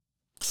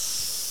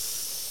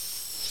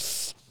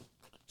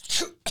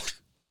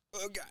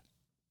Oh, God.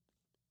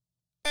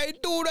 How you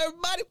doing,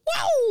 everybody?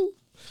 Woo!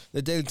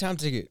 The Daily Time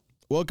Ticket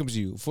welcomes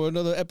you for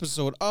another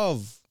episode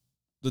of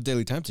the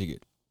Daily Time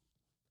Ticket.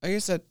 I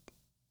guess that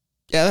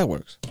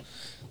works.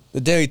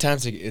 The Daily Time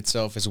Ticket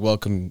itself is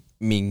welcoming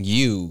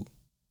you.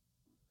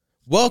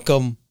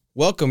 Welcome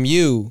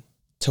you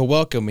to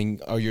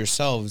welcoming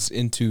yourselves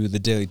into the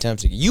Daily Time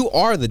Ticket. You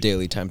are the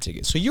Daily Time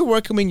Ticket, so you're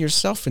welcoming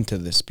yourself into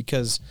this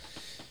because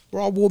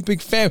we're all one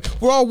big family.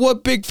 We're all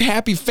one big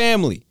happy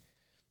family.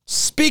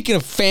 Speaking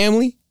of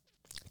family,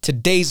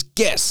 today's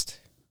guest.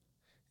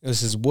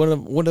 This is one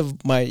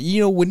of my,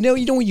 when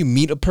you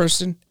meet a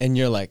person and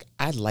you're like,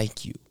 I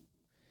like you.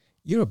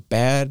 You're a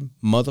bad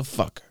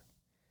motherfucker.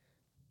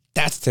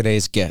 That's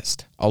today's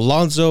guest,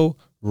 Alonzo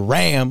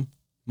Ram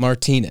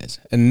Martinez.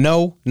 And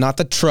no, not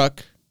the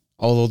truck,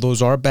 although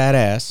those are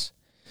badass.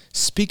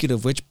 Speaking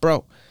of which,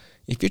 bro,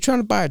 if you're trying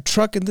to buy a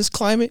truck in this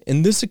climate,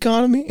 in this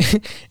economy,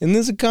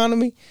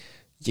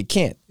 you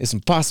can't. It's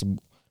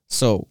impossible.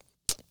 So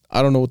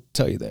I don't know what to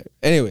tell you there.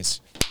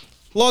 Anyways,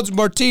 Alonzo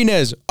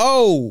Martinez.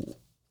 Oh,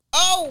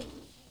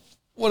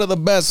 one of the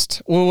best,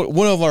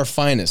 one of our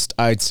finest,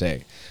 I'd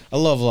say. I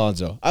love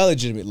Alonzo. I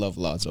legitimately love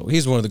Alonzo.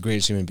 He's one of the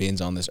greatest human beings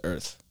on this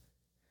earth.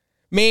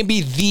 Maybe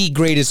the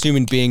greatest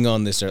human being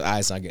on this earth.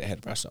 Let's not get ahead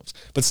of ourselves.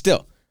 But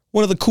still,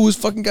 one of the coolest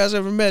fucking guys I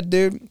ever met,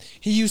 dude.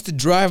 He used to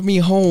drive me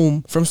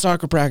home from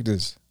soccer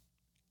practice.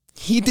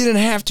 He didn't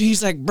have to.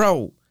 He's like,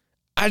 bro,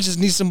 I just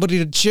need somebody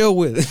to chill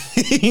with.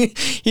 He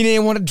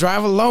didn't want to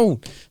drive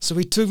alone. So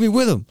he took me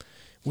with him.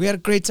 We had a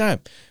great time.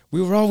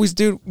 We were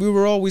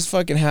always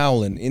fucking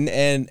howling.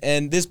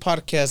 And this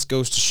podcast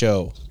goes to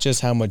show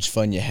just how much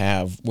fun you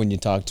have when you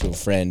talk to a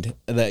friend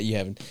that you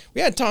haven't.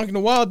 We hadn't talked in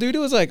a while, dude. It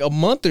was like a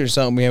month or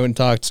something we haven't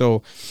talked.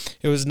 So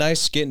it was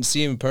nice getting to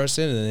see him in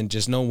person and then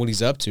just knowing what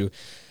he's up to.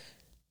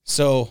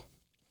 So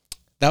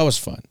that was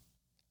fun.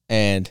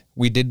 And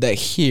we did that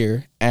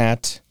here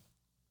at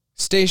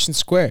Station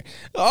Square.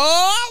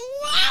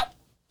 Oh,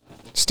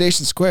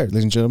 Station Square,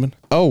 ladies and gentlemen.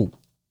 Oh,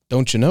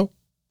 don't you know?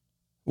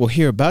 Well,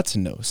 you're about to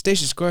know.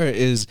 Station Square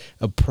is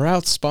a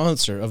proud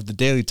sponsor of the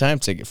Daily Time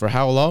Ticket. For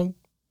how long?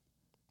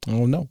 I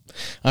don't know.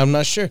 I'm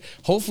not sure.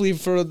 Hopefully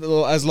for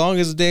as long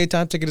as the Daily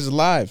Time Ticket is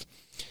alive.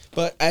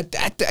 But at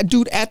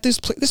this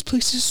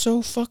place is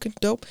so fucking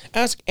dope.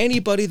 Ask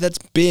anybody that's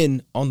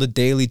been on the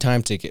Daily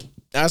Time Ticket.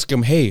 Ask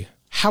them, hey,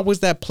 how was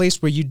that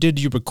place where you did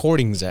your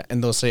recordings at?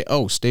 And they'll say,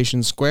 oh,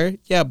 Station Square?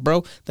 Yeah,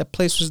 bro, that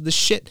place was the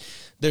shit.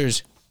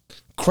 There's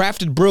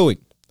Crafted Brewing,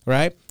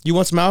 right? You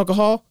want some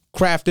alcohol?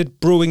 Crafted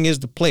Brewing is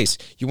the place.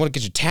 You want to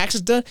get your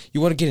taxes done?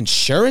 You want to get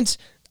insurance?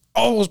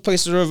 All those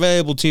places are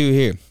available to you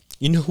here.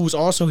 You know who's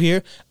also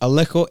here?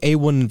 Alejo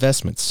A1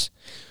 Investments.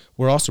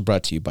 We're also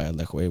brought to you by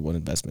Alejo A1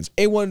 Investments.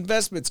 A1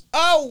 Investments.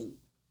 Oh,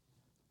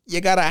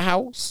 you got a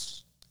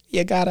house?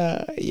 You got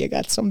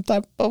some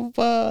type of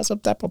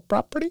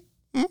property?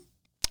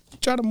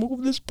 Try to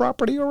move this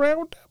property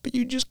around, but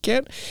you just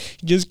can't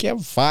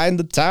find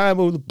the time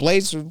or the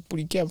place, or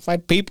you can't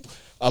find people.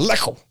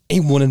 Alejo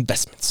A1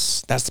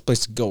 Investments. That's the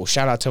place to go.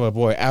 Shout out to my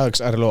boy Alex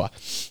Arloa.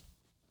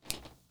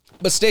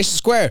 But Station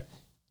Square,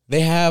 they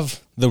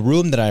have the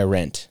room that I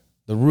rent,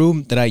 the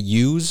room that I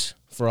use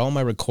for all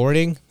my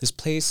recording. This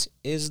place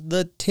is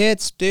the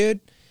tits,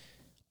 dude.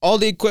 All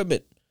the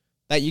equipment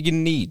that you're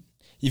gonna need.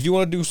 If you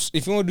want to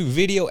do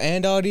video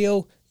and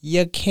audio,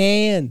 you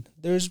can.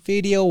 There's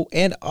video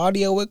and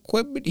audio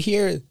equipment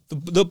here.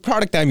 The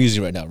product I'm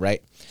using right now,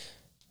 right?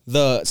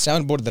 The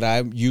soundboard that I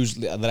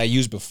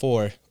used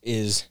before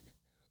is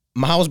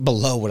miles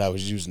below what I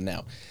was using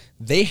now.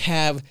 They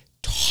have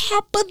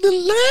top of the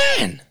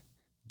line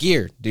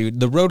gear,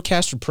 dude. The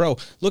Rodecaster Pro.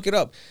 Look it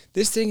up.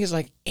 This thing is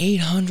like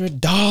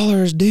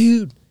 $800,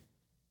 dude.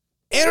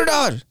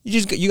 $800.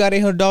 You got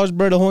 $800,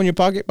 bro, to hold in your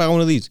pocket. Buy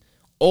one of these,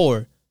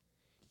 or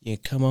you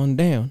come on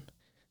down,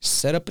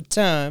 set up a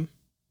time,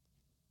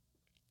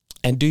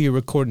 and do your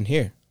recording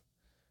here.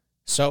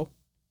 So,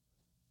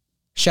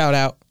 shout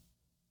out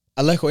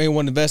Alejo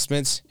A1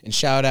 Investments, and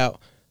shout out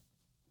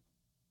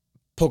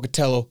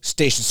Pocatello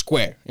Station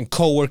Square and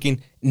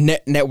co-working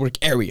network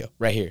area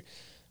right here.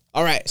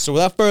 All right, so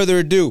without further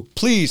ado,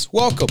 please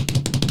welcome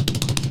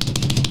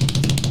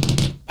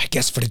my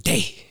guest for the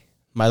day,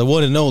 the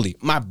one and only,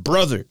 my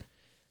brother,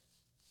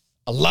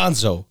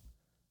 Alonzo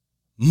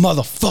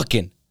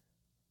motherfucking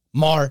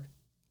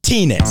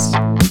Martinez.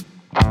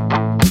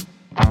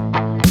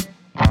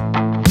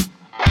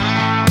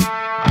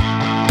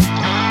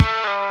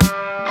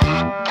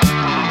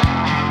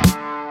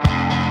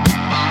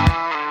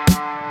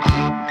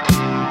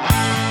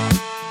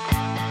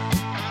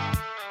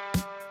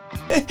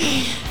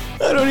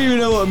 I don't even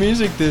know what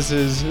music this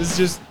is. It's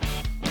just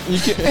you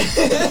can.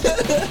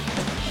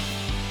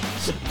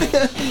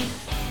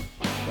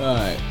 All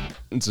right,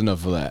 that's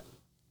enough of that.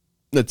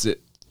 That's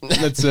it.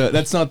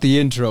 That's not the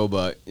intro,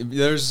 but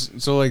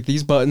there's like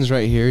these buttons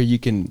right here. You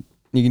can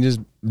just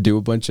do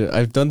a bunch of.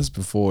 I've done this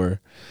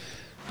before.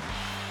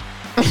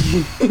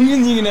 You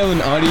can have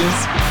an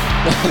audience.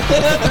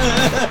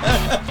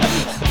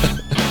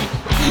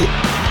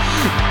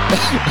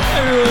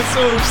 Everyone's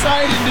so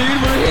excited, dude.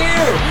 We're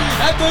here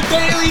at the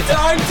Daily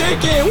Time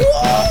Ticket. Woo!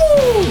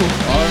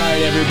 All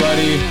right,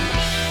 everybody.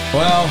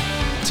 Well,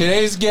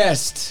 today's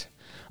guest,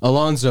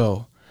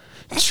 Alonzo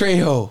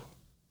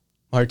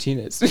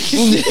Martinez.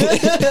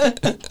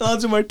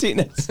 Alonzo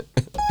Martinez.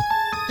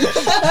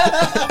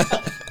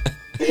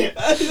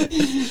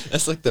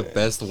 That's like the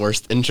best,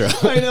 worst intro.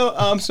 I know.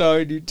 I'm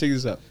sorry, dude. Take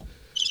this out.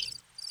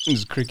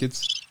 There's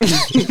crickets. What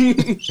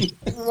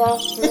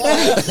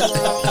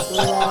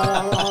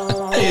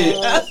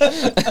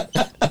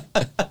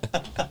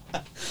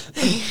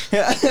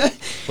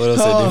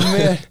else I do?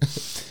 Man.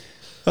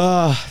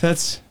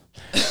 That's.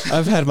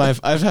 I've had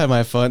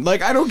my fun.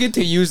 Like, I don't get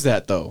to use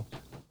that though.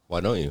 Why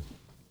don't you?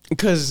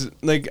 Because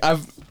like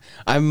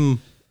I'm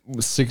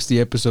 60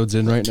 episodes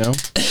in right now,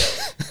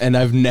 and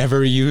I've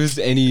never used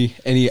any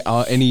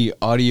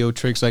audio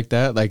tricks like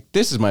that. Like,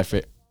 this is my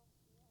favorite.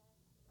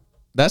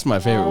 That's my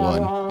favorite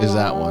one. Is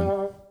that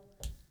one?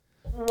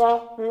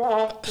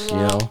 You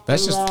know,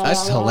 that's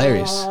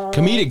hilarious.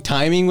 Comedic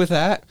timing with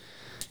that,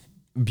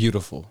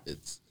 beautiful.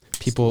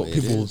 People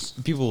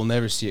will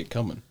never see it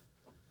coming.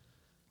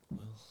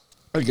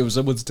 Like, if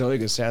someone's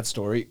telling a sad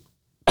story,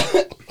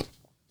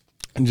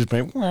 and just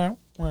playing.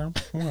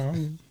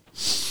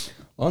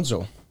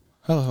 Alonzo,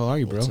 how are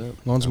you, bro?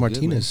 Alonzo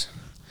Martinez.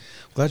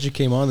 Good, glad you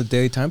came on the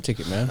Daily Time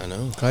Ticket, man. I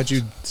know. Glad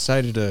you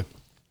decided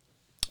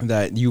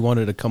that you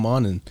wanted to come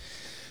on and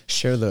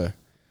share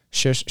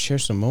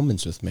some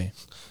moments with me.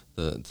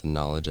 The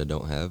knowledge I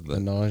don't have, but the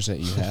knowledge that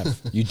you have,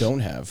 you don't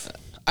have.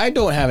 I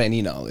don't have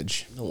any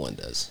knowledge. No one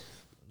does.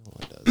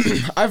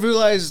 I've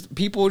realized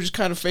people just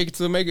kind of fake it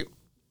till they make it.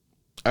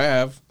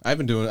 I've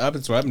been doing what I've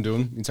been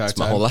doing the entire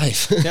time. My whole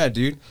life. Yeah,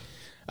 dude.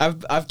 I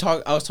was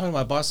talking to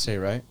my boss today,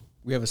 right?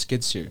 We have a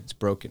skid steer. It's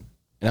broken.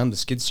 And I'm the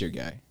skid steer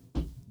guy.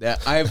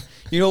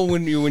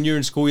 When you're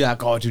in school, you're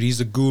like, oh, dude, he's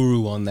the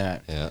guru on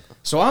that. Yeah.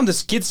 So I'm the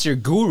skid steer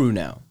guru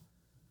now.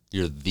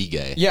 You're the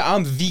guy. Yeah,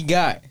 I'm the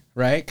guy,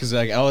 right? Because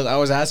like I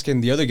was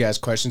asking the other guys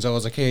questions. I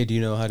was like, hey, do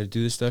you know how to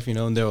do this stuff? You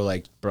know, and they were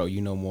like, bro,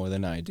 you know more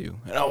than I do.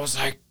 And I was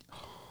like,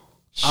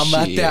 I'm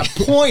at that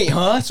point,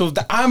 huh? So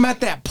I'm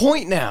at that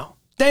point now.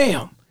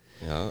 Damn.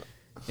 Yeah.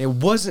 I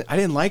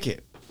didn't like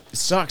it. It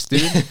sucks,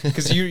 dude.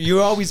 Because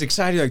you're always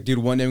excited, like, dude,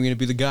 one day I'm gonna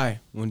be the guy.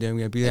 One day I'm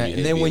gonna be that.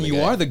 And then when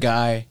you are the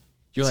guy,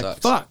 you're like,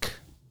 fuck.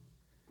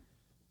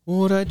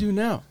 What do I do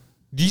now?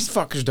 These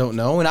fuckers don't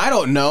know, and I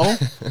don't know.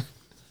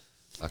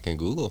 I can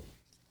Google.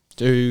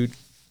 Dude.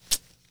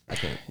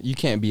 You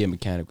can't be a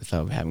mechanic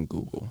without having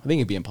Google. I think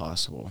it'd be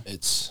impossible.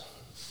 It's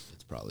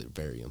probably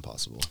very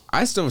impossible.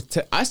 I still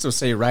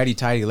say righty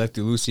tighty,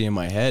 lefty loosey in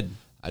my head.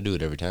 I do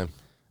it every time.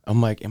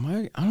 I'm like, I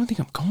don't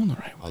think I'm going the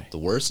right way. The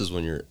worst is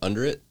when you're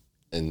under it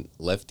and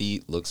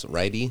lefty looks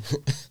righty.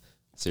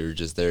 So you're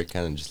just there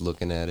kind of just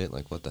looking at it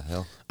like, what the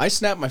hell? I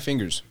snap my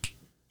fingers.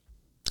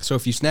 So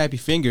if you snap your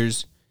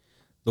fingers,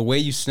 the way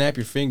you snap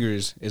your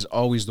fingers is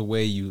always the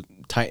way you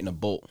tighten a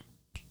bolt.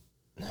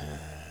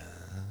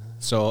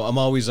 So I'm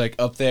always like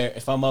up there.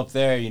 If I'm up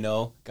there,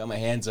 got my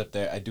hands up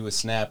there, I do a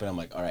snap and I'm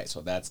like, all right,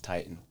 so that's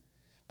tighten.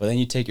 But then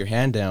you take your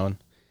hand down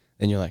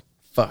and you're like,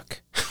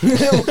 fuck.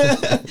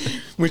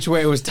 Which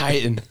way was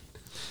tighten?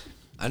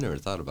 I never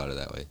thought about it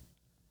that way.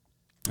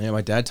 Yeah,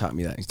 my dad taught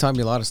me that. He taught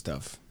me a lot of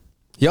stuff.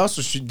 He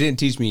also didn't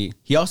teach me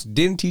a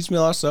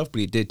lot of stuff, but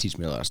he did teach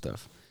me a lot of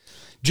stuff.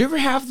 Did you ever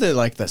have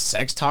the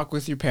sex talk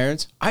with your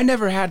parents? I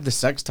never had the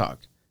sex talk.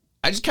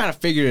 I just kind of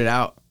figured it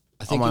out.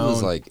 I think it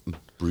was like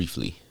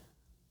briefly.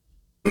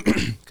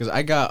 Because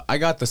I got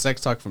the sex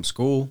talk from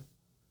school.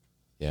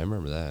 Yeah, I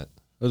remember that.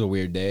 It was a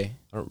weird day.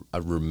 I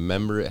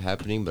remember it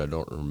happening, but I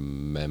don't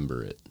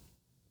remember it.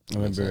 I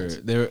remember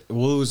it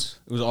was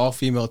all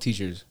female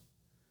teachers.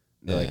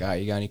 They're like, all right,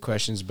 you got any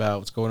questions about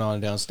what's going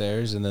on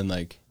downstairs? And then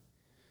like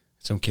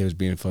some kid was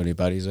being funny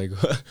about it. He's like,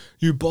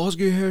 your balls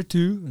get hair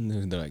too? And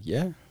then they're like,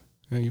 yeah,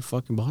 your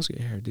fucking balls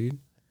get hair, dude.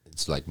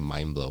 It's like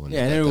mind blowing.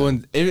 Yeah,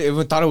 and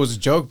everyone thought it was a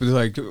joke, but they're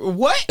like,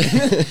 what?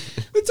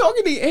 We're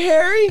talking to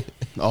Harry?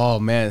 Oh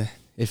man,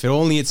 if it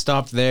only had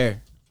stopped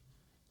there.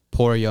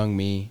 Poor young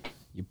me,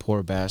 you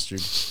poor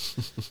bastard.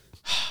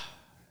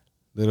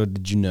 Little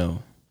did you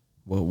know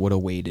what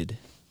awaited.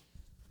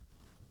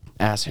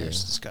 Ass hair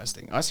is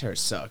disgusting. Ass hair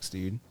sucks,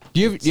 dude. Do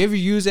you ever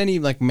use any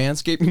like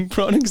manscaping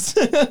products?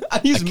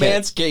 I use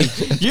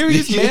Manscaped. Do you ever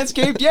use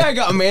Manscaped? Yeah, I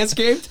got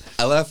Manscaped.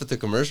 I laugh at the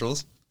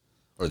commercials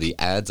or the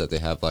ads that they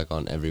have like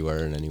on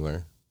everywhere and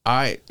anywhere.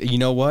 You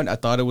know what? I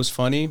thought it was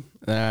funny,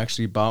 and I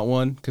actually bought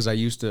one because I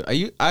used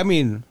to. I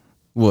mean,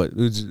 what?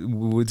 It's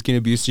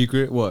gonna be a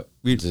secret? What?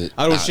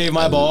 I don't shave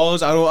my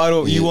balls. I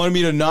don't. You wanted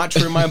me to not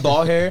trim my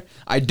ball hair?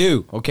 I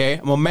do. Okay,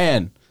 I'm a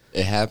man.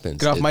 It happens.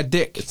 Get off my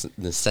dick. It's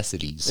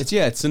necessities.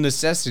 It's a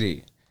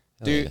necessity,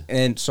 dude. Yeah.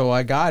 And so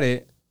I got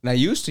it, and I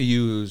used to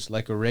use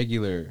like a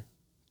regular,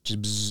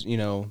 just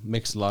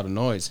makes a lot of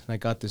noise. And I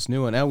got this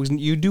new one.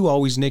 You do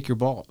always nick your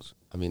balls.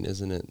 I mean,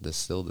 isn't it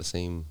still the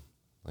same?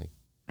 Like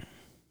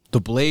the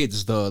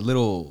blades,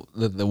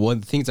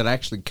 the things that I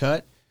actually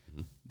cut,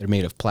 they're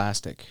made of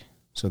plastic,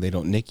 so they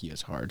don't nick you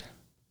as hard.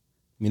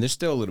 I mean, there's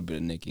still a little bit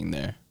of nicking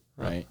there,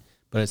 right?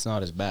 but it's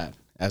not as bad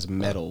as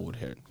metal would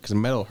hurt. Because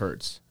metal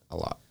hurts. A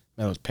lot.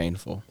 Metal's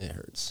painful. It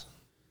hurts.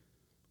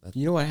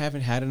 You know what I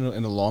haven't had in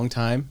a long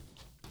time?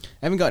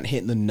 I haven't gotten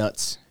hit in the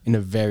nuts in a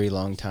very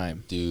long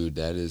time. Dude,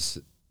 that is...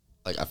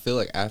 Like, I feel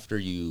like after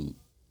you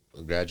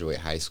graduate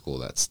high school,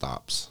 that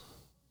stops.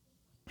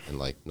 And,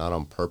 like, not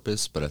on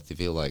purpose, but I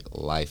feel like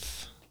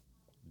life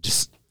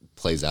just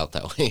plays out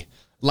that way.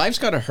 Life's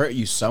got to hurt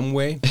you some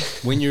way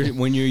when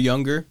you're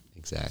younger.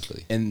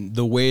 Exactly. And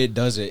the way it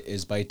does it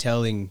is by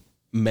telling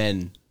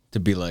men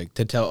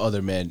to tell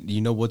other men,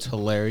 you know what's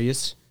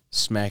hilarious?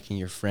 Smacking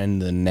your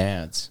friend in the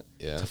nads.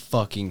 Yeah. It's a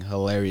fucking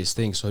hilarious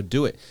thing, so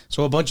do it.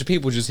 So a bunch of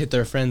people just hit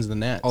their friends in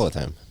the nads. All the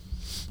time.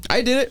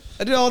 I did it.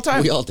 I did it all the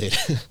time. We all did.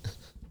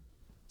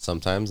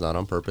 Sometimes not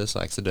on purpose,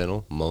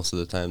 accidental. Most of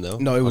the time, though.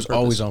 No, it was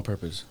always on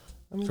purpose.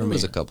 I mean, there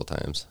was a couple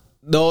times.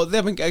 No,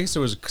 I guess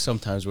there was some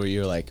times where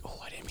you're like, oh,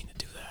 I didn't mean to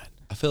do that.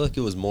 I feel like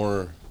it was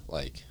more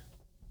like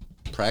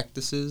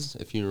practices,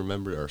 if you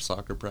remember our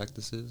soccer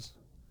practices.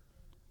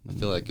 I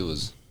feel like it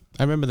was...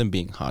 I remember them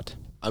being hot.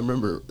 I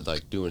remember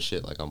like doing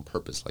shit like on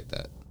purpose like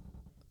that.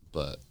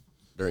 But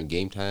during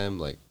game time,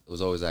 like it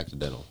was always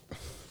accidental.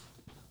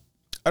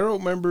 I don't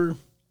remember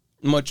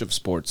much of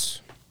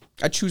sports.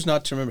 I choose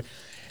not to remember.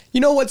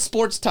 You know what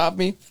sports taught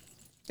me?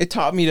 It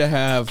taught me to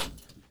have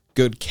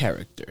good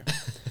character.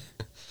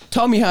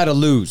 Taught me how to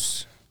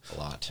lose. A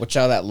lot. Watch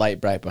out, that light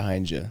right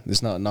behind you.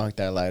 Let's not knock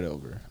that light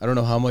over. I don't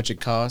know how much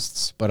it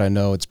costs, but I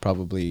know it's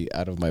probably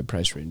out of my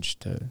price range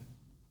to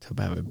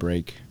have it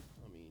break.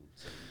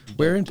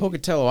 We're in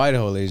Pocatello,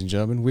 Idaho, ladies and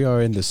gentlemen. We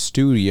are in the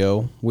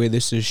studio where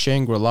this is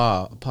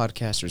Shangri-La, a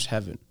podcaster's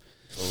heaven.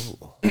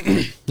 Oh.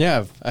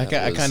 Yeah, I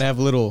kind of have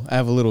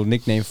a little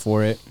nickname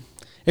for it.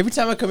 Every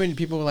time I come in,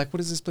 people are like, "What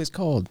is this place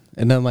called?"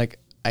 And I'm like,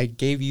 "I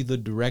gave you the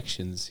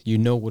directions. You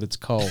know what it's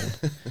called,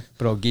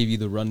 but I'll give you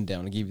the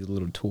rundown. I gave you the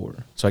little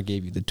tour. So I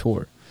gave you the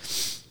tour.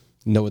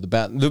 Know what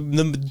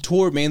the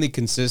tour mainly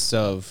consists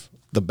of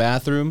the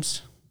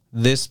bathrooms,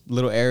 this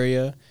little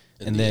area,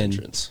 and the then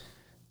entrance.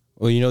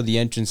 Well, you know the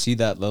entrance. See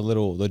that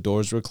the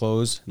doors were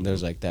closed, and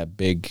there's like that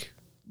big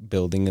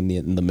building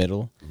in the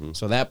middle. Mm-hmm.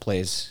 So that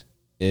place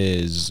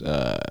is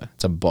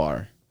it's a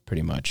bar,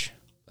 pretty much.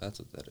 That's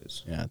what that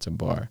is. Yeah, it's a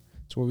bar.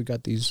 It's where we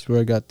got these. Where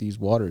I got these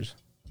waters.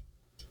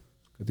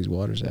 Got these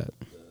waters at.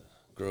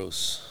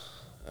 Gross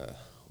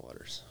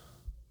waters.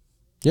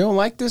 You don't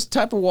like this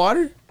type of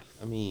water?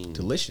 I mean,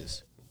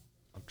 delicious.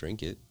 I'll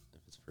drink it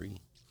if it's free.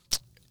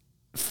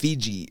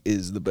 Fiji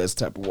is the best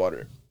type of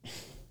water.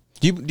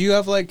 Do you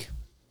have like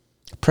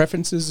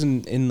preferences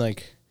in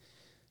like,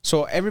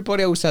 so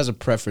everybody always has a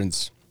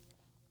preference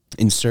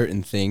in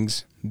certain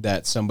things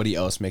that somebody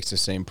else makes the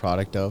same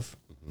product of.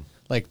 Mm-hmm.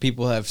 Like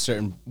people have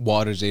certain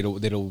waters they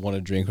don't want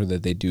to drink or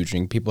that they do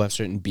drink. People have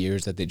certain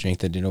beers that they drink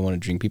that they don't want to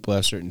drink. People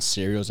have certain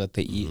cereals that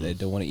they eat that they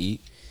don't want to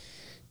eat.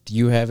 Do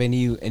you have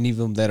any of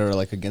them that are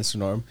like against the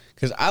norm?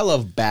 Because I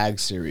love bag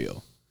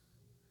cereal.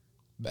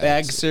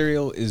 Bag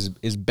cereal is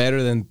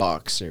better than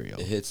box cereal.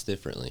 It hits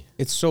differently.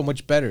 It's so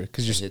much better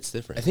because it's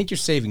different. I think you're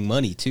saving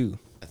money too.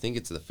 I think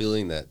it's the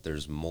feeling that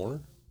there's more,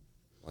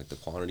 like the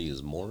quantity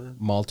is more.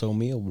 Malto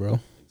meal, bro.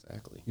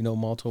 Exactly. You know what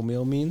malto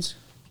meal means?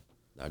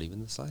 Not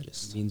even the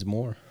slightest. It means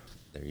more.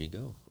 There you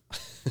go.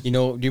 Do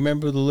you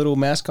remember the little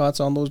mascots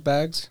on those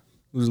bags?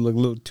 It was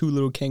like two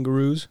little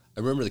kangaroos.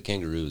 I remember the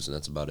kangaroos, and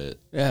that's about it.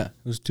 Yeah,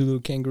 it was two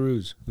little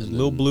kangaroos. It was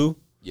Lil Blue.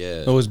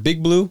 Yeah. No, it was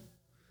Big Blue.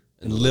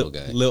 And the little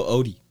guy. Lil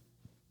Odie.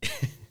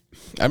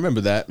 I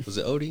remember that. Was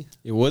it Odie?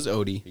 It was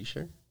Odie. Are you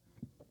sure?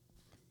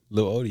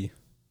 Lil Odie.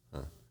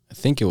 Huh. I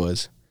think it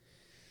was.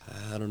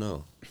 I don't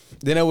know.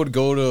 Then I would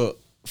go to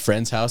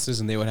friends'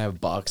 houses and they would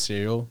have box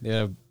cereal. They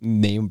have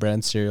name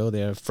brand cereal. They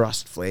have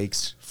Frosted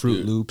Flakes,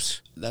 Fruit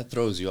Loops. That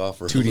throws you off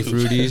for Tutti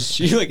Fruities.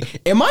 You're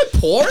like, am I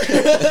poor?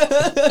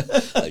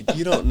 Like,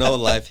 you don't know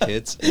life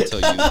hits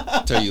until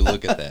you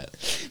look at that.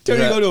 Until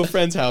you go to a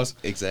friend's house.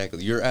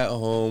 Exactly. You're at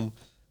home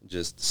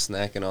just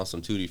snacking off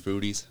some Tutti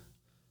Fruities.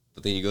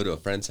 But then you go to a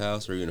friend's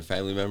house or even a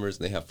family member's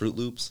and they have Fruit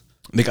Loops.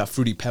 They got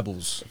Fruity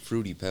Pebbles.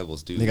 Fruity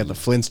Pebbles, dude. They got the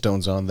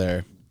Flintstones on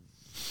there.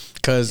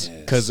 Cause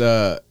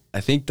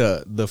I think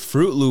the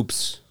Fruit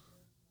Loops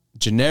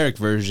generic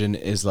version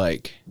is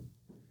like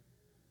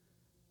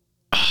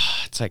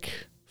it's like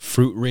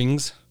fruit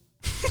rings.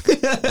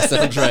 That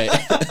sounds right.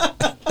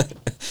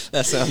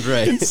 That sounds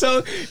right.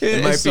 So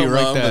it might be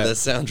wrong, like but that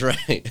sounds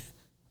right.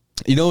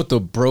 You know what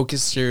the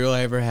brokest cereal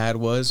I ever had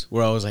was?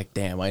 Where I was like,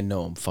 damn, I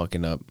know I'm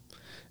fucking up.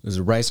 It was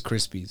Rice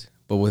Krispies,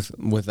 but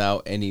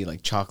without any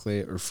like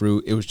chocolate or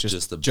fruit. It was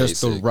just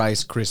the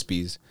Rice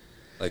Krispies.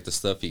 Like the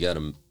stuff you got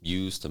to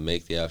use to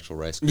make the actual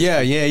Rice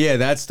Krispies. Yeah,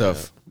 that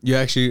stuff. Yeah. You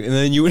actually, and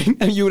then you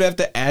would have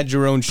to add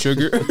your own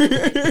sugar to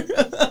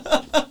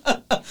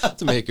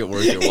make it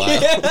worth your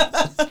while.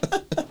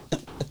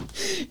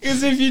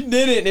 Because if you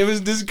didn't, it was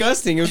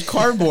disgusting. It was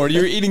cardboard. You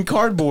were eating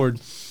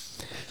cardboard.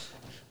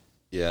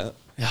 Yeah.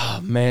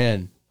 Oh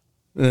man.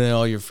 And then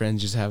all your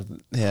friends just have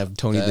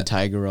Tony the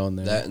Tiger on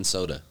there. That and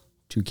soda.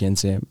 Toucan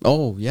Sam.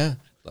 Oh yeah.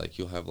 Like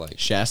you'll have like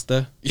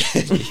Shasta.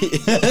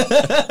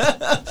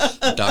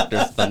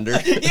 Dr. Thunder.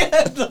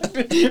 Yeah,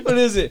 what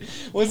is it?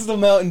 What's the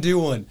Mountain Dew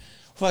one?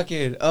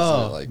 Fucking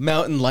like,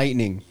 Mountain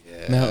Lightning.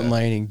 Yeah. Mountain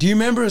Lightning. Do you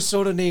remember a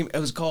soda name? It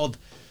was called.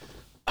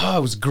 Oh,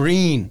 it was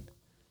green.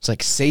 It's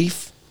like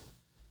Safe.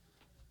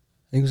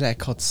 I think it was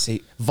called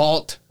Safe.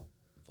 Vault.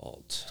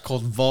 Vault. It's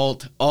called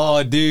Vault.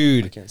 Oh,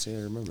 dude. I can't say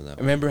I remember that.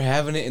 I remember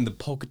having it in the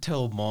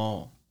Pocatello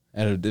Mall.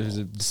 There was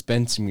a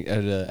dispensing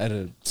at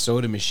a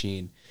soda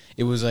machine.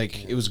 It was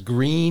like it was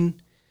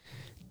green.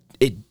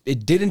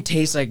 It didn't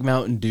taste like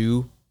Mountain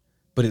Dew,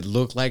 but it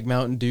looked like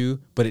Mountain Dew,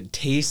 but it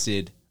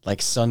tasted like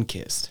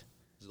Sunkist.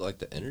 Is it like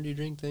the energy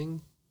drink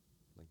thing?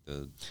 Like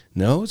the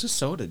No, it was a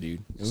soda,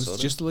 dude. It was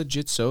soda? just a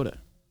legit soda.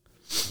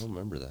 I don't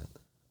remember that.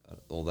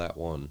 Well, that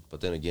one.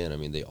 But then again, I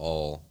mean, they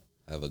all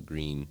have a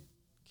green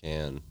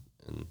can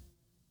and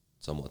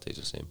somewhat taste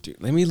the same.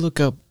 Dude, let me look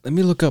up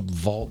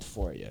Vault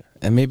for you,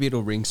 and maybe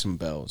it'll ring some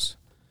bells.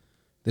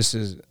 This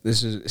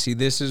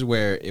is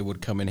where it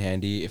would come in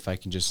handy if I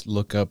can just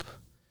look up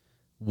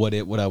what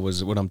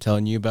I'm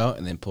telling you about,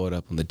 and then pull it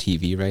up on the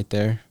TV right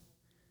there.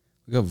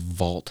 Look up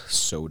Vault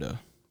soda.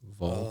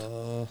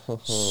 Vault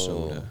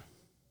soda.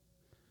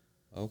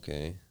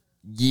 Okay.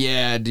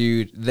 Yeah,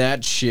 dude,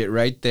 that shit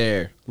right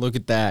there. Look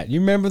at that. You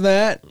remember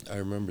that? I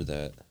remember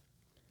that.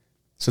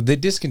 So they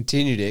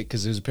discontinued it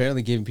because it was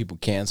apparently giving people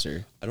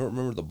cancer. I don't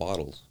remember the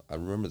bottles. I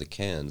remember the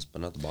cans,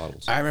 but not the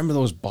bottles. I remember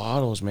those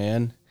bottles,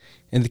 man.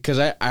 And because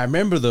I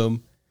remember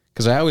them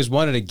because I always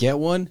wanted to get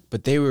one,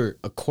 but they were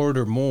a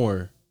quarter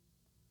more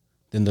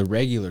than the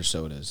regular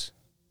sodas.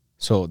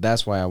 So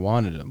that's why I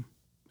wanted them.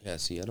 Yeah,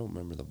 see, I don't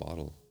remember the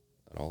bottle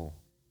at all.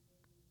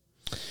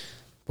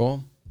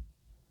 Well,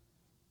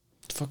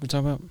 what the fuck we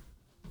talking about?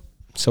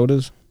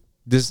 Sodas?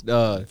 This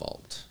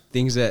Vault.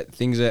 things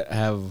that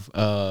have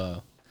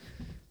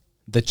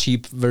the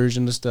cheap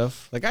version of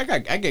stuff. Like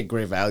I get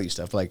great value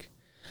stuff. Like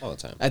All the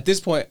time. at this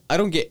point, I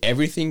don't get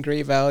everything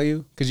great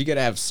value because you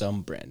gotta have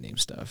some brand name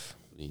stuff.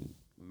 I mean,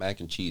 mac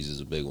and cheese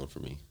is a big one for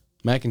me.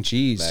 Mac and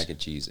cheese. Mac and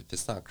cheese. If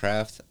it's not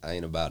Kraft, I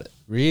ain't about it.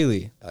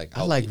 Really? Like,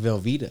 I like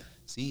Velveeta.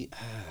 See,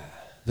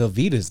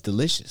 Velveeta's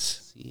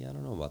delicious. see, I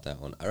don't know about that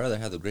one. I'd rather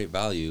have the great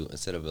value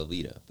instead of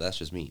Velveeta. But that's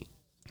just me.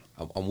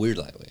 I'm weird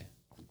that way.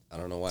 I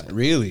don't know why.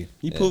 Really?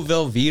 You put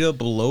Velveeta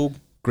below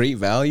great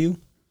value?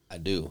 I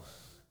do.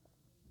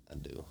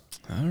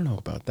 I don't know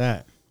about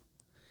that.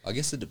 I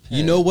guess it depends.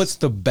 You know what's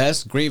the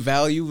best great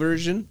value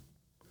version?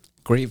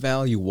 Great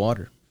value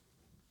water.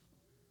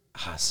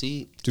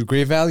 See, Dude,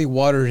 great value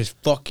water is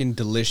fucking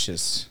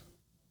delicious.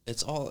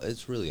 it's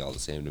really all the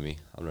same to me.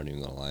 I'm not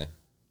even gonna lie.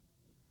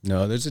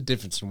 No, there's a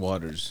difference in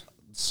waters.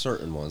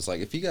 Certain ones,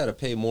 like if you gotta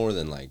pay more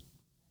than like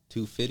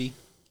 $2.50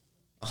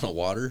 on a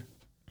water,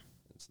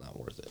 it's not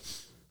worth it.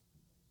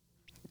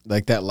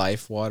 Like that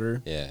Life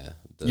water. Yeah.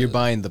 You're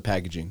buying the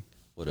packaging.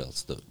 What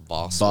else? The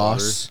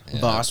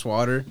Boss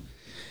water.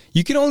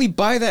 You can only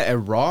buy that at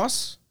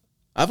Ross.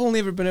 I've only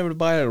ever been able to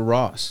buy it at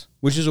Ross,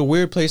 which is a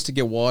weird place to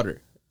get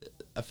water.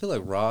 I feel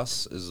like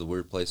Ross is the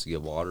weird place to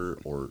get water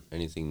or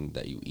anything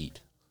that you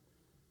eat.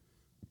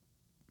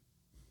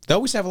 They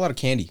always have a lot of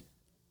candy.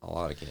 A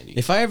lot of candy.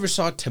 If I ever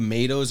saw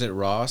tomatoes at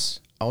Ross,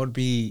 I would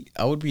be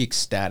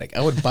ecstatic.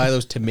 I would buy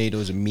those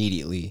tomatoes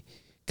immediately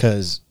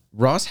because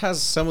Ross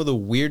has some of the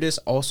weirdest,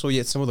 also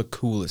yet some of the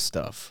coolest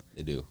stuff.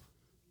 They do.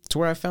 It's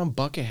where I found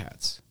bucket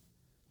hats.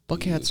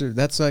 Bucket hats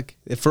that's like,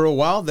 for a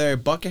while there,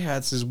 bucket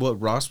hats is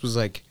what Ross was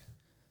like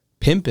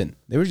pimping.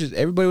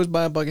 Everybody was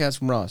buying bucket hats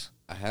from Ross.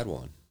 I had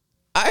one.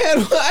 I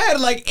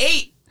had like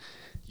 8.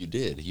 You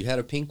did. You had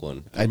a pink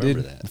one. I did.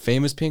 remember that. The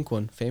famous pink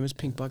one. Famous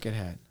pink bucket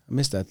hat. I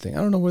missed that thing.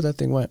 I don't know where that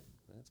thing went.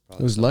 That's It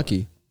probably was somewhere.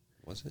 lucky.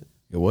 Was it?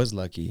 It was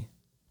lucky.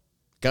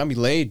 Got me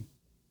laid.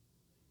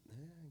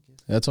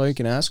 That's all you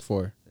can ask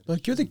for.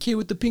 Like, you're the kid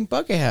with the pink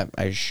bucket hat.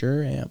 I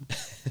sure am.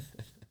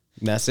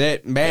 And that's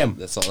it. Bam. Yeah,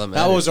 that's all that That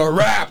matters. was a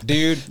wrap,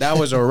 dude. That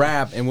was a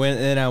wrap. And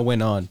then I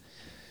went on.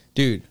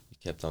 Dude, You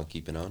kept on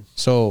keeping on.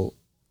 so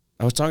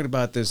I was talking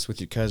about this with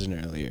your cousin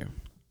earlier.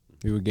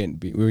 We were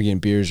getting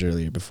beers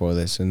earlier before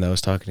this, and I was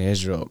talking to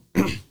Israel.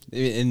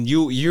 And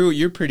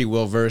you're pretty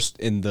well versed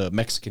in the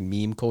Mexican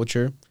meme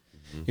culture.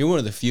 Mm-hmm. You're one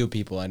of the few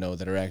people I know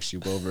that are actually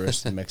well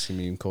versed in Mexican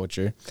meme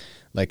culture,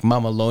 like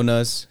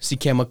Mamalonas,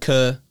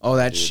 Sikemaka, all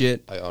that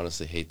shit. I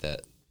honestly hate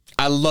that.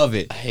 I love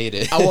it. I hate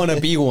it. I want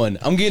to be one.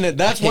 I'm getting.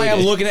 That's why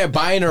I'm looking at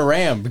buying a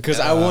Ram because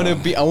I want to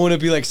be. I want to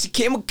be like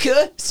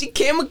Sikemaka.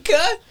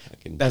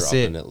 Fucking That's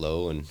dropping it.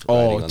 Low and Oh,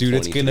 riding on dude,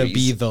 it's gonna 23s.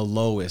 be the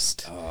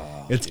lowest.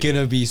 Oh, It's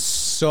gonna be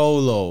so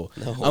low.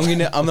 No.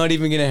 I'm not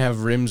even gonna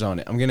have rims on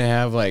it. I'm gonna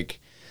have like,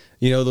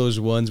 you know, those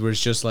ones where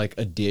it's just like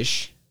a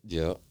dish.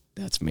 Yeah.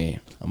 That's me.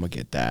 I'm gonna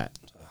get that.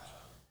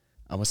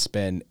 I'm gonna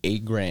spend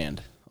 $8,000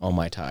 on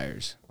my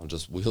tires. On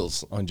just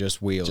wheels. On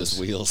just wheels. Just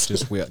wheels.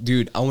 Just wheel.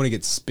 Dude, I want to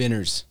get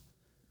spinners.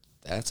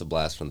 That's a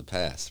blast from the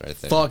past right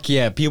there. Fuck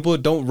yeah. People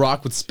don't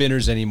rock with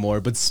spinners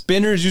anymore, but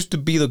spinners used to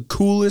be the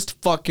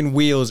coolest fucking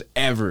wheels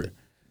ever.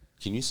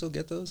 Can you still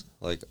get those?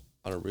 Like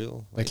on a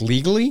reel? Like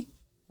legally?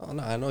 Oh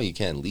no, I know you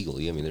can't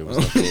legally. I mean, there was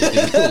nothing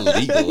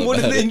illegal What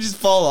about did they it. just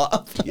fall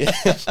off? Yeah.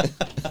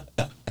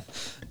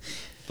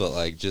 But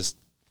like just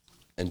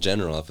in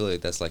general, I feel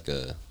like that's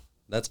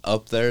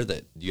up there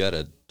that you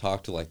gotta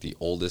talk to like the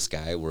oldest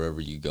guy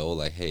wherever you go.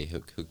 Like, hey,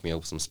 hook me up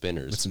with some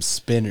spinners. With some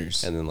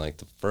spinners. And then like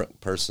the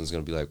person's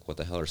gonna be like, what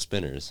the hell are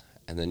spinners?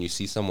 And then you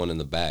see someone in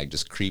the bag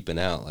just creeping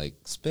out like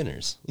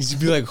spinners. You should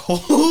be like,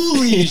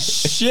 holy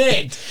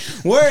shit,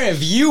 where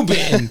have you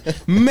been?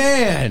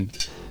 Man.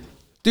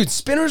 Dude,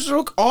 spinners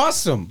look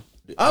awesome.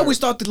 I always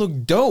thought they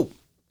looked dope.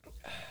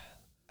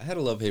 I had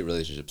a love-hate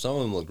relationship. Some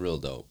of them look real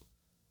dope.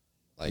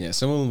 Like, Yeah,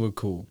 some of them look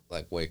cool.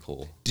 like way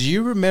cool. Do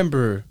you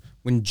remember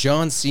when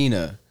John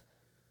Cena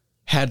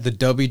had the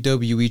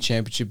WWE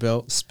Championship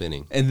belt?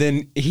 Spinning. And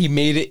then he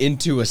made it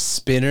into a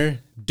spinner?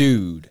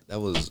 Dude. That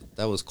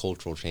was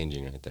cultural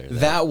changing right there.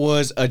 That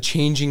was a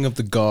changing of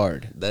the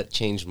guard. That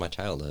changed my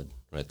childhood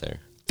right there.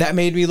 That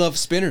made me love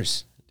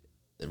spinners.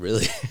 It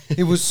really.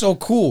 It was so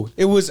cool.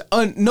 It was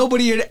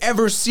nobody had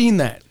ever seen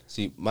that.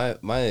 See, my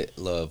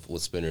love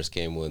with spinners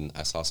came when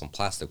I saw some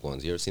plastic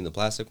ones. You ever seen the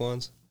plastic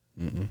ones?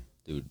 Mm-mm.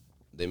 Dude,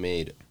 they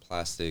made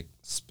plastic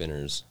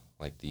spinners,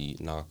 like the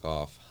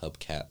knockoff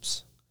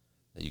hubcaps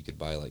that you could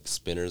buy like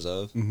spinners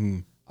of. Mm-hmm.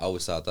 I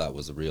always thought that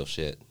was the real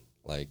shit.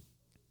 Like,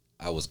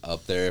 I was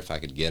up there if I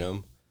could get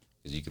them,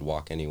 because you could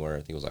walk anywhere. I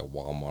think it was like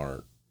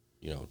Walmart,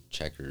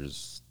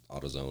 Checkers,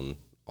 AutoZone,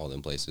 all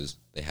them places.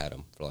 They had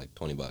them for like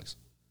 $20.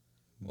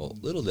 Well,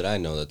 little did I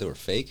know that they were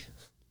fake,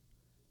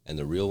 and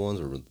the real ones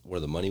were where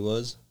the money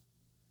was,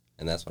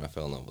 and that's when I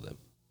fell in love with them,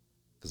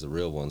 because the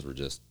real ones were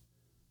just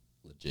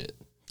legit.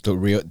 The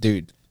real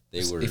dude.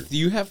 They were. If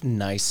you have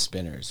nice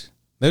spinners,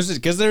 there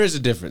is a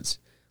difference.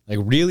 Like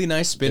really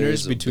nice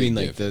spinners a between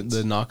big like difference.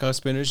 the knockoff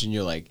spinners, and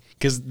you're like,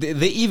 because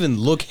they even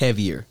look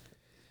heavier.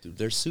 Dude,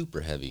 they're super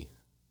heavy.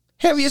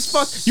 Heavy as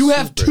fuck. You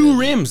have Super two heavy.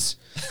 rims.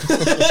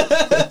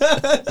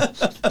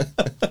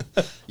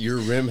 Your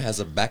rim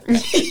has a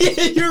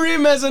backpack. Your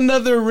rim has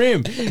another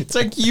rim. It's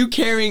like you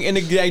carrying an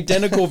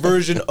identical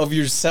version of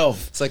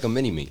yourself. It's like a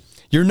mini-me.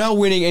 You're not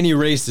winning any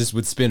races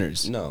with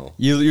spinners. No.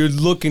 You're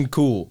looking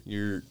cool.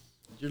 You're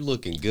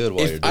looking good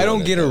while you're If doing I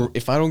don't it, get though.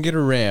 if I don't get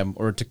a Ram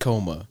or a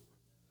Tacoma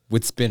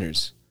with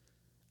spinners,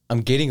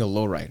 I'm getting a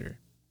lowrider,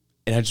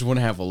 and I just want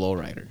to have a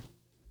lowrider.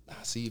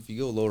 See, if you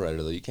go lowrider,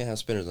 though, you can't have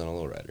spinners on a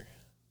lowrider.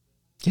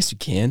 Yes, you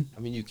can. I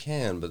mean, you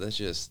can, but that's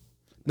just...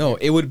 No,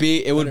 it would be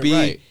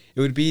right. it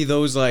would be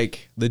those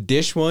like the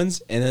dish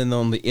ones, and then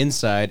on the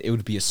inside it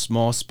would be a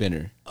small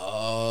spinner.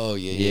 Oh,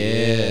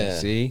 yeah.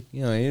 See,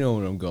 you know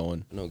where I'm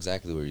going. I know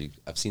exactly where you...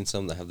 I've seen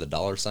some that have the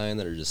dollar sign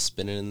that are just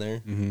spinning in there.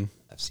 Mm-hmm.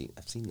 I've seen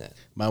that.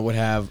 Mine would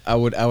have. I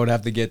would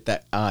have to get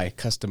that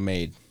custom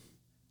made.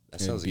 That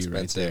sounds It'd be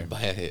right expensive there.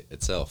 by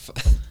itself.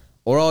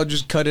 Or I'll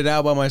just cut it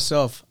out by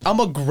myself. I'm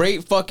a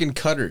great fucking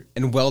cutter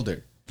and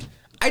welder.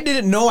 I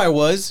didn't know I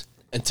was.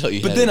 Until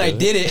you But had then to I do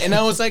did it, and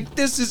I was like,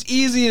 this is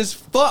easy as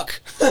fuck.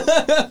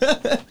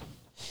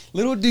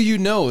 Little do you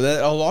know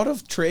that a lot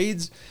of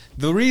trades,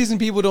 the reason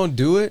people don't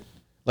do it,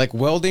 like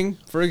welding,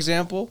 for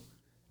example,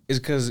 is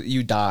because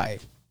you die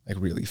like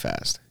really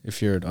fast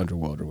if you're an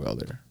underwelder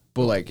welder.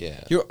 But like,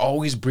 yeah. You're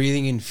always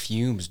breathing in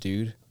fumes,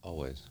 dude.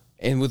 Always.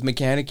 And with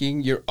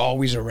mechanicking, you're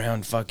always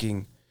around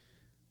fucking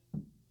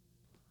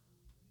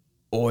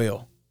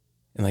oil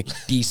and like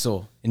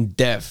diesel and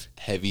DEF.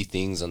 Heavy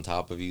things on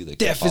top of you that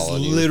DEF can is fall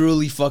on you.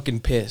 literally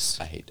fucking piss.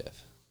 I hate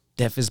DEF.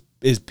 DEF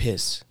is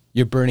piss.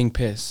 You're burning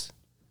piss.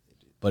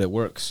 But it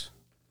works.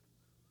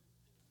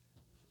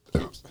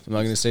 I'm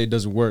not going to say it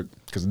doesn't work,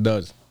 because it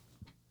does.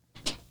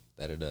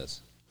 That it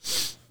does.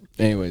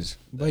 Anyways,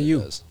 what about That it you?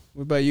 does.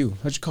 What about you?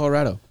 How's your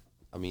Colorado?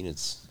 I mean,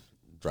 it's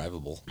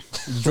drivable.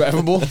 Is it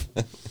drivable?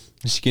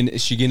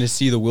 Is she gonna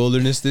see the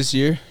wilderness this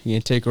year? You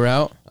gonna take her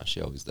out?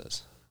 She always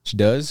does. She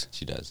does?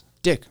 She does.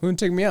 Dick, who gonna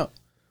take me out?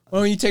 Why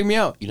don't you take me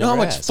out? You You know how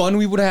never much asked. fun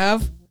we would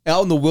have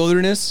out in the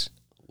wilderness?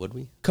 Would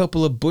we?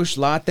 Couple of bush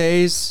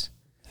lattes.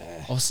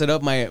 I'll set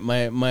up my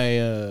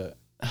what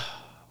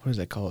is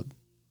that called?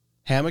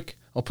 Hammock.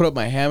 I'll put up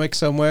my hammock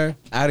somewhere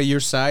out of your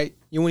sight.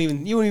 You won't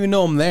even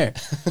know I'm there.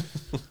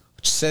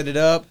 Just set it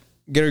up,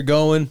 get her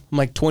going. I'm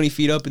like 20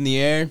 feet up in the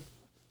air.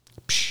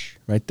 Psh,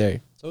 right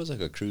there. It's always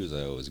like a cruise.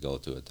 I always go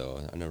to it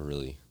though. I never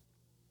really.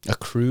 A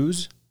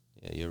cruise?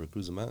 Yeah, you ever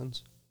cruise the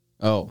mountains?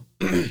 Oh,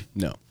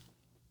 no.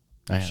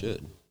 I You haven't.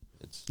 should.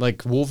 It's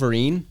Like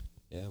Wolverine.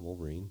 yeah,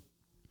 Wolverine.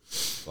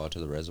 Go out to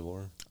the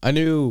reservoir. I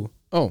knew.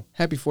 Oh,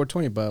 happy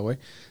 420, by the way.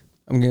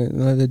 I'm going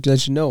to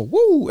let you know.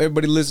 Woo!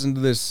 Everybody listen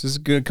to this. This is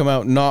going to come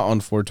out not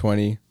on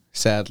 420,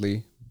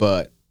 sadly,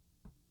 but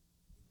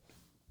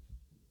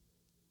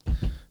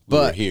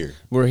We're here.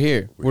 We're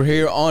here. We're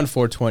here on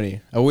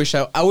 420. I wish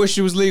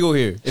it was legal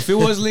here. If it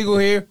was legal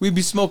here, we'd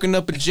be smoking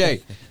up a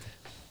J.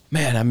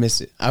 Man, I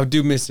miss it. I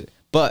do miss it.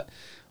 But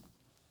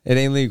it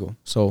ain't legal,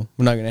 so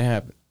we're not going to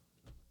have it.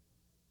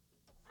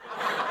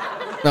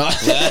 No.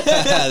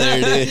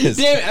 There it is.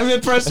 Damn it, I'm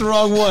going to press the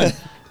wrong one.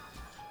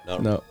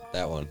 No.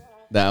 That one.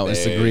 That one.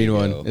 It's the There green you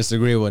one. go. It's the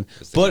green one.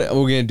 the But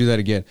we're gonna do that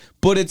again.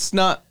 But it's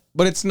not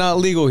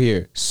legal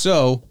here.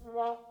 So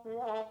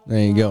there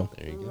you go.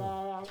 There you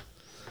go.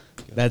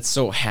 That's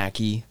so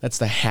hacky. That's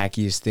the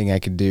hackiest thing I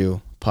could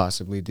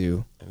possibly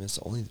do. I mean, it's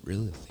the only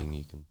really thing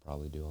you can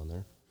probably do on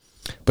there.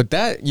 But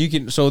that you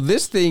can. So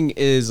this thing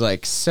is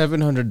like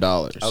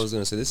 $700. I was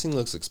gonna say this thing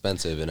looks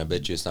expensive, and I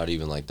bet you it's not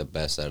even like the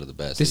best out of the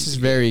best. This is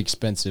very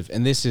expensive,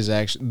 and this is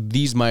actually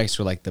these mics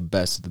are like the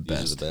best of the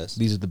best. These are the best.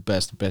 These are the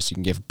best you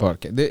can get for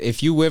podcast.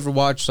 If you ever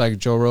watch like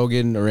Joe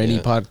Rogan or any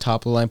top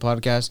of the line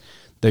podcast,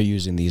 they're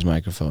using these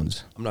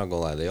microphones. I'm not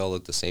gonna lie, they all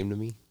look the same to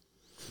me,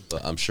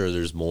 but I'm sure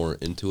there's more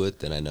into it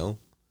than I know.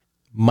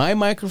 My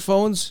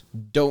microphones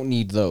don't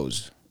need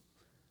those.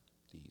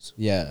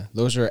 Yeah,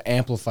 those are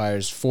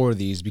amplifiers for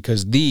these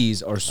because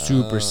these are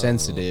super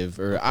sensitive.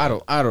 Or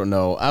okay. I don't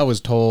know. I was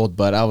told,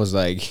 but I was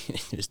like,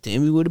 just tell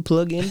me where to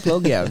plug in,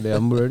 plug out.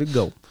 I'm ready to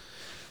go.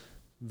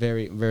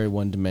 Very, very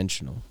one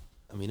dimensional.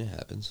 I mean, it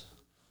happens.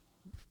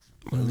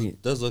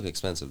 It does look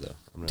expensive though.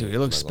 Dude, it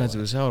looks expensive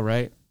as hell,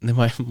 right? And then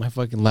my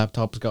fucking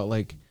laptop's got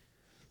like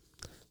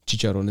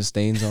chicharrones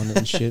stains on it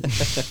and shit.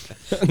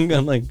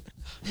 I'm like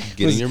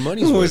getting your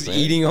money's worth. Was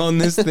eating on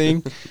this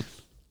thing.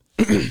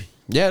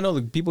 Yeah, no,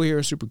 the people here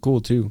are super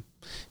cool too.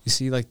 You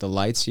see, like the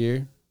lights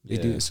here,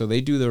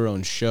 they do their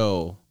own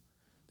show.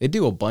 They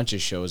do a bunch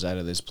of shows out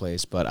of this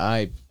place, but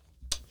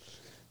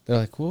they're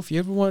like, well, if you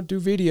ever want to do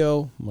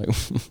video, I'm like,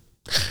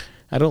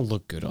 I don't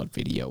look good on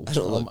video.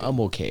 I'm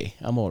okay.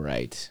 I'm all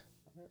right.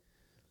 I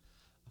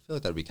feel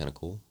like that'd be kind of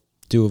cool.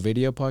 Do a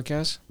video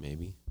podcast?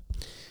 Maybe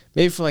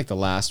for like the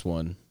last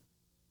one,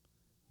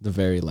 the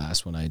very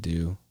last one I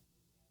do.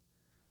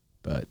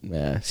 But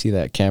see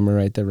that camera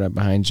right there, right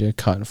behind you,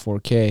 caught in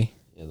 4K.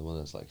 Yeah, the one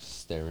that's like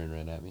staring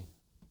right at me.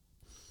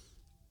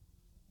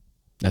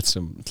 That's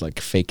it's like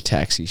fake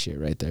taxi shit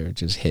right there,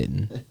 just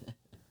hitting.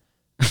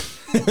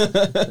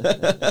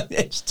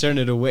 Just turn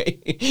it away.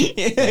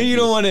 You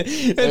don't want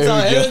to.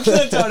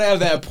 Let's not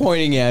have that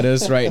pointing at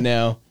us right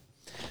now.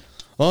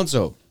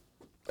 Alonzo,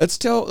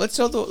 let's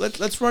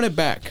run it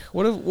back.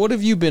 What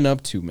have you been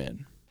up to,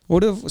 man?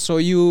 You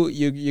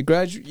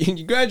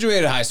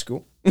graduated high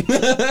school.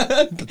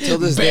 Until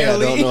this day, I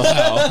don't know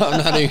how.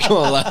 I'm not even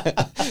gonna lie.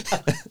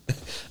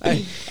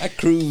 I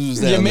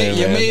cruised down there,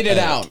 You made it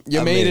out.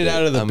 You made it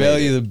out of the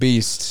belly of the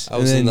beast. I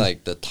was in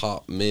like the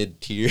top mid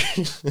tier.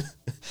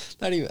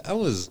 Not even. I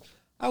was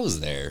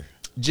there.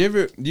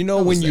 Do you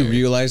know when you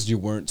realized you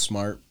weren't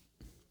smart?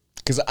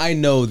 Because I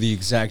know the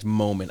exact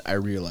moment I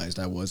realized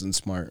I wasn't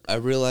smart. I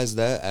realized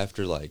that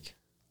after it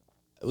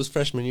was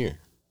freshman year.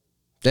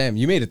 Damn,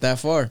 you made it that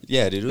far.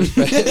 Yeah, dude.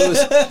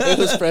 It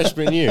was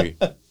freshman year.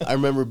 I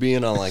remember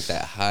being on like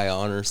that high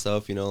honor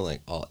stuff,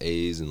 like all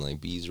A's and like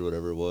B's or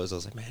whatever it was. I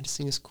was like, man, this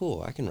thing is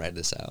cool. I can write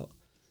this out.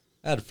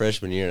 I had a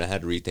freshman year and I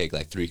had to retake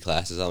like 3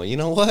 classes. I'm like, you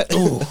know what?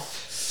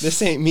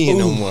 This ain't me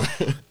no more.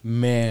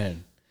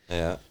 Man.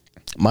 Yeah.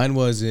 Mine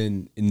was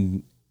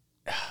in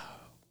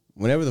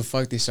whenever the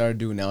fuck they started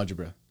doing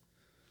algebra.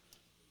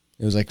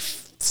 It was like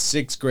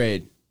 6th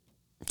grade.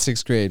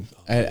 6th grade.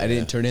 I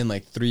didn't turn in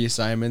like 3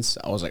 assignments.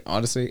 I was like,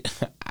 honestly,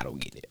 I don't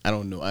get it. I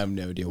don't know. I have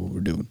no idea what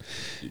we're doing.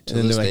 And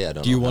then they're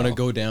like, do you want to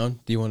go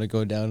down? Do you want to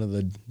go down to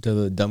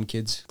the dumb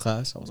kids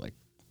class? I was like,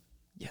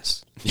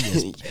 yes.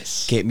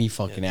 Yes. Get me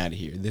fucking out of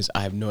here.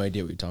 I have no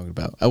idea what you're talking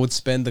about. I would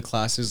spend the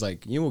classes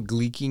like, you know what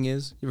gleeking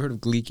is? You ever heard of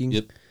gleeking?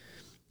 Yep.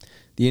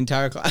 The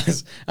entire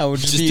class, I would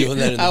just doing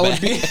that in the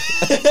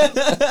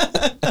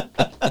back.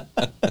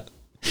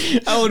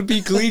 I would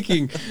be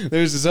gleeking.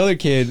 There's this other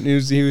kid.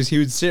 He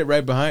would sit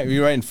right behind me,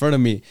 right in front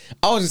of me.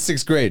 I was in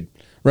 6th grade,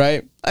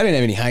 right? I didn't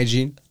have any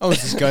hygiene. I was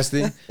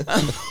disgusting.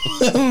 I'm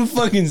a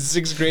fucking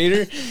 6th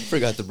grader.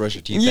 Forgot to brush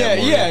your teeth. Yeah,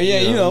 that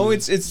morning, You know,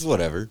 it's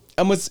whatever.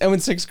 I'm in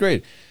 6th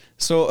grade,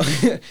 so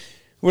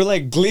we're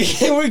like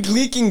we're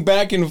gleeking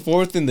back and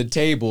forth in the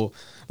table.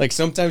 Like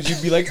sometimes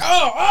you'd be like,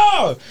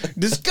 oh,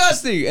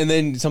 disgusting, and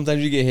then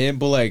sometimes you get hit.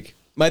 But like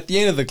at the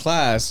end of the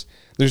class,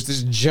 there's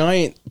this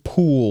giant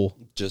pool.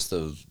 Just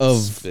of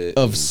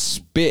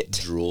spit.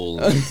 Drool.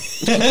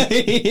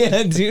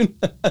 Yeah, dude.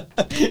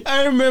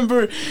 I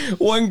remember there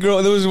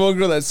was one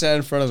girl that sat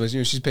in front of us.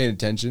 She's paying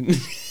attention.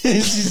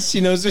 she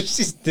knows what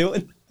she's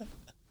doing.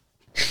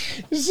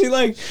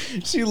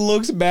 She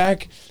looks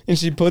back and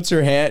she puts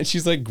her hand,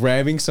 she's like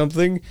grabbing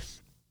something.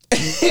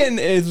 And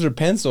it's her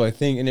pencil, I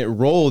think, and it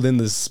rolled in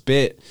the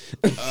spit.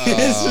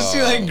 So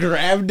she like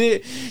grabbed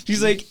it.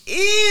 She's like,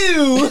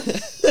 ew.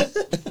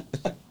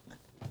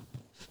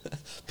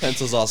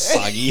 Pencil's all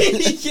soggy.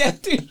 Yeah,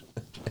 dude.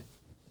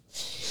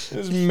 It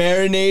was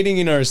marinating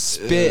in our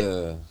spit.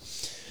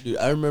 Dude,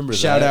 I remember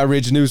Shout out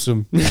Ridge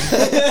Newsom.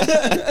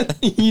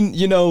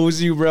 You know it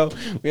was you, bro.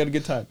 We had a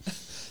good time.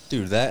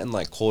 Dude, that and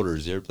like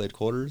quarters. You ever played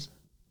quarters?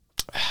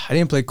 I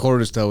didn't play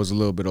quarters till I was a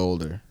little bit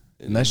older.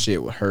 And that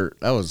shit would hurt.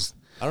 I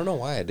don't know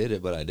why I did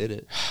it, but I did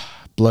it.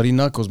 Bloody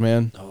knuckles,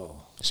 man.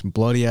 Oh. Some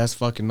bloody ass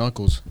fucking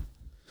knuckles.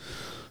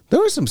 There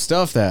was some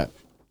stuff that,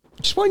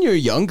 just when you're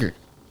younger,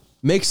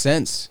 makes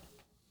sense.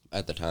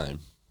 At the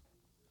time.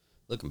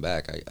 Looking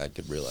back, I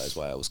could realize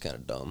why I was kind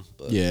of dumb.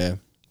 But yeah.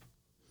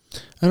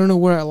 I don't know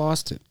where I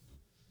lost it.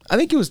 I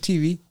think it was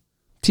TV.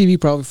 TV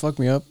probably fucked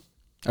me up.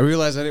 I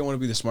realized I didn't want to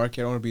be the smart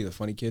kid. I want to be the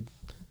funny kid.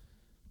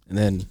 And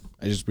then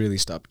I just really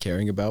stopped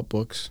caring about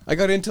books. I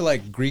got into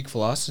like Greek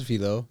philosophy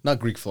though. Not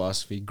Greek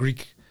philosophy,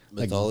 Greek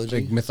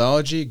Mythology? like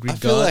mythology, Greek I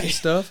feel gods like and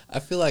stuff. I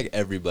feel like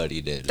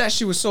everybody did. That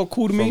shit was so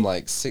cool to me. From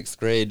like 6th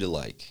grade to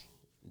like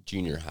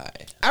junior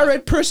high. I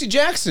read Percy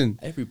Jackson.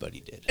 Everybody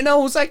did. And I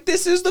was like,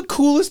 this is the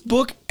coolest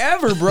book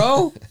ever,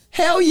 bro.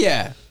 Hell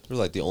yeah. We're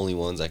like the only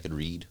ones I could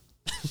read.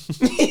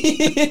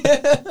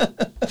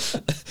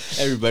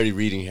 Everybody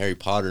reading Harry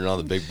Potter and all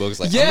the big books.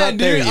 Like, Yeah, I'm not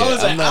there dude. yet. I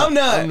was like,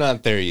 I'm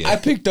not there yet. I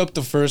picked up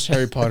the first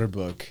Harry Potter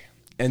book.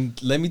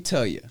 And let me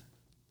tell you,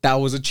 that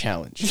was a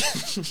challenge.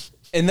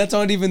 And that's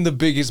not even the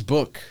biggest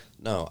book.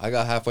 No, I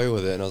got halfway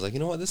with it and I was like, you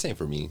know what? This ain't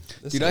for me.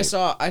 Dude, I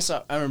saw, I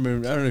don't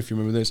know if you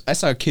remember this. I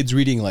saw kids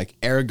reading like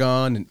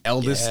Aragon and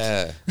Eldest.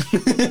 Yeah.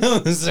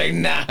 I was like,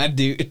 nah,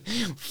 dude.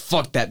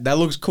 Fuck that. That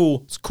looks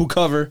cool. It's a cool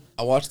cover.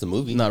 I watched the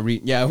movie. Not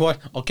read. Yeah,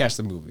 I'll catch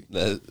the movie.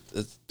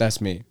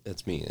 That's me.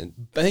 That's me. And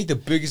I think the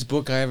biggest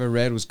book I ever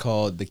read was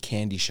called The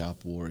Candy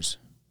Shop Wars.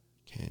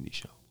 Candy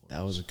Shop.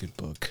 That was a good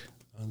book.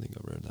 I don't think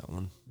I read that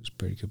one. It was a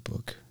pretty good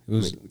book. It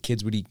was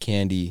kids would eat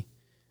candy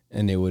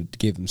and they would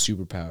give them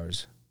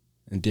superpowers.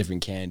 And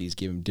different candies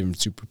give them different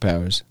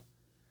superpowers.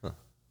 Huh.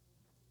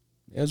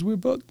 It was a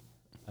weird book.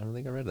 I don't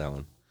think I read that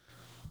one.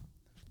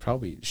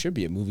 Probably should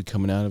be a movie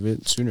coming out of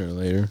it sooner or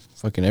later.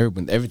 Fucking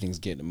everything's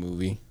getting a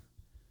movie.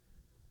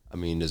 I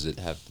mean, does it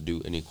have to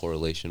do any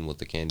correlation with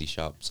the Candy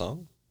Shop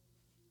song?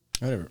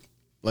 Whatever.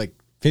 Like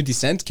 50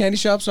 Cent's Candy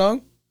Shop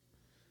song?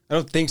 I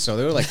don't think so.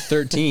 They were like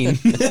 13.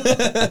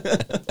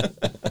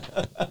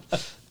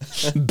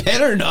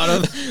 Better not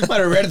have.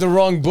 Might have read the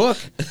wrong book.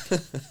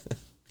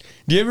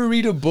 Do you ever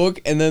read a book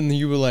and then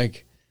you were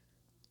like,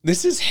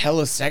 this is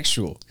hella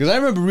sexual? Because I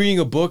remember reading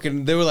a book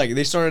and they were like,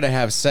 they started to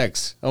have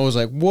sex. I was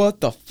like,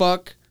 what the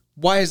fuck?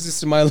 Why is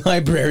this in my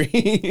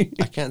library?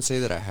 I can't say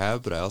that I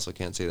have, but I also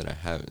can't say that I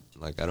haven't.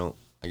 Like,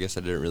 I guess I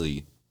didn't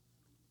really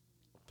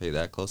pay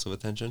that close of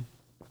attention.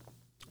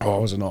 Oh, I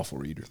was an awful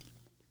reader.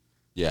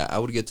 Yeah, I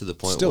would get to the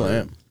point Still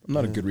where... am. I'm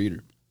not a good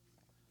reader.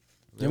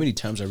 You know how many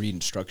times I read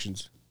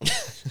instructions?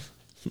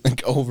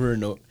 Like over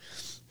and over.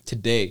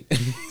 Today.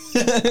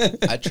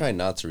 I try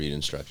not to read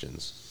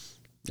instructions.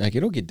 Like,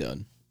 it'll get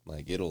done.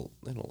 Like, it'll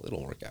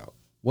work out.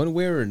 One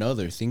way or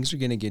another, things are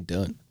going to get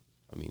done.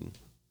 I mean,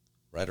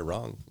 right or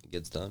wrong, it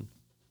gets done.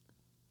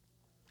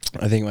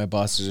 I think my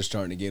bosses are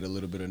starting to get a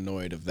little bit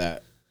annoyed of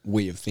that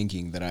way of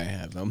thinking that I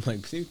have. I'm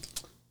like, dude,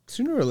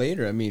 sooner or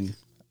later, I mean,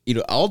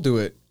 either I'll do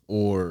it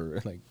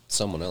or like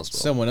Someone else will.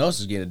 someone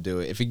else is going to do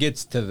it if it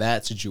gets to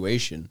that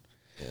situation.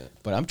 Yeah.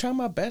 But I'm trying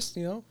my best,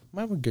 you know. I'm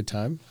having a good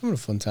time. I'm having a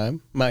fun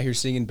time. I'm out here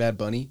singing Bad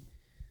Bunny.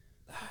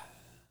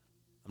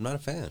 I'm not a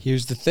fan.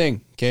 Here's the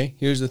thing, okay?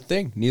 Here's the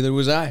thing. Neither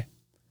was I.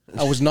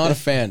 I was not a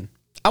fan.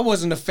 I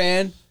wasn't a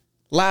fan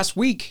last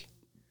week.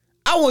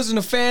 I wasn't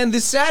a fan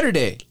this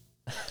Saturday.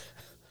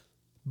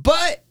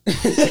 But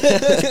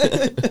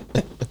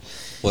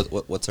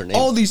What's her name?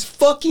 all these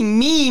fucking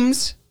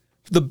memes,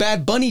 the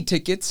Bad Bunny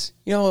tickets,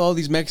 you know, all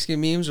these Mexican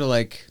memes are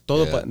like,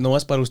 todo no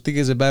es para los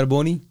tickets de Bad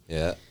Bunny.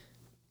 Yeah.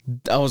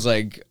 I was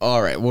like,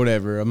 all right,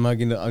 whatever. I'm not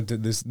gonna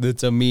this.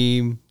 That's a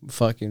meme.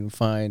 Fucking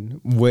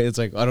fine. It's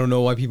like I don't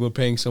know why people are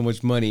paying so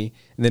much money.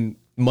 And then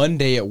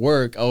Monday at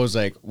work, I was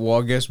like, well,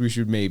 I guess we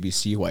should maybe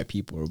see why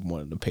people are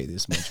wanting to pay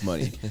this much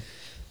money.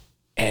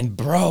 And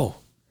bro,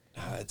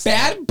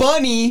 Bad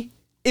Bunny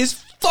is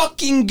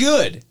fucking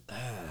good.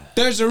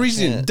 There's a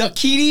reason.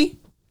 Dakiti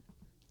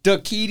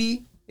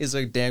is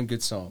a damn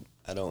good song.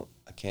 I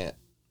can't.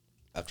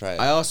 I've tried.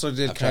 I also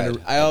did kind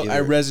of.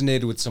 I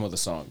resonated with some of the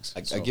songs.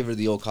 I give her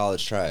the old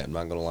college try. I'm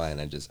not gonna lie, and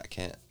I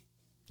can't.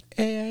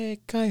 I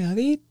can't.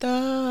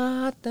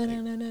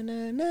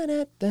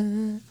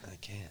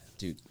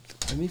 Dude,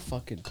 let me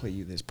fucking play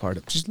you this part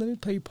of. Just let me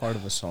play you part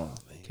of a song,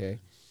 okay?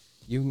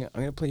 I'm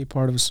gonna play you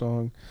part of a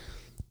song.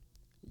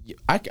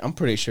 I'm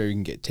pretty sure you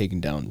can get taken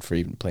down for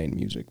even playing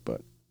music,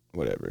 but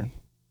whatever.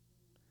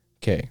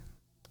 Okay,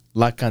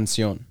 La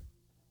Canción.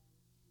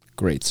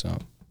 Great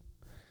song.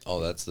 Oh,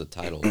 that's the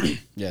title.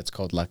 Yeah, it's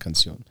called La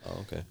Canción.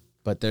 Oh, okay.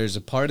 But there's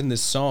a part in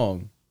this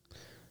song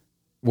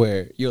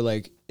where you're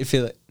like, if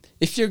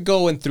you're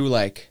going through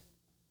like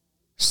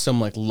some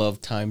like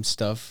love time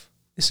stuff,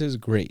 this is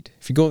great.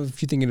 If you're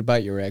thinking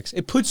about your ex,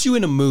 it puts you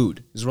in a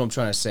mood, is what I'm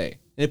trying to say.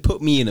 And it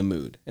put me in a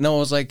mood. And I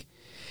was like,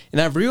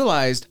 and I've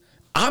realized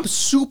I'm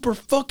super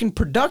fucking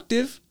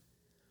productive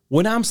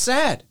when I'm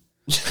sad.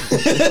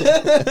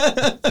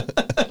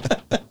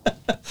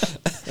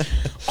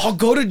 I'll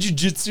go to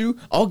jiu-jitsu.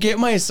 I'll get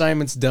my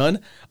assignments done.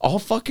 I'll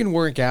fucking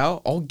work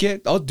out. I'll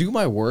do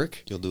my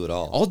work. You'll do it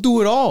all. I'll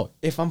do it all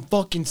if I'm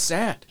fucking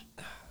sad.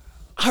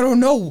 I don't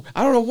know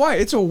why.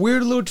 It's a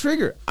weird little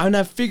trigger. And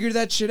I figured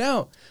that shit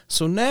out.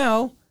 So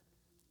now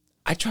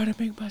I try to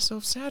make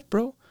myself sad,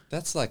 bro.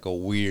 That's like a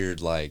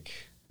weird like.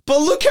 But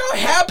look how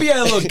happy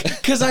I look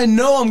because I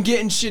know I'm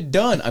getting shit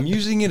done. I'm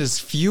using it as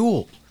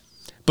fuel.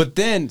 But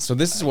then, so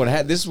this is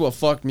what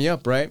fucked me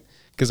up, right?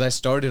 Because I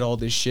started all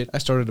this shit. I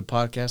started a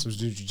podcast. I was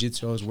doing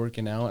jiu-jitsu. I was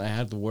working out. I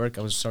had to work.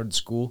 I was started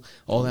school.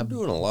 All that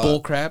doing a lot.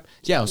 bull crap.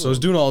 Yeah, so I was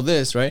doing all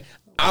this, right?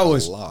 I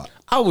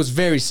was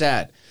very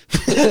sad.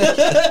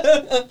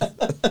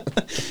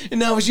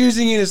 And I was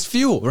using it as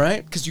fuel,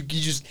 right? Because you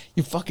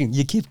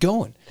keep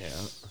going. Yeah.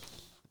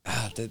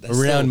 That's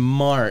Around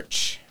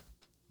March,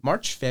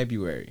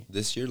 February.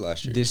 this year,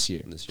 last year. This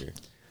year. This year.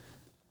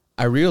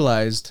 I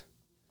realized,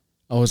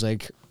 I was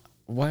like,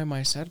 why am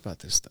I sad about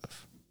this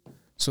stuff?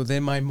 So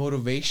then my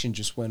motivation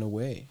just went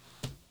away.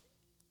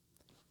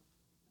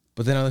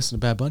 But then I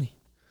listened to Bad Bunny.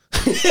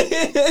 And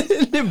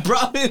it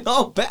brought it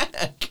all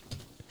back.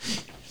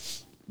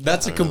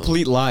 That's a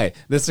complete lie.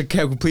 That's a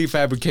complete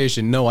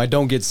fabrication. No, I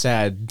don't get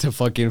sad to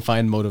fucking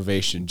find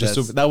motivation. I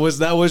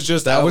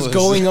was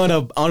going on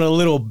a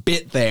little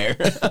bit there.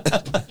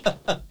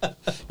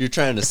 You're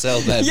trying to sell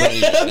Bad Yeah,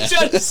 Bunny. I'm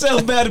trying to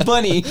sell Bad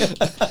Bunny.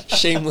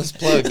 Shameless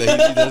plug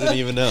that he doesn't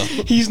even know.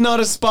 He's not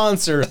a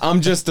sponsor.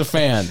 I'm just a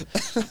fan.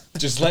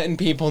 Just letting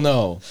people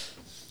know.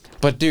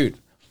 But dude,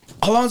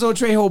 Alonzo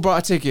Trejo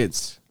brought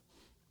tickets.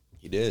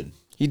 He did.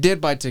 He did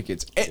buy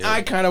tickets. And Yeah.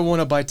 I kind of want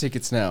to buy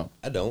tickets now.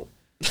 I don't.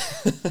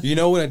 You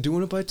know what I do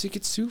want to buy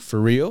tickets to? For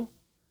real?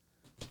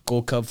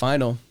 Gold Cup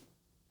final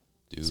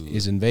Dude,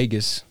 is in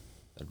Vegas.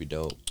 that'd be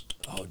dope.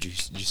 Oh, did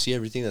you see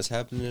everything that's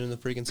happening in the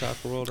freaking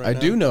soccer world right now?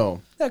 I do know.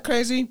 Isn't that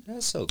crazy?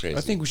 That's so crazy.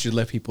 I think we should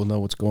let people know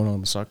what's going on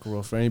in the soccer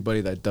world. For anybody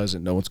that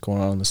doesn't know what's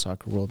going on in the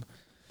soccer world.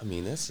 I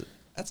mean, that's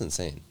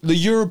insane. The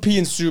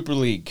European Super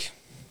League.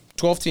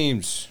 12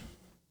 teams.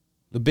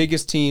 The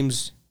biggest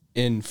teams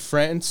in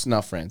France.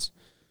 Not France.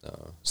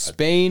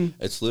 Spain.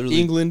 It's literally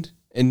England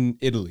and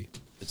Italy.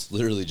 It's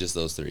literally just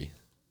those three.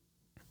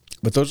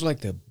 But those are like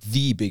the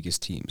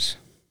biggest teams.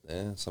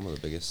 Yeah, some of the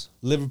biggest.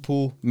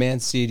 Liverpool, Man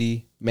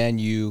City, Man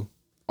U,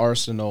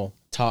 Arsenal,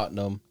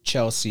 Tottenham,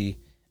 Chelsea,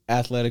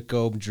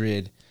 Atletico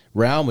Madrid,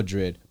 Real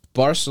Madrid,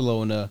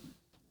 Barcelona,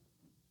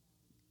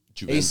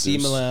 Juventus. AC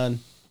Milan,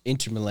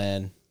 Inter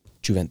Milan,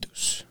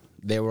 Juventus.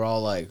 They were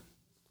all like,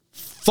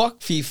 fuck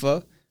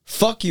FIFA,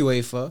 fuck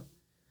UEFA.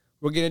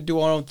 We're going to do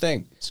our own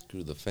thing.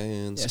 Screw the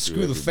fans. Yeah, screw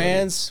the everybody.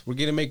 fans. We're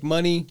going to make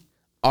money,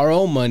 our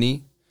own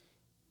money.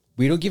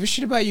 We don't give a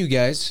shit about you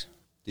guys.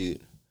 Dude,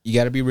 You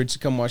got to be rich to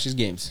come watch these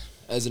games.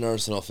 as an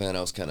Arsenal fan,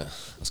 I was kind of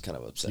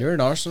upset. You're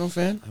an Arsenal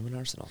fan? I'm an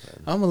Arsenal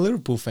fan. I'm a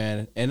Liverpool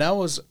fan. And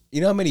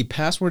you know how many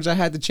passwords I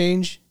had to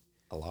change?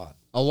 A lot.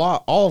 A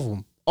lot. All of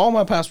them. All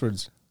my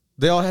passwords.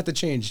 They all had to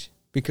change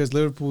because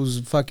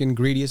Liverpool's fucking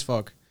greedy as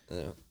fuck.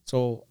 Yeah.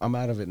 So I'm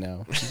out of it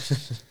now.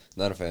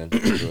 Not a fan.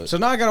 So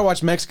now I got to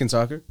watch Mexican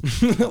soccer,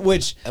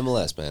 which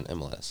MLS, man.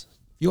 MLS.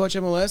 you watch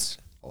MLS?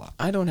 A lot.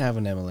 I don't have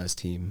an MLS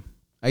team.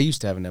 I used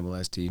to have an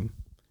MLS team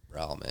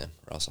Raul, man.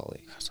 Raul Salt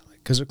Lake.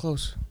 because they're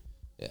close.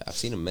 Yeah, I've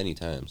seen him many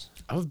times.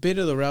 I've been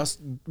to the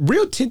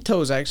Rio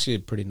Tinto is actually a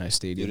pretty nice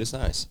stadium. Dude, it's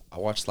nice. I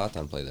watched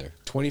Zlatan play there.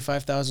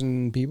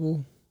 25,000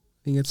 people.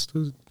 I think that's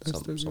the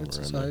Somewhere that's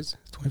the in there. size.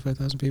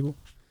 25,000 people.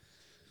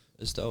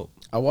 It's dope.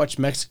 I watched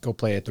Mexico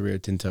play at the Rio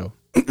Tinto,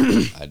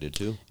 I did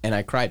too. and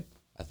I cried.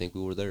 I think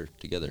we were there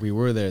together. We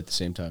were there at the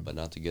same time. But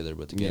not together,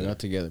 but Yeah, together. not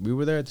together. We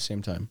were there at the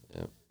same time.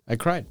 Yeah. I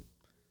cried.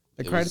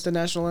 I It cried was- at the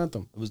national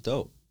anthem. It was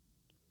dope.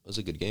 It was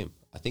a good game.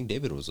 I think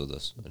David was with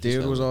us.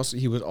 David was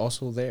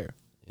also there.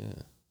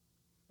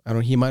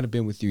 Yeah. He might have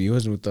been with you. He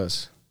wasn't with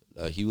us.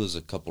 He was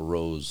a couple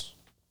rows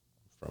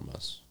from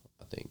us,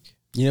 I think.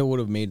 You know what would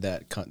have made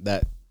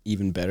that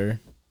even better?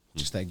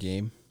 Just that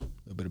game. A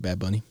little bit of Bad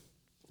Bunny.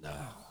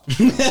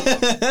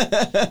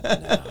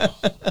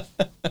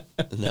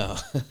 No.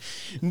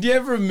 Do you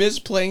ever miss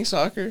playing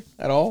soccer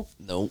at all?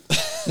 Nope.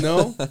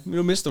 No? You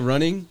don't miss the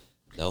running?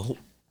 No.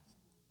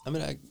 I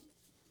mean,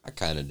 I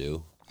kind of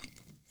do.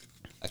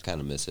 I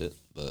kind of miss it,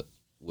 but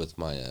with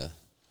my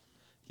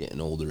getting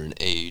older in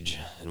age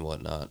and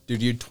whatnot.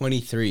 Dude, you're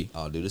 23.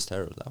 Oh, dude, it's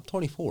terrible. I'm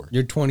 24.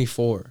 You're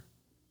 24.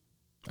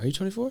 Are you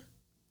 24?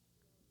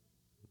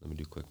 Let me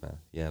do quick math.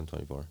 Yeah, I'm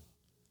 24.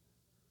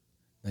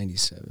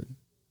 97.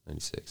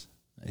 96.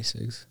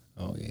 96.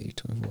 Oh, yeah, you're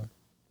 24.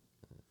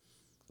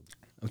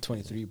 I'm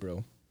 23,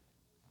 bro.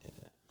 Yeah.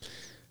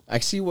 I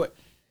see what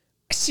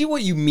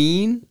you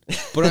mean,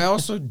 but I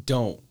also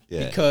don't.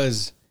 Yeah.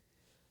 Because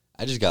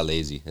I just got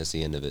lazy. That's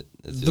the end of it.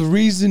 That's the just,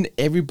 reason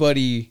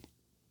everybody,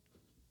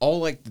 all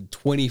like the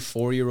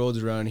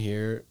 24-year-olds around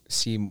here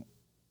seem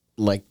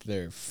like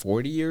they're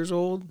 40 years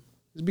old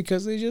is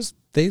because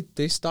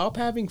they stop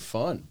having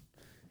fun.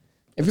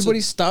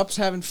 Everybody stops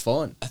having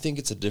fun. I think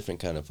it's a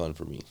different kind of fun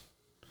for me.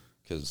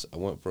 Because I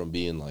went from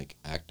being like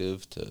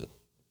active to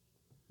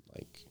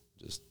like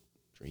just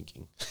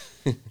drinking.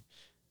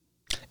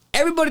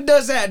 Everybody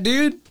does that,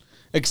 dude.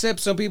 Except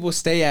some people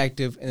stay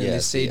active and then Yeah, they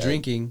stay see,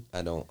 drinking.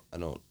 I don't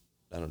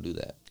do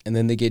that. And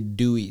then they get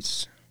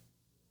dewies.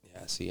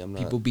 Yeah, see, I'm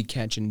not People be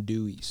catching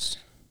dewies.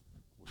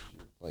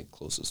 like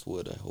closest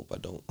wood. I hope I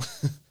don't.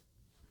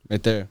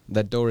 Right there.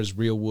 That door is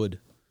real wood.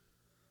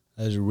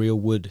 That is real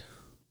wood.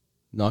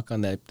 Knock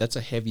on that. That's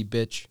a heavy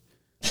bitch.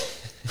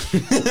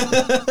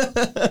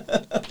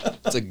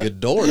 It's a good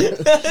door.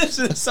 It's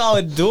a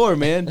solid door,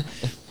 man.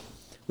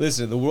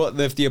 Listen, the world.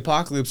 If the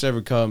apocalypse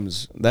ever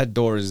comes, that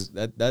door is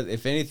that.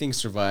 If anything's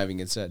surviving,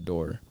 it's that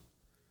door.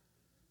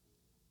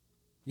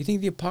 You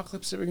think the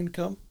apocalypse is ever gonna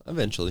come?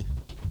 Eventually.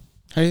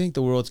 How do you think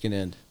the world's gonna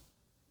end?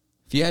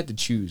 If you had to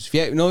choose, if you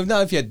had, no,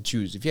 not if you had to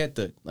choose, if you had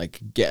to like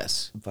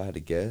guess, If I had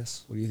to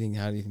guess, what do you think?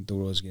 How do you think the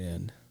world's gonna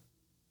end?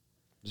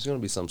 there's gonna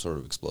be some sort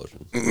of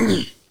explosion.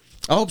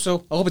 I hope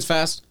so. I hope it's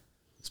fast.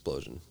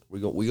 Explosion.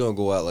 We gonna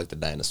go out like the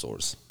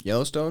dinosaurs.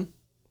 Yellowstone.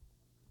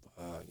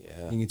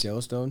 Yeah. You think it's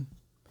Yellowstone?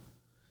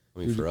 I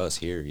mean, for us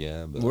here,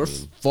 yeah, but We're I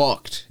mean,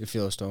 fucked if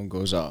Yellowstone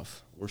goes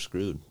off. we're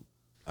screwed.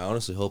 I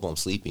honestly hope I'm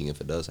sleeping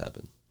if it does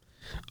happen.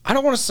 I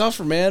don't want to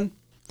suffer, man.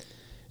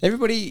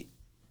 Everybody,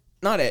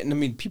 I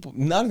mean, people.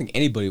 Not think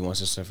anybody wants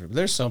to suffer, but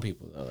there's some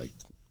people that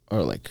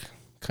are like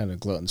kind of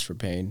gluttons for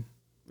pain,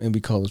 and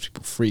we call those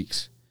people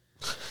freaks.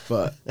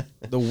 But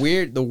the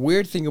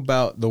weird thing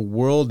about the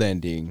world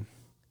ending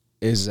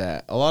is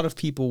that a lot of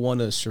people want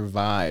to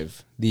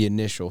survive the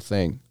initial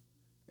thing,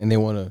 and they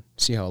want to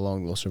see how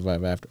long they'll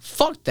survive after.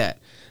 Fuck that!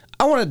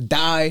 I want to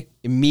die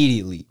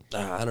immediately.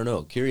 I don't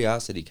know.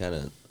 Curiosity kind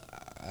of.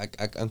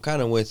 I'm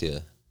kind of with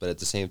you, but at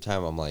the same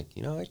time, I'm like,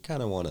 I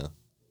kind of want to.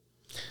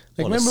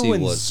 Like, remember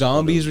when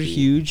zombies were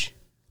huge?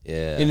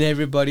 Yeah. And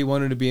everybody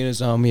wanted to be in a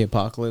zombie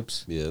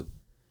apocalypse? Yep.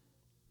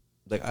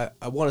 Like,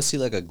 I want to see,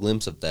 like, a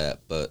glimpse of that,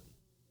 but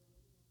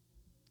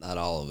not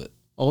all of it.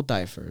 I'll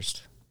die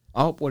first.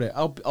 I'll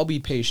be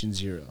patient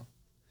zero.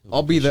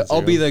 I'll be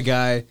the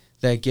guy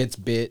that gets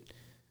bit,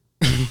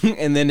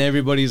 and then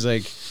everybody's,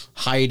 like,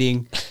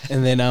 hiding,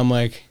 and then I'm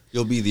like...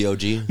 You'll be the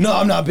OG? No,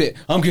 I'm not bit.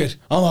 I'm good.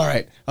 I'm all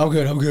right. I'm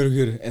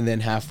good. And then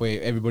halfway,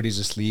 everybody's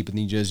asleep, and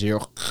you just hear...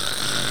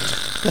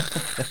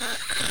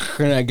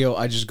 and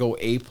I just go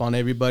ape on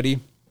everybody.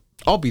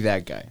 I'll be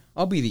that guy.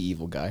 I'll be the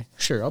evil guy.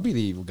 Sure, I'll be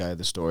the evil guy of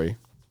the story.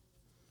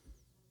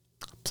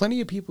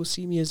 Plenty of people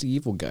see me as the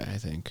evil guy, I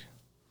think.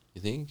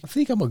 You think? I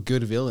think I'm a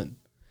good villain.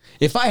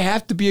 If I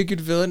have to be a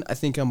good villain, I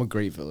think I'm a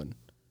great villain.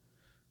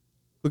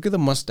 Look at the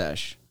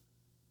mustache.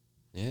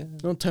 Yeah.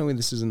 Don't tell me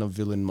this isn't a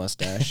villain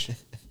mustache.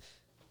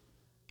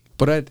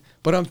 But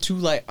I'm too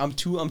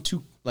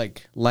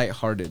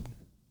lighthearted.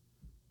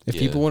 If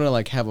people want to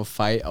like have a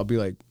fight, I'll be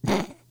like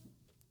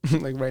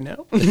like right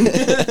now.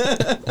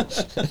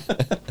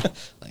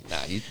 Like,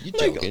 nah, you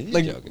joking.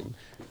 You joking.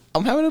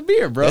 I'm having a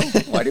beer, bro.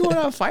 Why do you want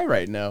to have a fight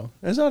right now?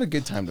 It's not a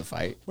good time to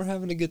fight. We're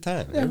having a good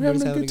time. Yeah, we're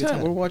having a good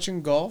time. We're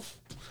watching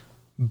golf.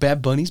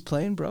 Bad Bunny's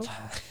playing, bro.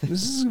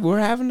 We're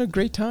having a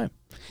great time.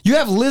 You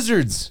have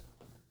lizards.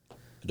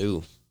 I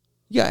do.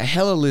 You got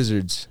hella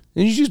lizards.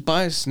 Didn't you just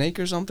buy a snake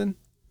or something?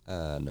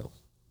 No.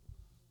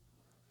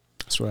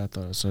 That's what I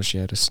thought. I saw she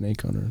had a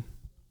snake on her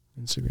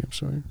Instagram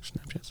story,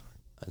 Snapchat story.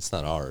 It's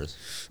not ours.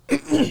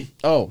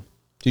 Oh,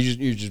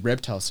 you're just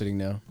reptile sitting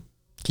now.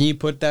 Can you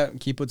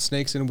put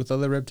snakes in with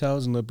other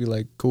reptiles and they'll be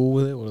like cool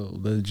with it, or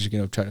they're just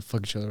gonna try to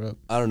fuck each other up?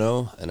 I don't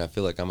know, and I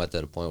feel like I'm at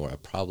that point where I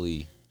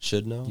probably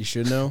should know. You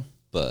should know,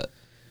 but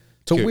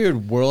it's a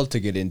weird world to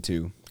get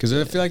into because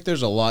I feel like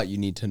there's a lot you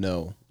need to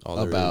know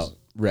about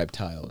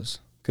reptiles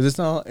because it's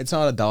not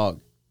a dog.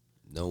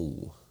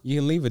 No, you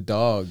can leave a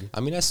dog.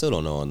 I mean, I still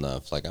don't know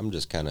enough. Like, I'm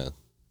just kind of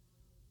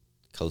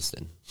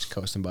coasting,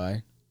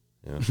 by.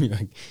 Yeah.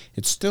 Like,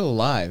 it's still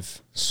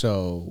alive,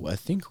 so I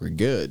think we're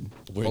good.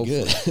 We're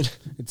good.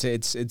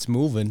 It's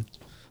moving.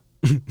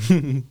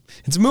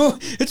 It's moving.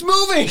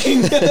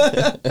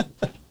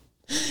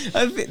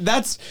 I think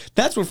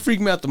that's what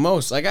freaked me out the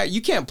most. Like,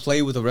 you can't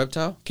play with a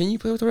reptile. Can you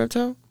play with a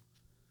reptile?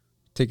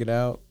 Take it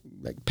out,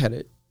 like pet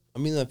it. I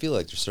mean, I feel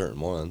like there's certain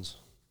ones.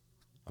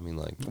 I mean,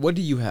 like, what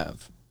do you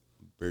have?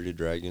 bearded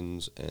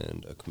dragons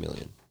and a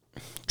chameleon.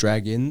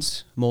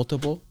 Dragons,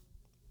 multiple.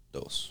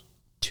 Those.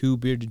 2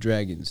 bearded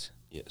dragons.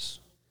 Yes.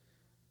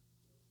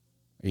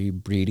 Are you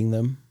breeding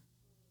them?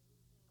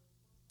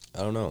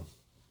 I don't know.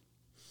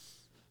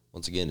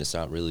 Once again, it's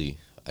not really.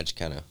 I just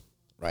kind of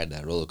ride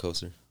that roller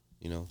coaster,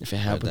 you know. If it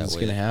happens, it's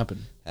gonna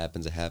happen.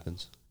 Happens, it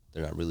happens.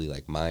 They're not really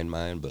like mine,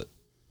 but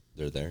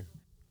they're there.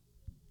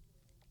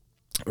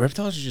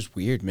 Reptiles are just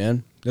weird,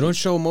 man. They don't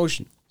show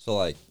emotion. So,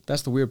 like,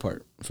 that's the weird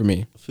part for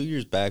me. A few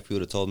years back, people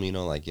would have told me, you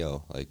know, like,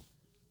 yo, like,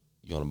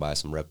 you want to buy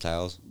some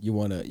reptiles? You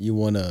want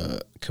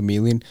a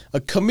chameleon? A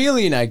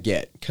chameleon, I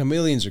get.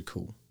 Chameleons are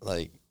cool.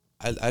 Like,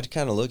 I'd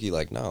kind of look at you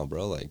like, no,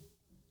 bro. Like,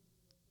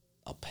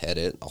 I'll pet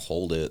it, I'll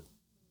hold it,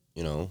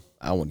 you know.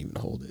 I won't even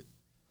hold it.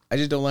 I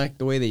just don't like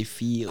the way they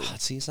feel.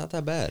 See, it's not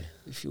that bad.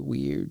 They feel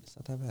weird. It's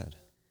not that bad.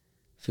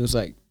 Feels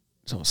like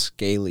it's all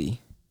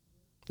scaly.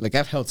 Like,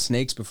 I've held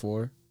snakes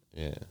before.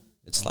 Yeah,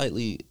 it's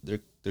slightly.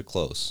 They're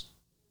close.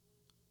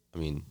 I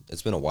mean,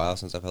 it's been a while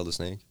since I've held a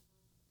snake.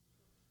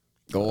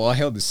 Oh, well, I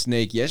held a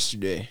snake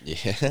yesterday.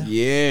 Yeah.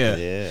 Yeah.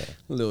 Yeah.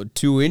 A little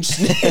 2-inch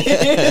snake.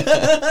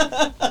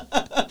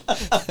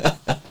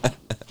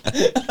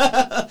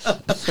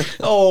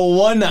 Oh,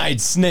 one-eyed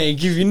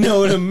snake, if you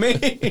know what I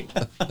mean.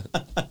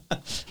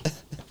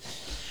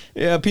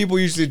 Yeah, people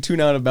usually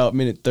tune out about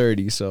minute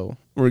 30, so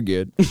we're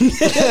good. You can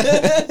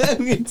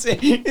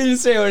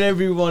say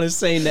whatever you want to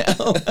say now.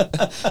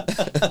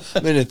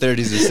 Minute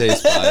 30 is a safe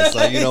spot. It's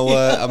like, you know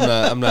what?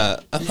 I'm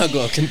not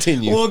going to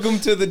continue. Welcome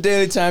to the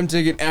Daily Time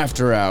Ticket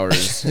After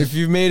Hours. If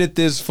you've made it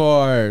this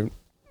far,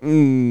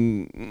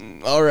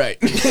 all right.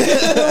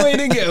 Way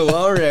to go.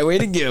 All right, way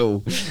to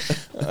go.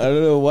 I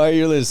don't know why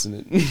you're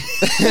listening.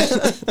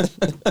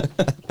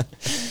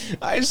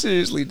 I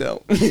seriously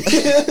don't.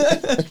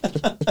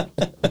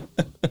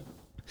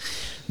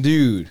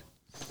 Dude,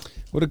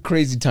 what a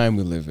crazy time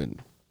we live in.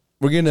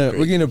 We're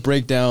gonna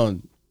break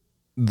down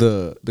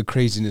the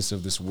craziness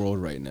of this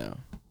world right now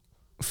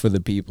for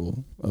the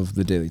people of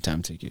the Daily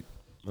Time Ticket.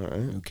 All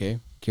right. Okay,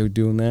 we're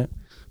doing that.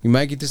 We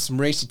might get to some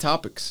racy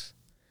topics.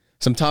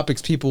 Some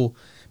topics people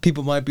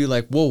might be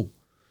like, whoa,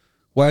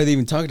 why are they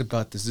even talking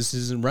about this? This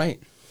isn't right.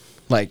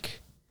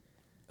 Like,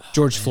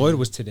 George Floyd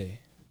was today.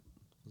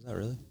 Was that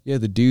really? Yeah,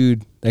 the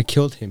dude that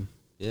killed him.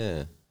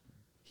 Yeah.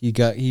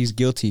 He's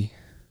guilty.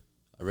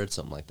 I read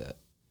something like that.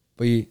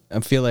 But I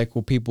feel like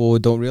what people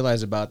don't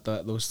realize about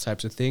those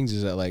types of things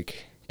is that,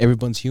 like,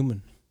 everyone's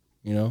human,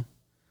 you know?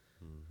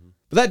 Mm-hmm.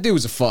 But that dude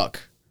was a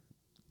fuck.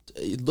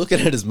 Looking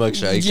at his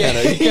mugshot, he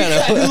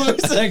kind of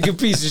looks like a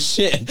piece of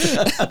shit.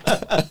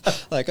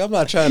 Like, I'm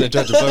not trying to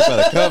judge a book by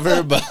the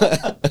cover,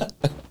 but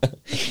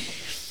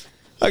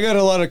I got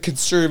a lot of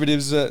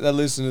conservatives that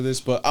listen to this,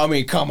 but I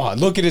mean, come on,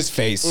 look at his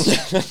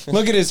face.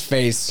 Look at his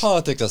face.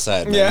 Politics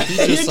aside, man.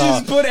 Yeah, you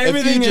just put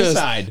everything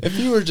aside. If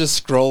you were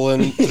just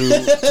scrolling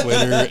through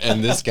Twitter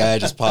and this guy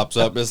just pops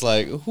up, it's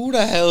like, who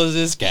the hell is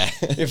this guy?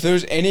 If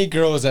there's any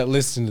girls that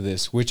listen to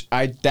this, which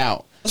I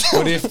doubt,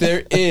 but if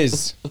there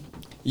is,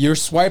 you're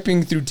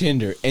swiping through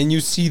Tinder and you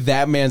see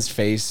that man's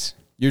face,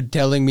 you're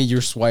telling me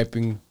you're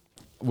swiping,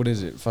 what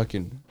is it?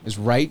 Fucking, is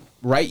right,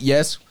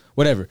 yes,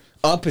 whatever.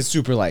 Up is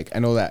super like, I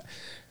know that.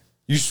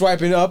 You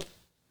swiping up?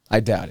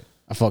 I doubt it.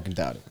 I fucking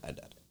doubt it. I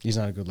doubt it. He's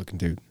not a good looking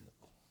dude.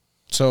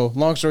 So,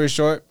 long story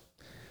short,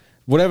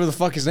 whatever the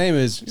fuck his name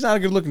is, he's not a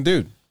good looking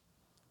dude.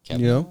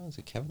 Kevin? You know? Is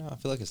it Kevin? I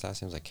feel like his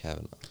last name's like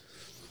Kevin.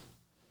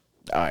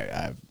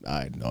 I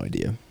have no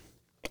idea.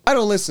 I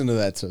don't listen to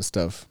that sort of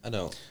stuff. I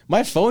don't.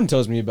 My phone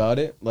tells me about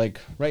it. Like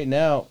right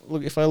now,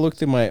 look, if I look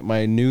through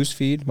my news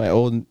feed, my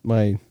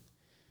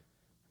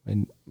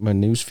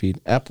news feed,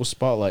 Apple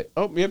Spotlight.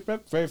 Oh, yep,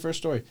 very first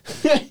story.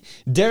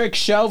 Derek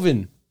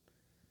Chauvin,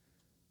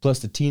 plus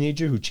the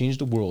teenager who changed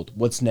the world.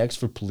 What's next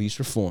for police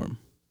reform?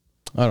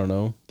 I don't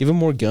know. Give him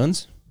more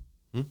guns.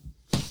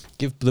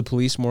 Give the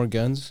police more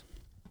guns.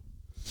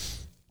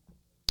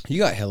 You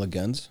got hella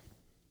guns.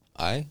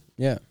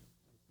 Yeah.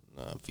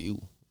 A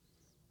few.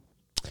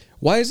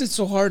 Why is it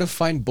so hard to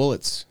find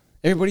bullets?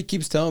 Everybody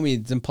keeps telling me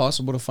it's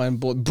impossible to find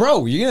bullets.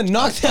 Bro, you're gonna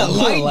knock that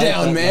light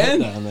down,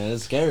 man. It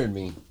scared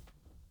me.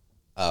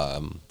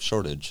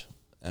 Shortage,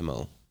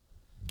 ammo.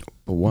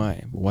 But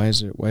why? Why is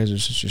there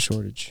such a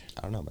shortage?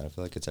 I don't know, man. I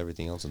feel like it's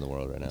everything else in the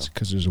world right now. It's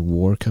because there's a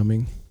war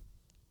coming.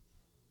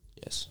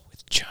 Yes.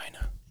 With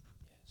China.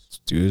 Yes.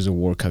 Dude, there's a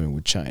war coming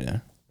with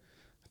China.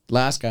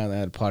 Last guy that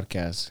had a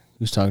podcast,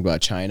 he was talking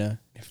about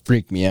China. It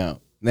freaked me out.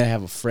 And then I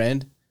have a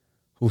friend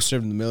who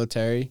served in the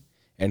military,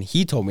 and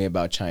he told me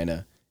about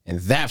China, and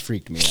that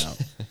freaked me out.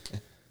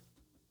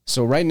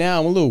 So right now,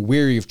 I'm a little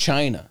weary of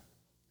China.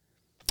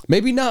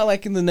 Maybe not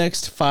like in the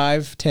next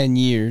 5-10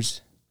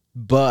 years,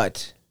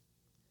 but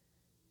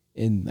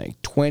in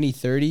like 20,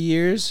 30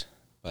 years.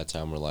 By the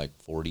time we're like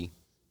 40,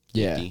 50.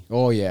 Yeah.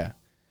 Oh, yeah.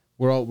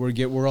 We're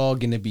all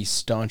going to be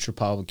staunch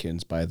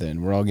Republicans by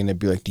then. We're all going to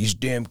be like, these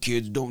damn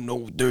kids don't know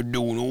what they're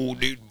doing. Oh,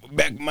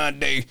 back in my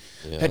day,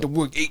 had to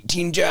work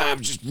 18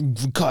 jobs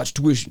just for college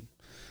tuition.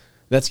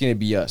 That's going to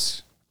be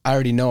us. I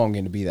already know I'm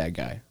going to be that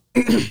guy.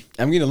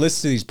 I'm going to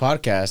listen to these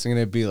podcasts. I'm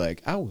going to be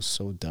like, I was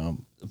so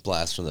dumb.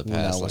 Blast from the past.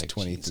 When I was like,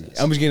 23. Jesus.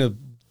 I'm just going to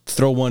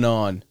throw one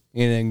on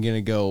and I'm going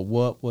to go,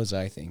 what was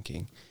I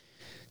thinking?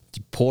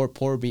 Poor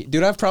me.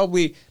 Dude, I've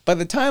probably, by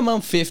the time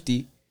I'm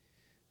 50,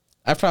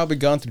 I've probably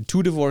gone through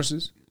 2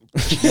 divorces.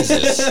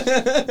 Jesus.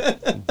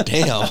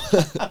 Damn.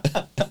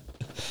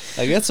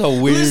 Like, that's a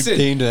weird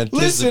thing to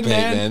anticipate,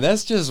 man.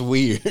 That's just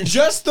weird.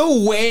 Just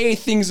the way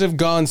things have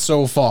gone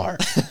so far.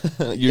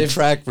 Your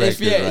track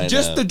record right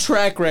just now. the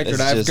track record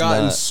I've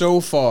gotten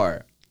so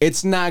far.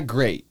 It's not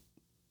great.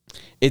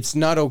 It's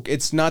not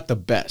the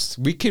best.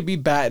 We could be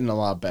batting a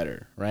lot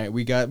better, right?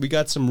 We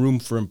got some room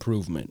for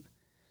improvement.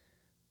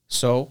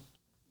 So,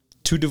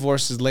 2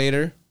 divorces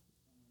later,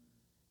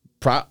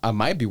 I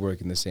might be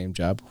working the same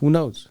job. Who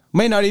knows?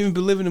 May not even be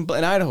living in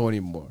Idaho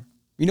anymore.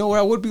 You know where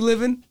I would be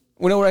living?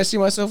 You know where I see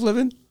myself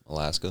living?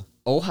 Alaska.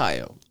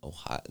 Ohio.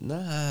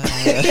 Nah.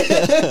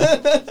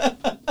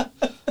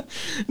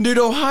 Dude,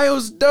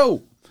 Ohio's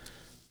dope.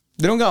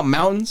 They don't got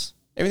mountains.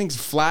 Everything's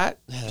flat.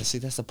 Yeah, see,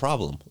 that's the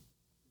problem.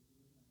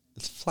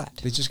 It's flat.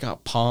 They just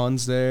got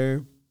ponds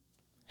there.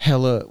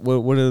 Hella,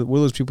 what are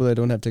those people that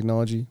don't have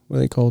technology? What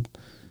are they called?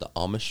 The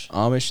Amish.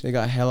 Amish. They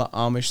got hella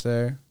Amish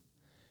there.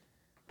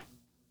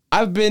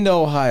 I've been to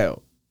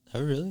Ohio.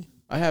 Oh, really?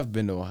 I have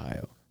been to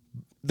Ohio.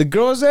 The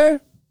girls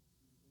there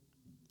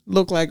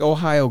look like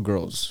Ohio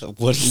girls.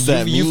 What does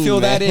that mean, You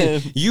fill man? that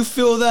in. You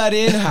fill that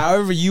in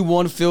however you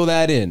want to fill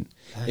that in.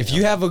 If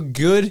you have a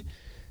good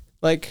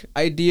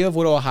idea of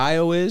what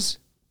Ohio is,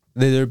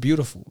 they're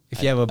beautiful.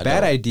 If you have a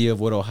bad idea of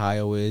what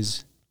Ohio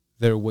is,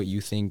 they're what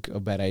you think a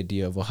bad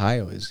idea of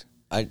Ohio is.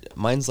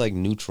 Mine's like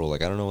neutral.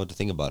 Like, I don't know what to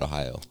think about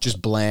Ohio.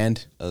 Just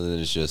bland. Other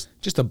than it's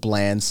just a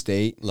bland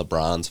state.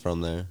 LeBron's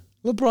from there.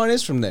 LeBron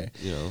is from there.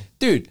 You know,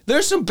 Dude,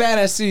 there's some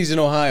badass cities in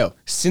Ohio.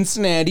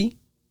 Cincinnati.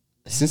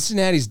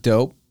 Cincinnati's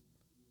dope.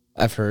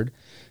 I've heard.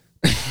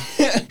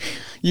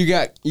 You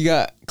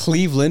got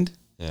Cleveland.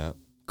 yeah.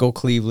 Go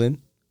Cleveland.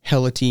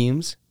 Hella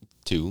teams.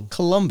 2.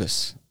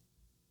 Columbus.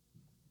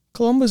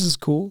 Columbus is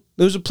cool.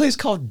 There's a place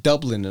called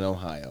Dublin in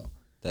Ohio.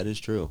 That is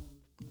true.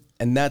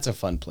 And that's a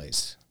fun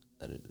place.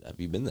 Have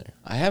you been there?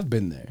 I have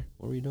been there.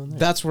 What were you doing there?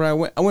 That's where I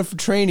went. I went for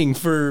training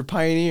for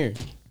Pioneer.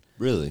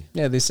 Really?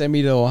 Yeah, they sent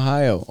me to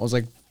Ohio. I was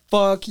like,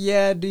 fuck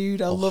yeah,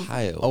 dude. I love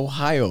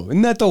Ohio.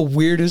 Isn't that the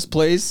weirdest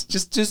place?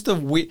 Just the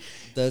weird.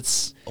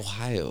 That's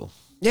Ohio.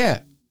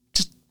 Yeah.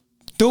 Just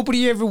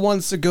nobody ever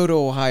wants to go to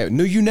Ohio.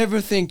 No, you never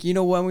think, you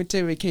know what, I'm going to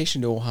take a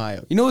vacation to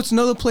Ohio. You know what's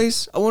another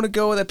place I want to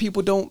go that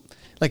people don't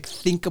like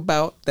think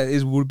about that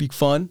would be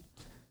fun?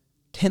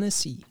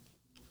 Tennessee.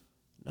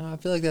 No, I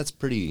feel like that's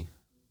pretty.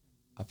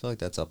 I feel like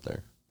that's up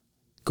there.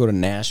 Go to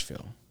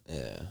Nashville.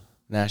 Yeah.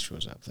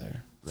 Nashville's up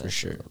there for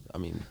sure. I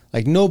mean,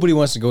 Like nobody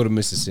wants to go to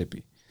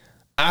Mississippi.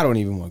 I don't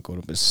even want to go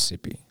to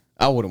Mississippi.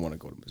 I wouldn't want to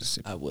go to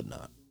Mississippi. I would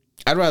not.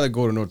 I'd rather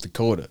go to North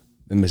Dakota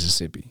than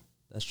Mississippi.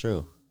 That's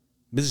true.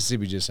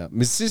 Mississippi just out.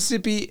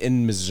 Mississippi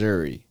and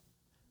Missouri.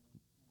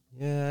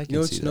 Yeah, I can You know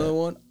what's see that. another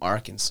one?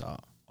 Arkansas.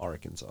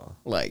 Arkansas.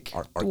 Like,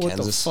 what the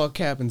Arkansas? fuck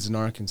happens in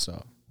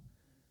Arkansas?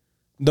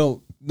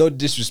 No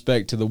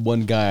disrespect to the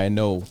one guy I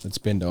know that's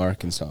been to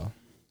Arkansas.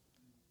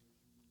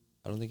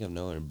 I don't think I've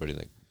known anybody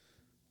like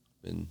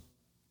been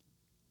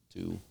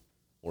to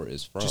or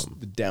is from Just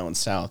the down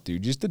south,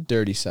 dude. Just the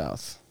dirty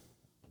south.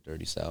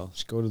 Dirty South.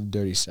 Just go to the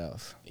dirty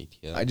south.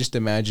 ATL. I just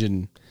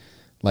imagine,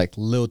 like,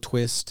 Lil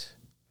Twist.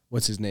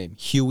 What's his name?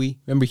 Huey.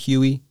 Remember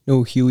Huey? Know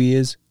who Huey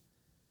is?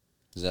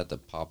 Is that the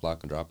Pop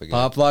Lock and Drop It guy?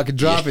 Pop, lock, and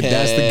drop it.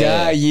 That's the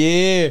guy.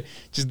 Yeah.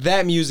 Just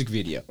that music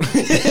video.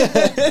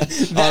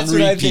 That's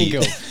what I think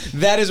of.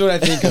 That is what I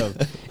think of.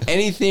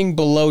 Anything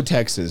below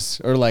Texas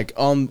or like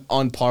on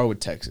par with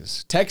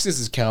Texas. Texas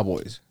is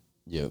Cowboys.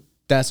 Yep.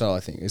 That's all I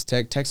think. Is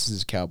Texas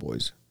is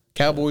Cowboys.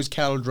 Cowboys,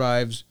 cattle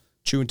drives,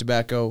 chewing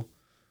tobacco.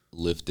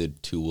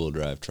 Lifted 2-wheel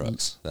drive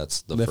trucks.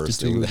 That's the Lifted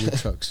first thing. two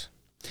trucks.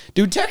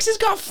 Dude, Texas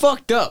got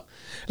fucked up.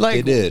 Like,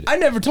 They did. I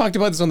never talked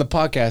about this on the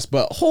podcast,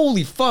 but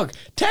holy fuck,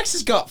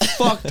 Texas got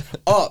fucked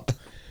up.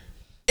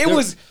 It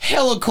was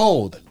hella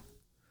cold.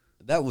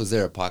 That was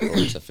their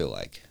apocalypse, I feel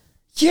like.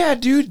 Yeah,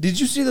 dude. Did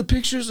you see the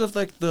pictures of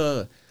like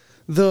the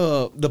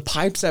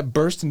pipes that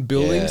burst in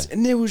buildings? Yeah.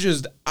 And there was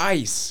just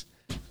ice.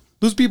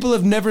 Those people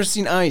have never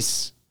seen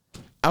ice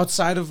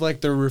outside of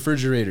like their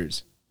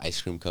refrigerators. Ice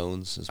cream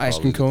cones. Is Ice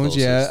probably cream the cones,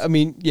 yeah. closest. I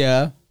mean,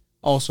 yeah.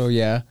 Also,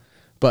 yeah.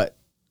 But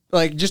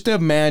like, just to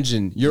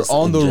imagine you're Just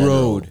on in the general.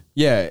 road.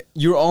 Yeah,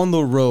 you're on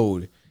the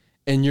road,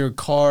 and your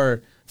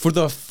car, for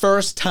the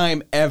first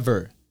time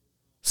ever,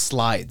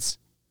 slides.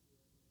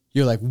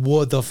 You're like,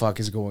 what the fuck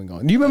is going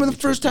on? Do you remember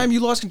the first time you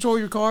lost control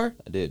of your car?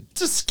 I did.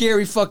 It's a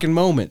scary fucking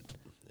moment.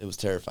 It was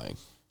terrifying.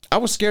 I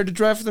was scared to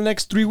drive for the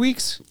next 3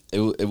 weeks.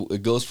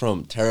 It goes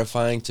from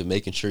terrifying to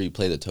making sure you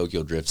play the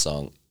Tokyo Drift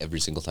song every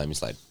single time you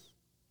slide.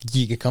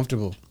 You get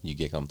comfortable. You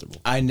get comfortable.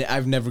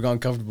 I've never gone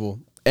comfortable.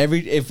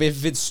 If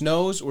it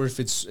snows or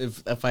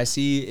if I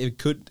see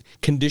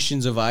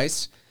conditions of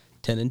ice,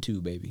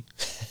 10-2, baby,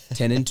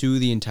 10-2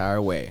 the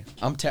entire way.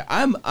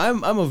 I'm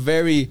a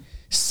very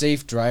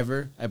safe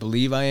driver. I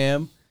believe I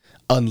am,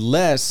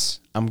 unless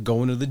I'm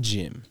going to the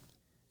gym,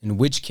 in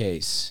which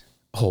case,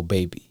 oh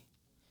baby,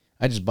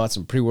 I just bought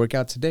some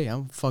pre-workout today.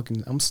 I'm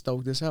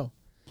stoked as hell.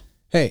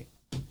 Hey,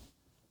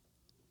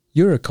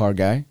 you're a car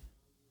guy.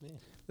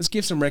 Let's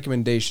give some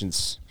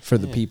recommendations for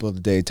the people of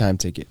the daytime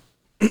ticket.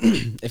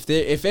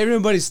 If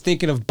everybody's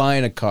thinking of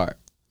buying a car,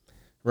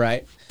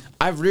 right?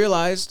 I've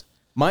realized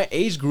my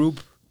age group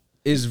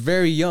is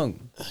very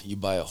young. You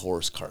buy a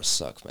horse, cars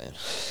suck, man.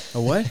 A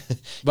what?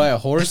 Buy a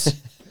horse?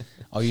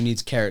 All you need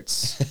is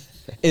carrots.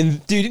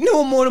 And dude, you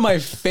know what one of my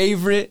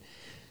favorite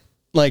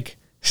like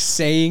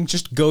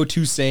just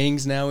go-to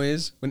sayings now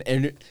is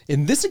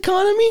in this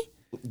economy?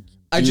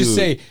 I just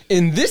say,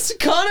 in this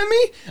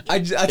economy,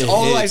 that's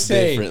all I hits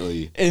say.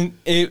 differently. In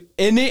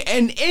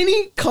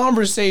any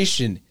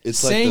conversation,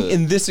 It's like saying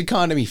in this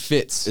economy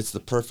fits. It's the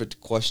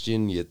perfect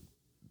question, yet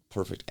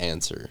perfect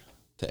answer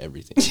to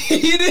everything.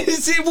 It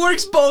is. It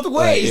works both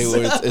ways.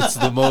 It's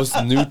the most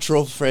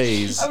neutral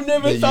phrase. I've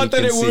never thought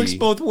that it works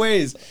both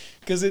ways,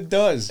 because it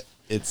does.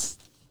 It's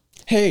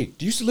Hey,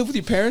 do you used to live with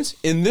your parents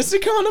in this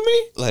economy?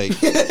 like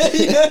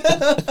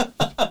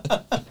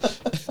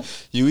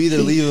you either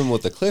leave them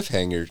with a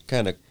cliffhanger,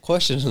 kind of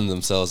questioning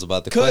themselves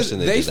about the Because question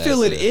they did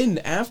fill ask it there. in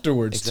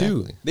afterwards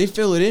too. Exactly. They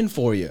fill it in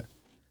for you.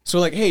 So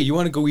like, hey, you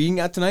want to go eating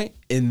out tonight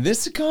in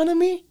this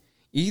economy?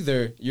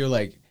 Either you're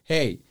like,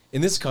 hey,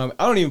 in this economy,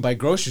 I don't even buy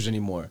groceries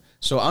anymore,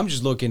 so I'm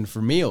just looking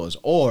for meals.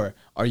 Or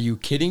are you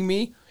kidding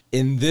me?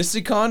 In this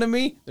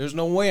economy, there's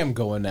no way I'm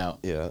going out.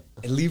 Yeah,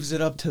 It leaves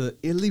it up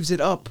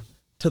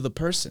to the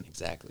person.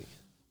 exactly.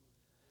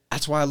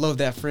 That's why I love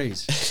that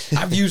phrase.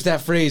 I've used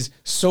that phrase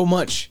so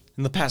much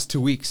in the past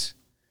 2 weeks.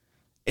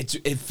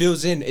 It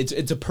fills in.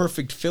 It's a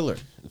perfect filler.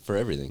 For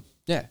everything.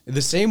 Yeah.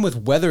 The same with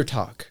weather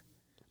talk.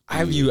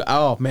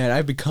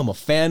 I've become a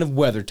fan of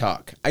weather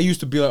talk. I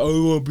used to be like, oh,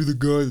 I want to be the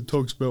guy that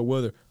talks about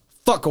weather.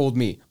 Fuck old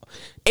me.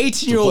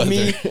 18-year-old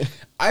me,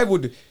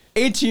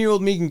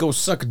 18-year-old me can go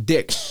suck a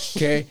dick,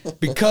 okay?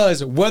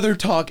 Because weather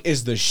talk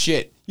is the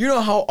shit. You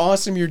know how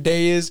awesome your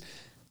day is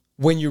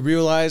when you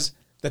realize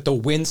that the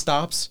wind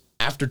stops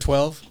after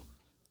 12?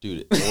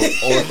 Dude,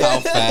 or how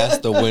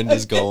fast the wind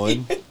is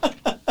going.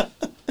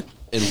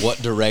 In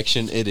what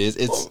direction it is.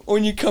 It's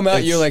when you come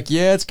out, you're like,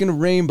 yeah, it's gonna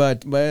rain,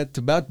 but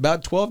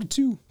about 12 to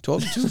 2.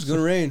 12 to 2 is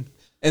gonna rain.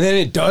 And then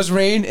it does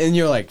rain, and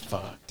you're like,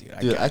 fuck, dude,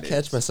 I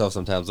catch myself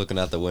sometimes looking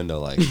out the window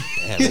like,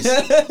 damn,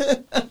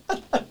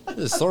 there's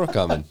a storm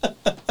coming.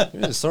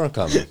 There's a storm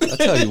coming. I'll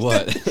tell you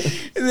what.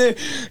 And then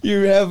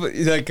you have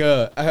like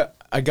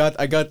I got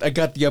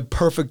the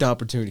perfect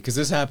opportunity, because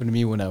this happened to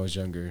me when I was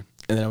younger.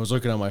 And then I was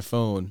looking on my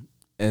phone,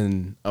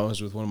 and I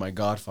was with one of my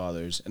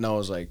godfathers, and he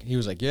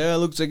was like, yeah, it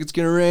looks like it's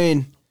gonna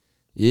rain.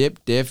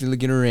 Yep, definitely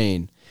gonna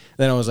rain.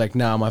 Then I was like,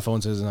 nah, my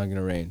phone says it's not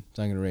gonna rain. It's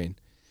not gonna rain.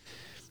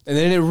 And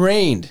then it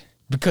rained,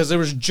 because there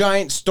was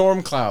giant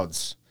storm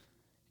clouds,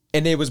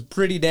 and it was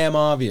pretty damn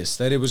obvious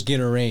that it was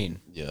gonna rain.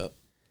 Yep.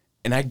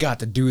 And I got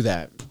to do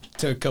that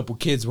to a couple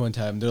kids one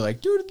time. They're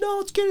like, dude, no,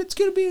 it's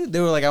gonna be.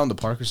 They were like out in the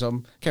park or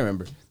something. Can't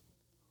remember.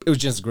 It was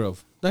Jensen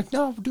Grove. Like,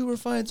 no, dude, we're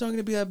fine. It's not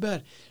gonna be that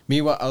bad.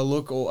 Meanwhile, I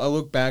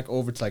look back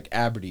over to like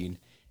Aberdeen,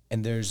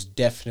 and there's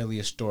definitely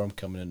a storm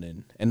coming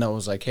in. And I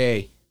was like,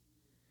 hey,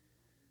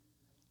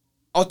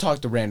 I'll talk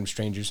to random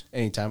strangers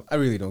anytime. I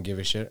really don't give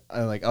a shit.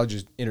 I'll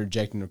just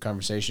interject into a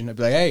conversation. I'd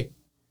be like, hey,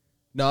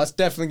 no, it's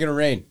definitely gonna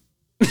rain.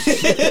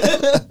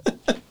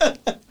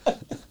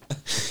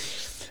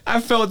 I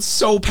felt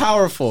so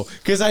powerful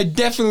because I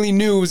definitely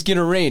knew it was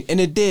gonna rain, and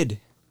it did.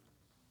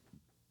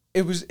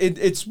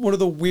 It's one of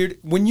the weird,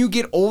 when you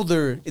get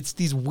older, it's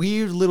these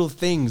weird little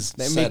things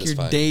that make your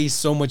day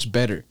so much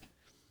better.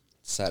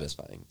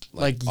 Satisfying.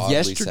 Like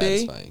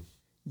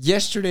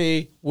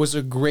yesterday was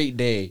a great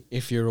day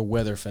if you're a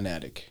weather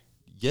fanatic.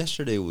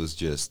 Yesterday was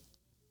it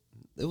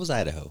was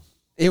Idaho.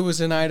 It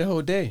was an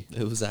Idaho day.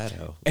 It was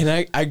Idaho.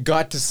 And I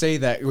got to say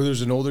that.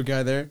 There's an older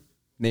guy there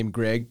named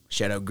Greg.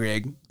 Shout out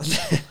Greg.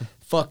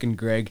 Fucking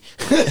Greg.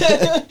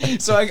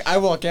 So I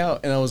walk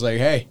out and I was like,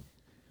 hey,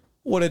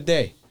 what a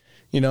day.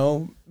 You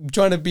know, I'm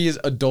trying to be as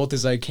adult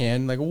as I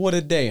can. Like, what a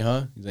day,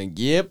 huh? He's like,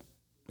 yep,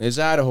 it's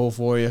Idaho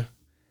for you.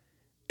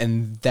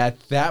 And that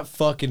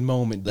fucking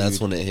moment, dude, that's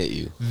when it hit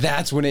you.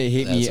 That's when it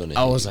hit me.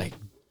 I was like,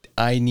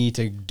 I need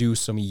to do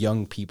some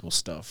young people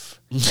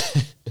stuff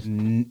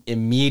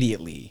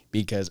immediately,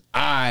 because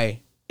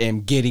I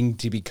am getting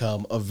to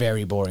become a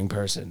very boring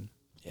person.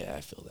 Yeah,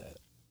 I feel that.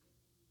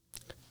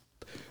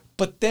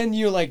 But then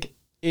you're like,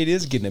 it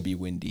is gonna be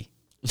windy.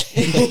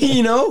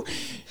 You know?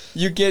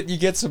 You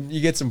get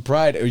some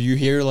pride, or you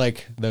hear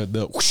like the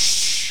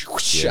whoosh,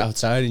 whoosh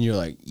outside, and you're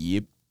like,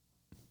 yep,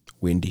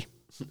 windy.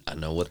 I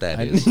know what that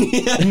is.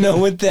 I know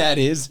what that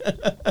is.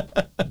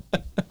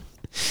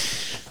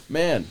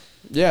 Man,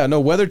 yeah, no,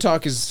 weather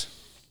talk is,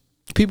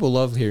 people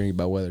love hearing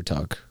about weather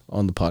talk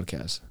on the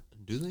podcast.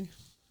 Do they?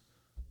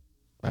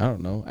 I don't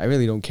know. I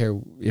really don't care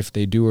if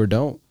they do or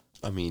don't.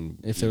 I mean,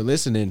 if they're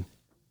listening,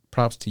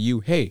 props to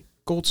you. Hey,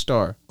 gold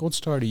star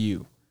to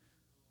you.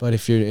 But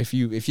if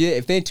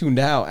they tuned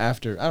out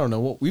after, I don't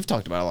know, what we've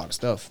talked about a lot of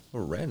stuff.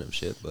 We're random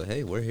shit, but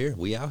hey, we're here.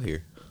 We out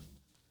here.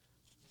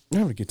 I'm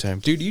having a good time.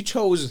 Dude, you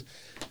chose,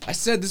 I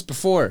said this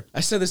before.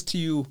 I said this to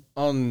you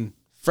on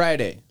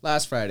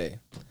last Friday.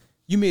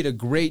 You made a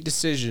great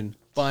decision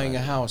buying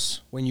a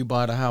house when you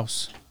bought a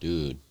house.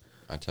 Dude,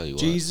 I tell you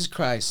what. Jesus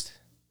Christ.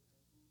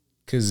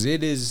 Because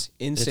it is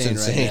insane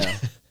right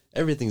now.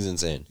 Everything's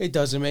insane. It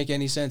doesn't make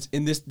any sense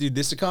in this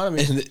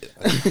economy. In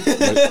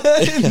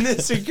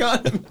this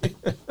economy.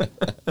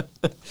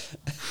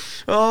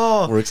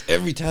 Oh, works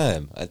every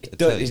time.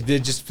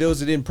 It just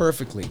fills it in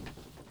perfectly.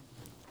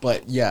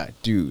 But yeah,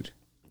 dude,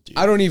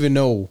 I don't even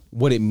know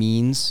what it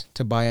means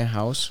to buy a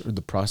house or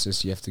the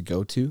process you have to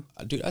go to.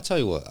 Dude, I tell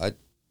you what,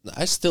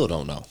 I still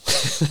don't know.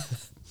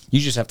 You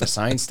just have to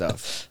sign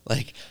stuff.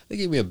 Like, they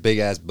give me a big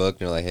ass book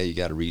and they're like, hey, you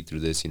got to read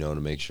through this, to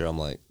make sure. I'm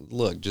like,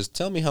 look, just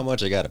tell me how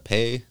much I got to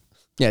pay.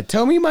 Yeah,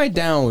 tell me my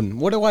down.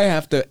 What do I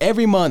have to,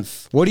 every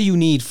month, what do you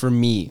need from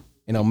me?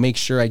 And I'll make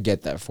sure I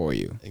get that for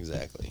you.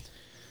 Exactly.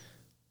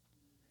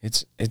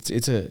 It's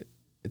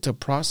a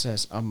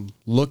process I'm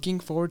looking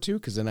forward to,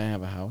 because then I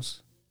have a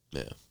house.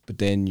 Yeah. But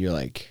then you're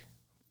like,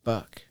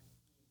 fuck,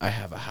 I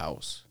have a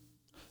house.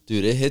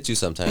 Dude, it hits you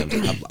sometimes.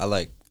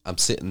 I'm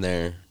sitting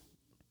there,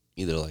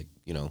 either like,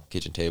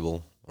 kitchen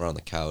table or on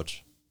the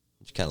couch,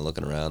 just kind of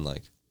looking around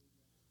like,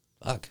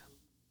 fuck.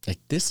 Like,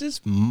 this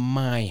is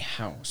my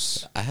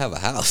house. I have a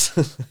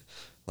house.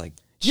 Like,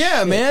 yeah,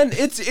 shit. Man,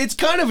 it's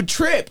kind of a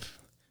trip.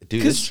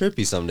 Dude, it's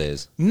trippy some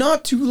days.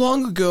 Not too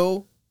long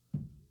ago,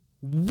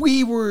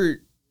 we were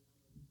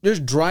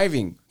just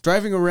driving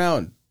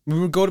around. We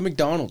would go to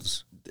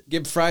McDonald's,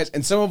 get fries,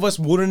 and some of us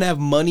wouldn't have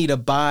money to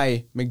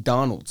buy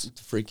McDonald's.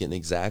 Freaking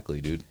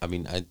exactly, dude. I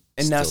mean,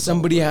 and now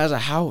somebody has a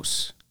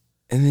house,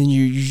 and then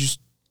you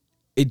just,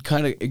 it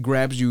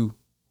grabs you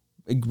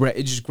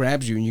It just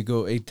grabs you and you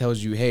go. It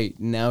tells you, hey,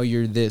 now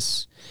you're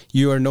this.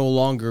 You are no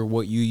longer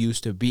what you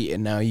used to be,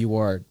 and now you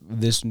are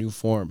this new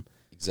form.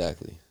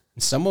 Exactly.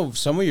 Some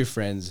of your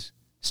friends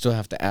still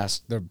have to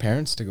ask their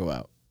parents to go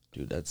out.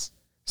 Dude, that's...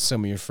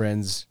 Some of your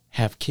friends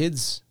have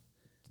kids.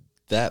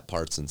 That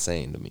part's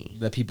insane to me.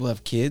 That people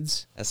have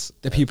kids.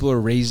 That people are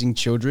raising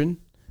children.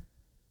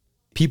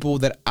 People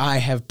that I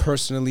have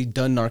personally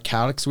done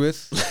narcotics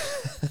with.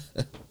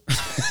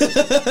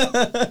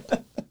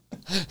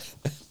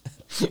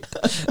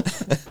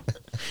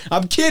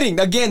 I'm kidding.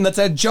 Again, that's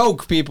a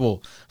joke,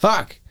 people.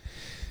 Fuck.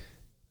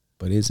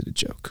 But is it a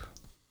joke?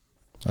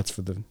 That's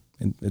for the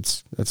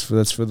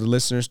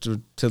listeners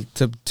to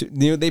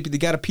they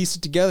got to piece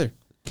it together.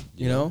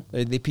 You know,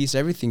 they piece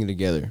everything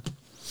together.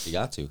 You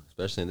got to,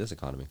 especially in this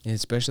economy. And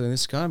especially in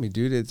this economy,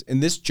 dude. It's in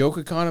this joke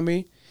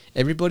economy.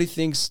 Everybody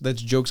thinks that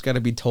jokes got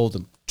to be told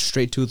them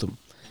straight to them.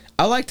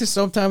 I like to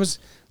sometimes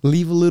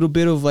leave a little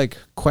bit of like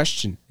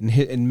question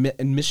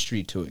and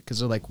mystery to it, because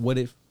they're like, what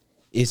if,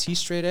 is he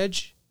straight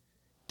edge?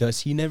 Does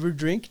he never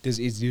drink? Does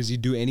he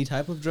do any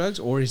type of drugs,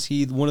 or is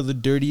he one of the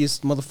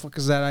dirtiest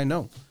motherfuckers that I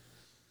know?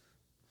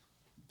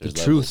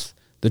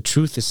 The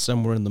truth is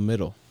somewhere in the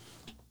middle.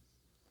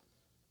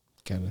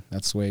 Kevin,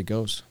 that's the way it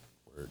goes.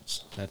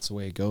 Words. That's the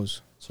way it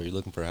goes. So you're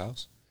looking for a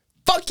house?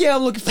 Fuck yeah,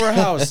 I'm looking for a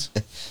house.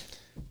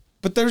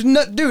 But there's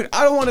not, dude,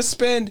 I don't want to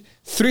spend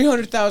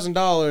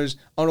 $300,000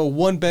 on a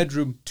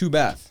 1-bedroom,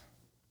 2-bath.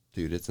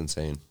 Dude, it's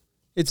insane.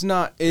 It's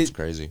not. It's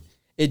crazy.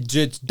 It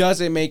just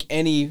doesn't make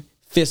any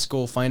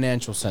fiscal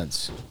financial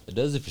sense. It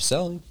does if you're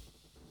selling.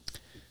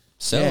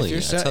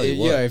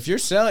 If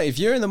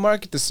you're in the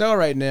market to sell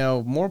right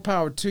now, more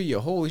power to you.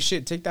 Holy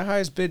shit, take the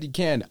highest bid you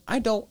can. I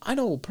know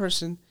a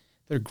person,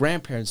 their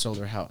grandparents sold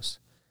their house.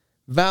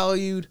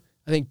 Valued,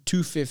 I think,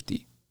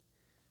 $250.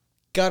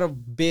 Got a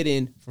bid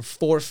in for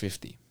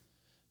 $450.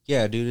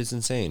 Yeah, dude, it's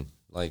insane.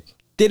 Like,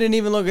 didn't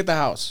even look at the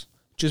house.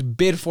 Just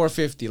bid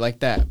 $450 like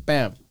that.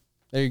 Bam.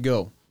 There you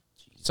go.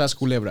 Sas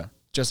culebra.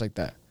 Just like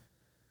that.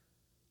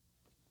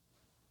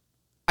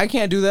 I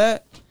can't do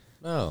that.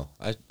 No.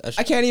 I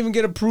can't even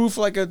get approved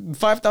for like a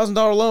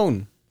 $5,000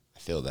 loan. I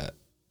feel that.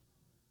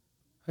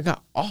 I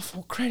got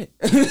awful credit.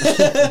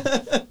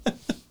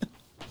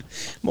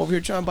 I'm over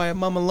here trying to buy a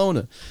Mama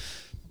Lona.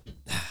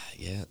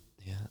 Yeah.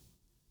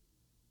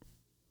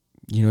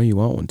 You know you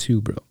want one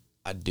too, bro.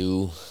 I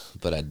do,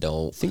 but I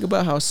don't. Think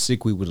about how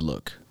sick we would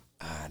look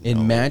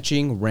in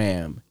matching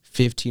Ram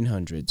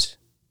 1500s.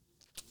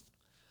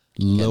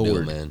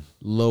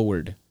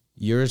 Lowered.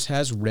 Yours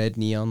has red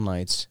neon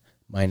lights.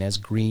 Mine has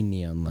green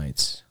neon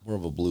lights.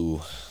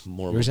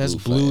 Yours has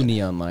blue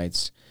neon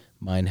lights.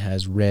 Mine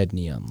has red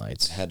neon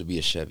lights. It had to be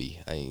a Chevy.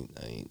 I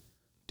ain't.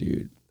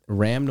 Dude,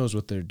 Ram knows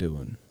what they're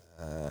doing.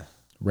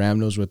 Ram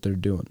knows what they're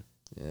doing.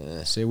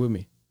 Yeah. Say it with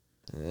me.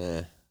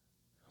 Yeah.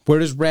 Where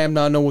does Ram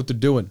not know what they're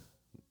doing?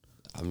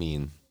 I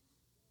mean,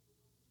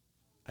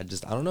 I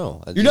don't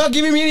know. You're not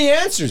giving me any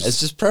answers. It's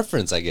just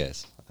preference, I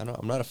guess.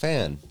 I'm not a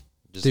fan.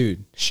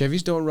 Dude,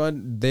 Chevys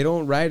they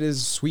don't ride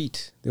as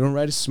sweet. They don't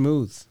ride as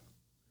smooth.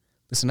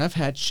 Listen, I've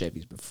had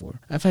Chevys before.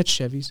 I've had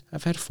Chevys.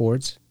 I've had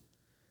Fords.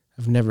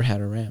 I've never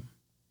had a Ram.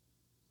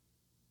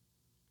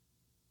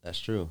 That's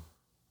true.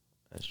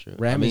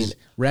 Ram is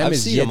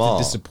yet to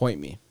disappoint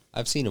me.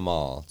 I've seen them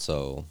all,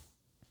 so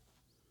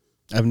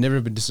I've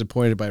never been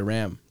disappointed by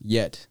Ram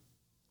yet,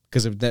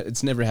 because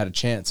it's never had a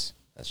chance.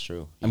 That's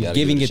true. I'm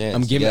giving it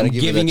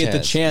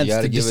the chance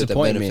to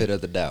disappoint me. Benefit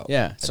of the doubt.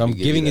 Yeah, so I'm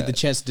giving it the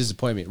chance to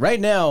disappoint me. Right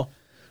now,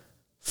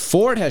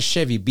 Ford has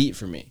Chevy beat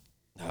for me.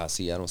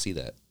 See, I don't see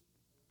that.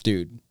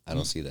 Dude, I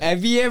don't see that.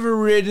 Have you ever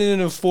ridden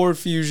in a Ford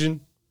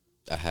Fusion?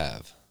 I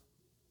have.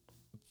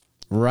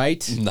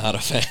 Right? Not a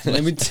fan.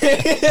 Let me tell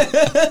you.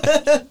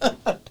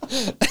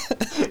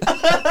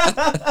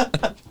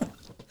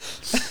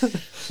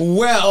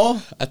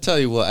 Well, I tell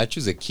you what, I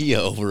choose a Kia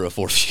over a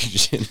Ford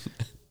Fusion.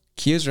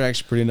 Kias are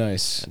actually pretty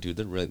nice. Dude,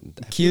 they're really...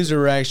 Kias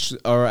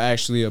are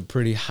actually a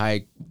pretty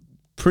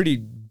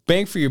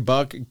bang for your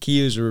buck.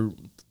 Kias are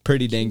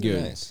pretty dang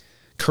good. Nice.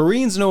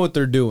 Koreans know what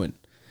they're doing.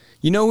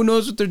 You know who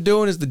knows what they're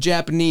doing is the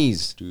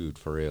Japanese. Dude,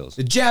 for reals.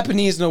 The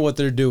Japanese know what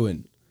they're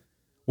doing.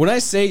 When I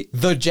say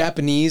the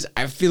Japanese,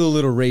 I feel a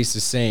little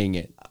racist saying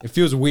it. It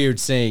feels weird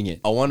saying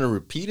it. I want to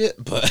repeat it,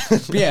 but...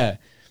 Yeah.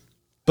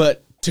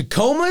 But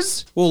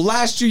Tacomas will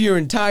last you your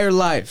entire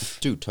life.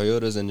 Dude,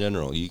 Toyotas in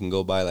general. You can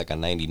go buy like a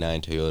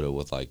 99 Toyota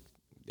with like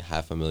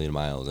 500,000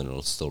 miles and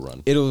it'll still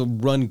run. It'll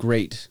run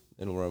great.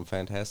 It'll run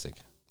fantastic.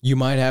 You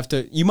might have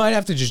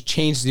to just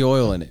change the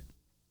oil in it.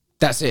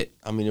 That's it.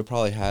 I mean, it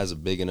probably has a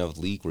big enough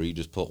leak where you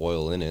just put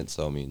oil in it.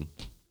 So, I mean...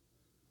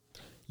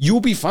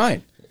 You'll be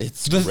fine.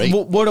 It's great.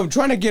 What I'm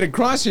trying to get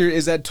across here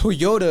is that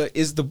Toyota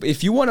is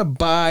if you want to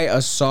buy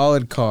a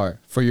solid car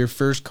for your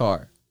first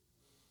car,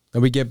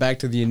 and we get back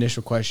to the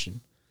initial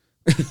question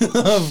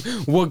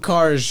of what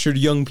cars should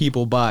young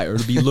people buy or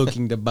be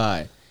looking to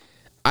buy,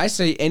 I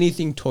say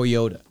anything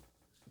Toyota.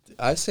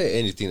 I say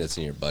anything that's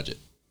in your budget.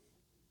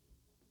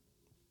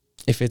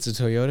 If it's a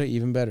Toyota,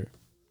 even better.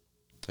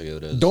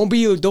 Toyotas.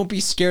 Don't be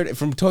scared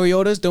from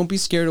Toyotas. Don't be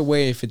scared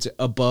away if it's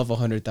above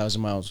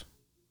 100,000 miles.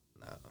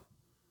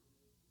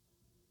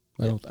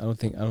 No. I don't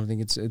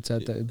think it's at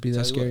that. It'd be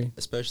that scary. What,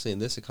 especially in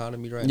this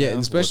economy right now. Yeah,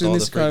 especially in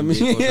this economy.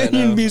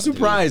 You'd be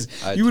surprised.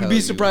 You would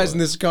be surprised in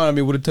this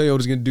economy what a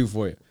Toyota's gonna do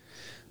for you.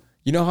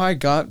 You know how I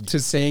got to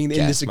saying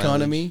in this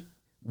economy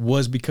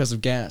was because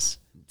of gas.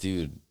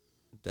 Dude,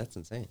 that's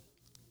insane.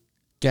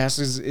 Gas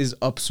is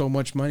up so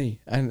much money,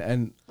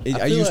 and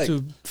I used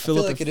to fill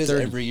up. Like it is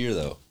every year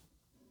though.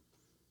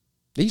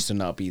 It used to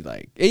not be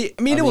like. It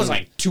was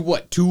like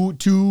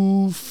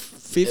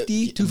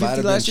 250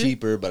 last year.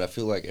 Cheaper, but I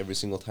feel like every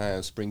single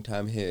time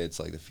springtime hits,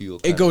 like the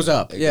fuel. It goes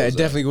up. Yeah, it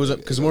definitely goes up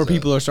because more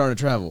people are starting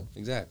to travel.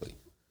 Exactly.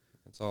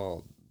 That's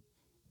all.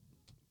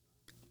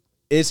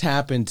 It's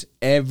happened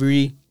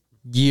every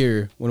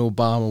year when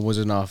Obama was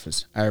in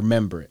office. I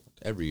remember it.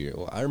 Every year.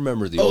 Well, I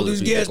remember the older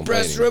people gas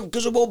prices are up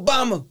because of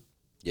Obama.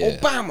 Yeah.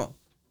 Obama.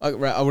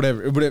 Right,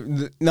 whatever.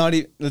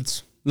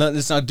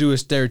 Let's not do a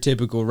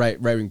stereotypical right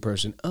wing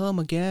person. Oh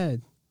my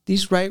God,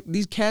 these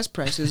gas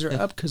prices are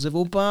up because of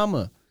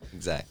Obama.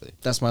 Exactly.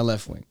 That's my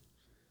left wing.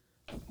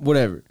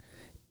 Whatever.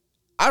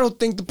 I don't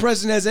think the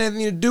president has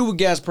anything to do with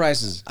gas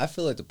prices. I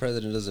feel like the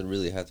president doesn't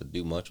really have to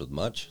do much with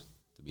much,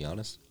 to be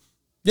honest.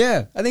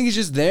 Yeah, I think he's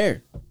just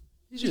there.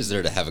 He's just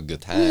there to have a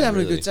good time. He's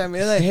having a good time.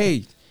 They're like,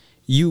 hey,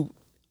 you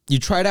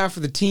tried out for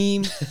the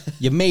team,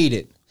 you made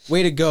it.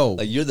 Way to go.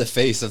 Like, you're the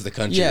face of the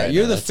country. Yeah, right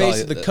you're now. the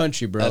face of the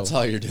country, bro. That's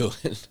all you're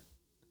doing.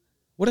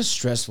 What a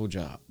stressful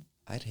job.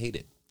 I'd hate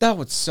it. That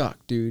would suck,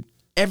 dude.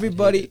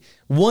 Everybody,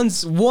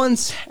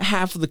 once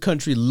half of the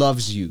country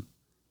loves you,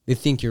 they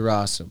think you're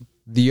awesome.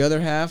 The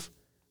other half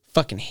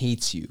fucking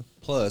hates you.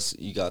 Plus,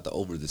 you got the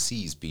over the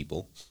seas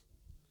people,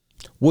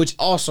 which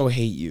also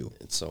hate you.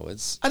 And so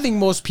I think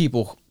most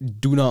people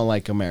do not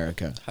like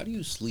America. How do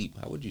you sleep?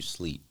 How would you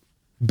sleep?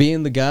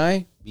 Being the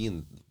guy?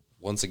 Being,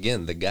 once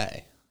again, the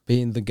guy.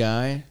 Being the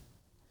guy?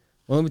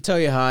 Well, let me tell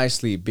you how I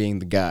sleep being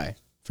the guy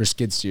for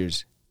skid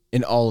steers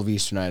in all of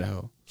Eastern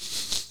Idaho.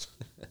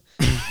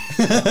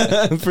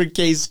 For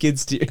case skid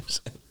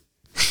steers.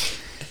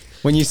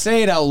 When you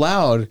say it out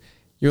loud,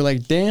 you're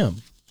like,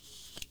 damn.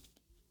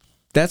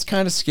 That's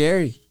kind of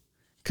scary.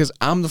 Because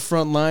I'm the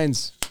front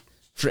lines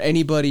for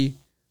anybody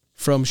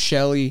from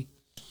Shelley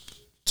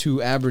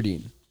to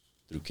Aberdeen.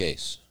 Through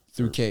case.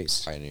 Through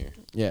case. Pioneer.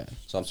 Yeah.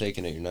 So I'm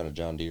taking it you're not a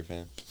John Deere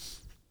fan?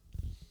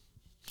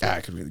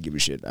 I could really give a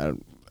shit.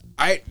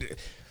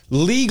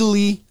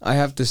 Legally, I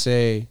have to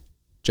say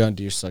John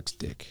Deere sucks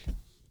dick.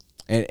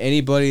 And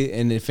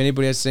if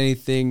anybody has to say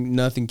anything,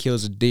 nothing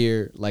kills a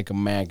deer like a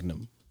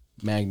Magnum.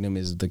 Magnum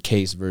is the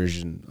case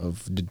version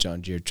of the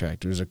John Deere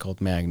tractors. They're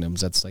called Magnums.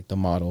 That's like the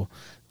model.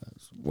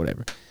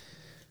 Whatever.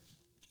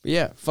 But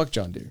yeah, fuck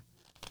John Deere.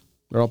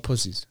 They're all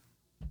pussies.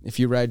 If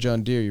you ride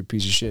John Deere, you're a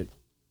piece of shit.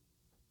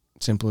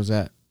 Simple as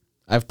that.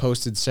 I've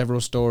posted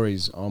several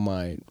stories on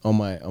my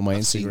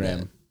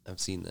Instagram. I've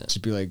seen that.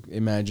 Just be like,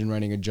 imagine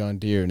riding a John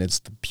Deere and it's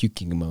the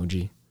puking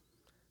emoji.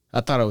 I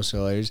thought it was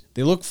hilarious.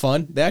 They look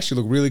fun. They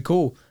actually look really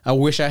cool. I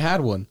wish I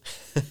had one.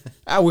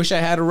 I wish I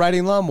had a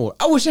riding lawnmower.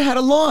 I wish I had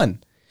a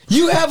lawn.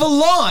 You have a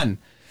lawn.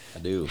 I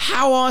do.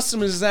 How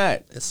awesome is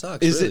that? It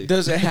sucks. Really.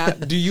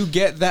 Do you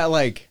get that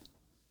like,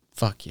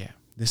 fuck yeah,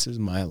 this is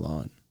my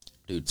lawn,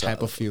 dude?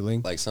 Type of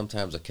feeling. Like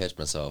sometimes I catch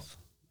myself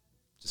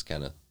just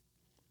kind of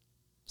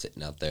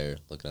sitting out there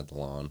looking at the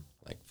lawn,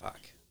 like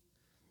fuck,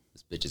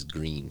 this bitch is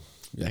green.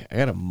 Yeah, I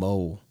gotta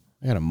mow.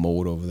 I gotta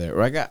mow it over there.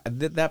 Or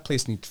that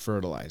place needs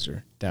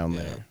fertilizer down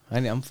there.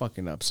 I'm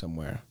fucking up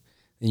somewhere.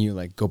 And you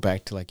like go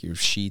back to like your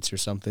sheets or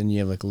something. You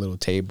have like a little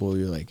table.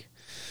 You're like,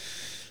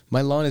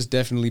 my lawn is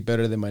definitely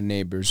better than my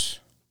neighbor's.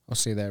 I'll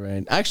say that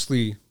right.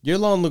 Actually, your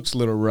lawn looks a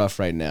little rough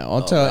right now.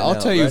 I'll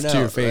tell you to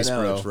your face,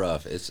 bro. It's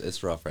rough.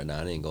 It's rough right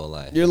now. I ain't gonna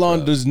lie. Your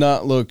lawn does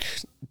not look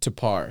to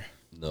par.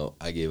 No,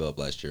 I gave up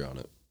last year on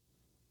it.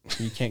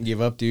 You can't give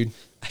up, dude.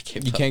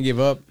 You can't give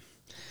up.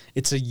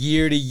 It's a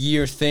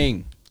year-to-year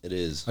thing. It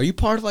is. Are you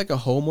part of like a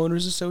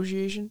homeowners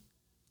association?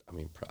 I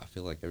mean, I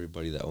feel like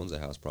everybody that owns a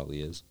house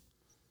probably is.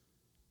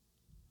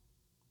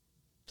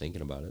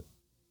 Thinking about it,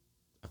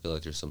 I feel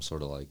like there's some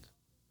sort of like.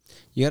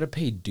 You got to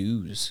pay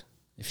dues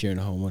if you're in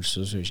a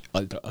homeowners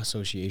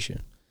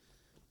association.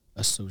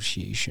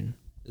 Association.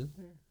 Is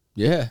there?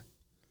 Yeah.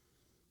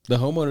 The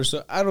homeowners.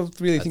 So I don't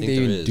really think they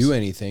even do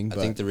anything. But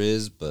I think there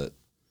is, but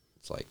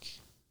it's like.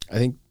 I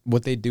think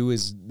what they do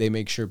is they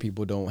make sure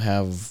people don't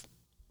have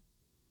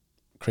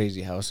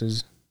crazy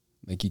houses.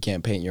 Like you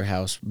can't paint your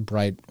house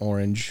bright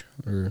orange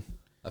or.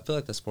 I feel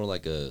like that's more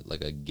like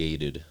a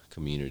gated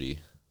community.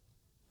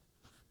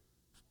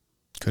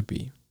 Could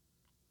be.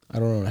 I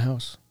don't own a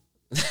house.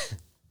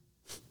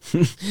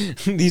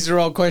 These are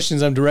all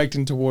questions I'm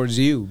directing towards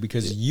you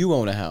because you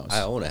own a house.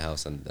 I own a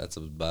house, and that's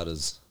about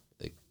as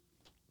good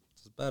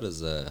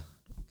as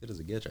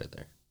it gets right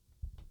there.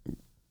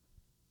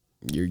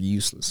 You're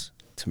useless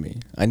to me.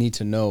 I need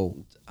to know.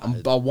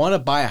 I want to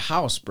buy a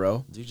house,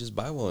 bro. Dude, just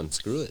buy one.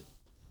 Screw it.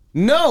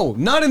 No,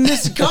 not in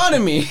this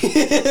economy.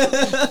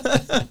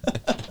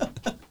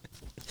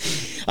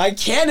 I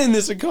can in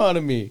this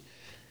economy.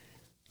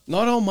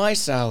 Not on my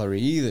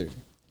salary either.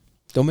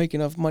 Don't make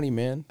enough money,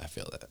 man. I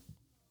feel that.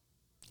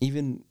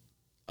 Even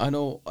I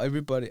know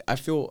everybody. I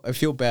feel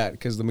bad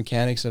because the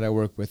mechanics that I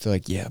work with, they're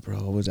like, yeah, bro,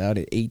 I was out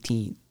at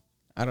 18,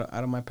 out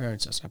of my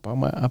parents' house. I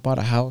bought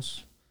a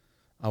house.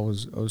 I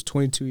was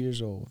 22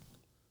 years old.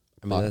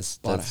 I mean,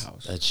 bought a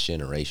house. That's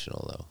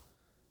generational, though.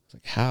 It's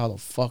like, how the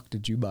fuck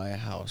did you buy a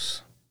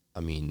house?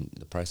 I mean,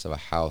 the price of a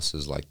house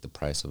is like the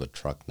price of a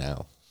truck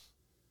now.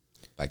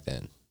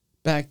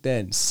 Back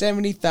then,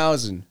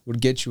 70,000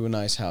 would get you a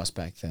nice house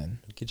back then.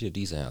 It'd get you a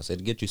decent house.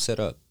 It'd get you set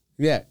up.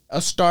 Yeah,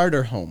 a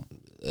starter home.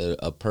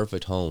 A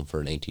perfect home for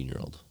an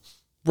 18-year-old.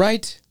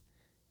 Right?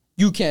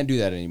 You can't do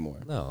that anymore.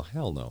 No,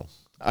 hell no.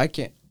 I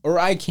can't. Or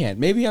I can't.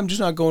 Maybe I'm just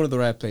not going to the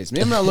right place.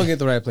 Maybe I'm not looking at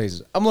the right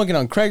places. I'm looking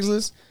on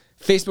Craigslist,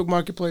 Facebook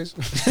Marketplace,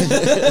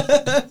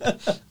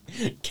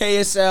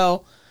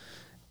 KSL,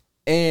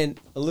 and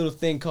a little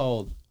thing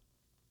called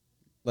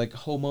like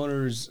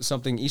homeowners,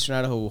 something, Eastern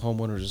Idaho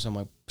homeowners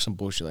or some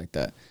bullshit like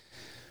that.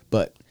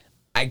 But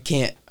I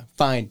can't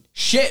find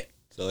shit.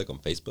 So like on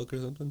Facebook or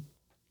something?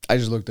 I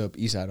just looked up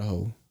East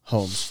Idaho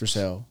homes for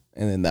sale,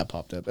 and then that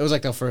popped up. It was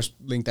like the first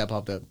link that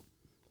popped up.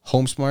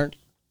 HomeSmart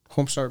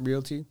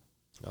Realty.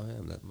 Oh,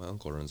 yeah, my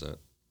uncle runs that.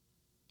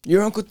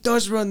 Your uncle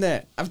does run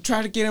that. I've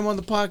tried to get him on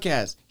the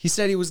podcast. He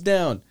said he was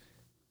down.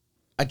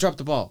 I dropped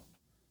the ball.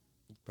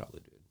 You probably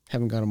did.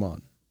 Haven't got him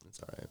on.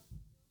 That's all right.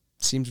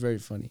 Seems very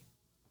funny.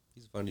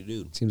 He's a funny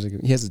dude. Seems like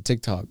he has a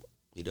TikTok.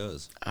 He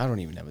does. I don't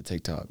even have a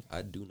TikTok.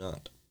 I do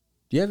not.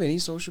 Do you have any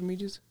social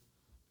medias?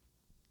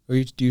 Or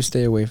do you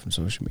stay away from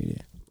social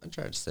media? I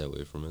try to stay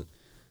away from it.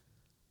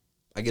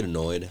 I get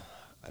annoyed.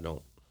 I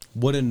don't.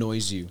 What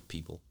annoys you?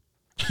 People.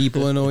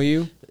 People annoy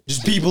you?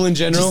 Just people in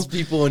general? Just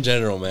people in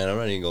general, man. I'm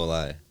not even going to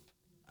lie.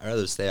 I'd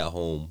rather stay at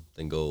home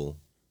than go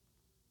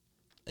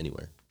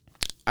anywhere.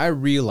 I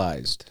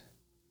realized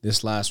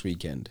this last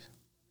weekend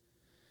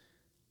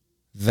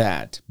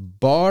that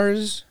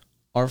bars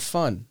are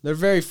fun. They're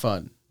very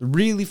fun.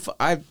 Really fun.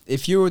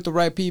 If you're with the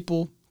right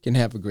people, can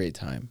have a great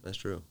time. That's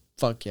true.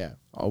 Fuck yeah.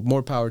 Oh,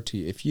 more power to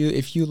you.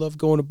 If you love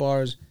going to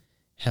bars,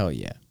 hell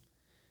yeah.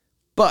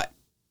 But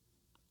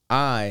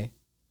I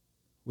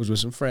was with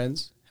some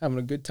friends having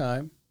a good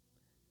time,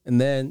 and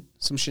then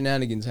some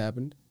shenanigans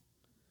happened.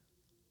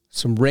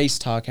 Some race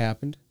talk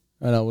happened,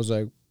 and I was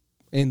like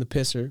in the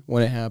pisser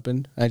when it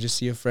happened. I just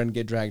see a friend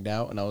get dragged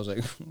out, and I was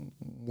like,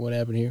 what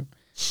happened here?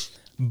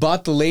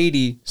 Bought the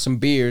lady some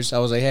beers. I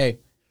was like, hey,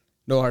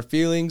 no hard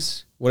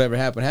feelings. Whatever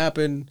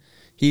happened.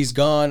 He's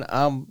gone.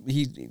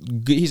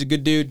 He's a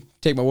good dude.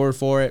 Take my word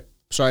for it.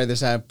 Sorry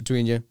this happened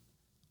between you.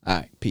 All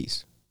right,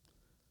 peace.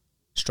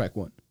 Strike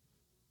one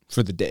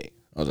for the day.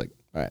 I was like,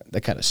 all right,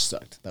 that kind of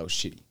sucked. That was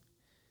shitty.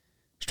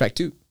 Strike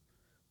two.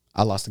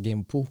 I lost the game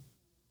of pool.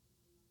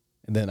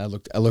 And then I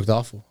looked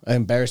awful. I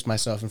embarrassed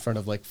myself in front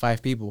of like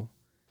 5 people.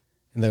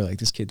 And they're like,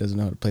 this kid doesn't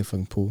know how to play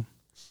fucking pool.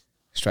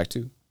 Strike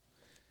two.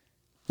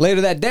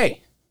 Later that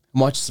day,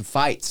 I'm watching some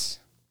fights.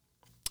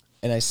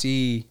 And I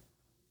see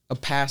a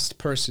past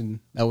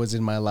person that was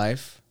in my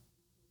life,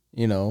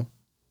 you know,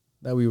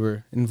 that we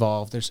were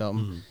involved or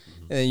something.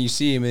 Mm-hmm. And then you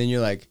see him and then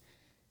you're like,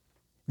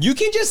 you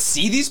can just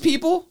see these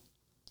people?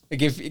 Like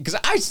because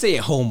I stay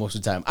at home most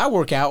of the time. I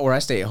work out or I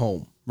stay at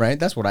home, right?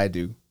 That's what I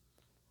do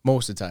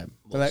most of the time.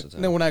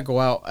 Then when I go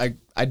out,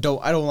 I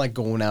don't like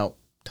going out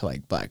to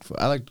like Blackfoot.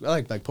 I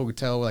like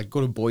Pocatello, like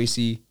go to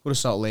Boise, go to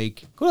Salt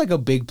Lake, go to like a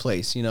big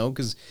place, you know,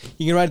 because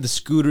you can ride the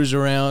scooters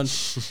around.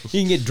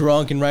 You can get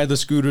drunk and ride the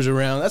scooters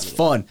around. That's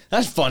fun.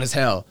 That's fun as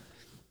hell.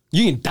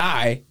 You can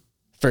die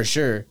for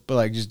sure, but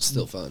like just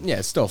still fun. Yeah,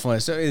 it's still fun.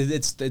 So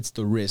it's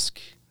the risk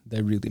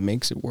that really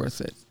makes it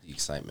worth it. The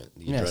excitement,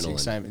 the adrenaline. adrenaline. The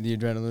excitement, the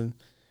adrenaline.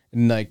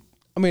 And like,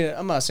 I mean,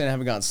 I'm not saying I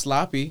haven't gotten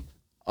sloppy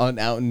when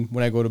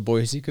I go to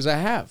Boise, because I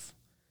have.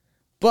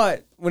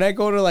 But when I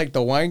go to like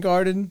the wine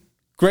garden,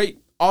 great,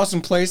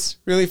 awesome place,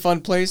 really fun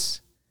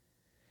place.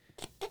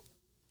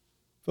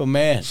 But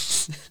man,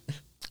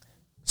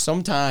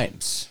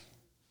 sometimes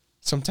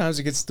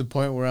it gets to the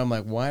point where I'm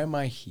like, why am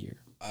I here?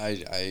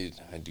 I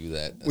do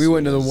that. We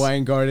went to the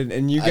wine garden,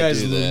 and you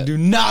guys do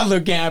not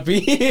look happy.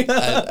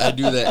 I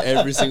do that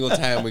every single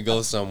time we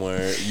go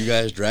somewhere. You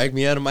guys drag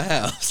me out of my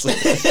house,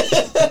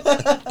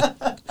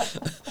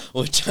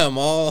 which I'm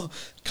all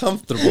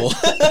comfortable.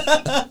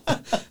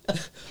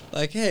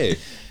 Like, hey,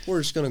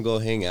 we're just going to go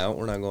hang out.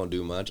 We're not going to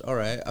do much. All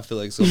right. I feel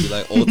like it's going to be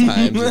like old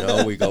times, you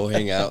know. We go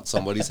hang out at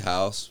somebody's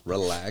house,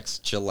 relax,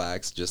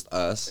 chillax, just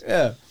us.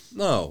 Yeah.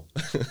 No.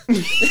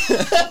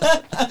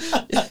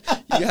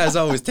 You guys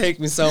always take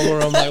me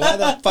somewhere. I'm like, why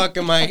the fuck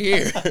am I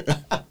here?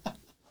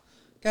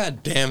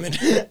 God damn it.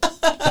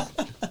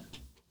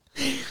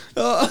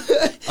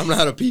 I'm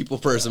not a people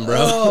person, bro.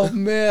 Oh,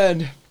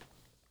 man.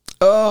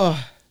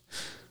 Oh.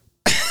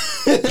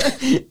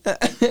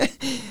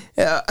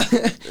 Yeah.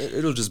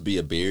 It'll just be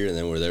a beer, and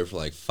then we're there for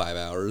like 5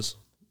 hours.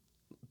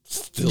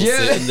 Still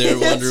sitting there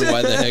wondering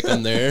why the heck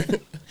I'm there.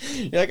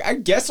 You're like, I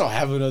guess I'll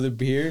have another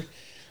beer.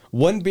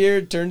 1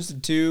 beer turns to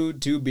 2,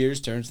 2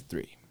 beers turns to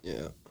 3.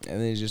 Yeah.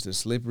 And then it's just a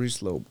slippery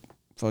slope.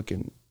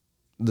 Fucking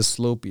the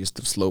slopiest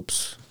of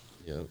slopes.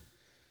 Yeah.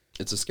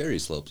 It's a scary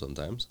slope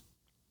sometimes.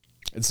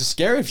 It's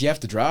scary if you have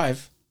to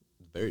drive.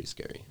 Very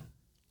scary.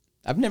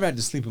 I've never had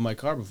to sleep in my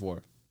car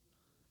before.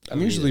 I'm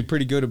Me usually neither.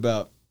 pretty good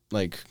about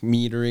like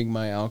metering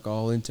my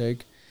alcohol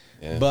intake.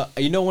 Yeah. But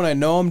you know when I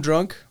know I'm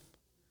drunk?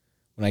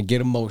 When I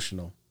get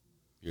emotional.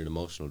 You're an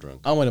emotional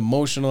drunk. I'm an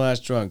emotional ass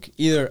drunk.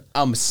 Either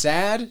I'm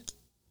sad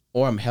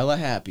or I'm hella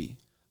happy.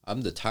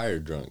 I'm the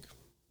tired drunk.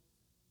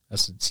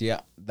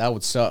 That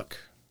would suck.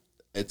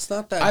 It's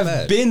not that I've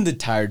bad. been the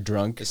tired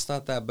drunk. It's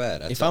not that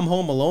bad. If I'm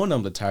home alone,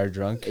 I'm the tired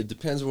drunk. It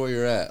depends where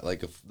you're at.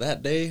 Like if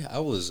that day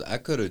I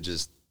could have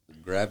just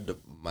grabbed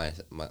I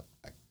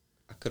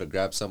could have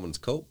grabbed someone's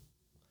coat.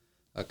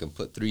 I can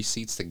put 3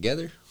 seats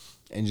together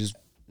And just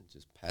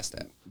pass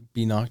that.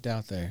 be knocked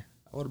out there.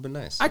 I would have been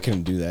nice. I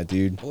couldn't do that,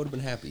 dude. I would have been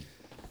happy.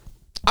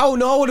 Oh,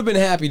 no, I would have been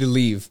happy to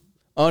leave.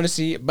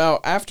 Honestly,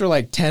 about after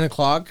like 10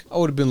 o'clock, I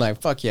would have been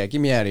like, fuck yeah, get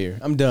me out of here.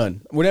 I'm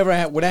done. Whatever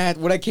what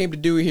I came to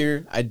do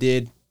here, I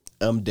did.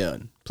 I'm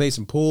done. Play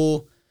some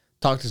pool,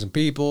 talk to some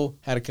people,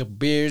 had a couple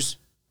beers.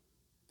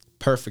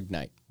 Perfect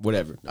night.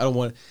 Whatever. I don't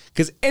want,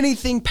 because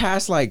anything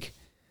past like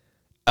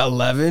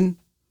 11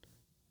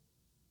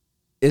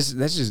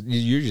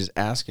 you're just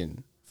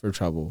asking for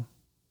trouble.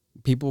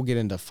 People get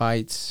into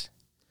fights.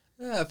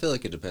 I feel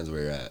like it depends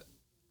where you're at.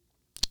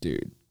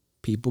 Dude,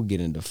 people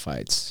get into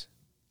fights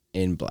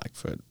in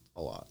Blackfoot.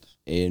 A lot.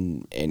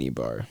 In any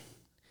bar.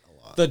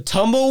 A lot. The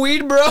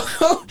tumbleweed, bro.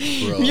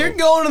 You're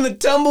going to the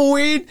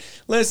tumbleweed.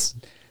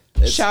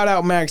 Shout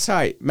out Max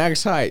Height.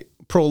 Max Height,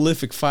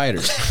 prolific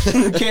fighter.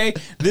 Okay?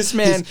 This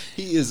man,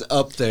 he is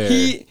up there.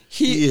 He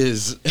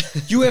is.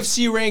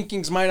 UFC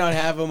rankings might not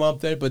have him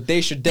up there, but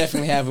they should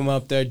definitely have him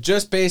up there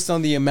just based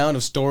on the amount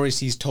of stories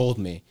he's told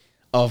me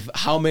of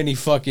how many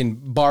fucking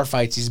bar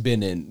fights he's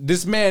been in.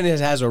 This man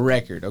has a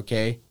record,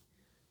 okay?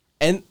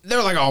 And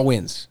they're like all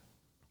wins,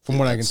 from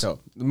what I can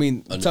tell. I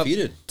mean,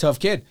 undefeated. Tough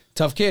kid.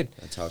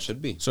 That's how it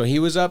should be. So he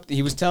was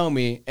telling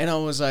me, and I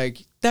was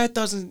like, that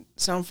doesn't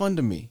sound fun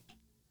to me.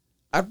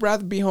 I'd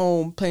rather be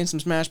home playing some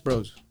Smash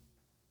Bros.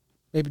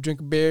 Maybe drink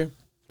a beer,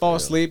 fall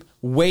asleep,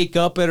 wake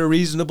up at a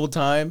reasonable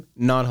time,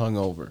 not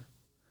hungover.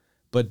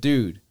 But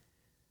dude,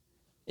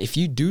 if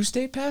you do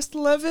stay past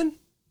 11,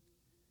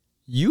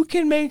 you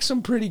can make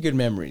some pretty good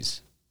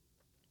memories.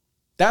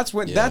 That's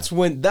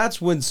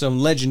when some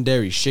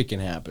legendary shit can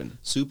happen.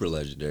 Super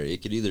legendary.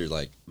 It could either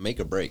like make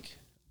or break.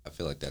 I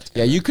feel like that's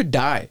Yeah, you could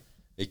die.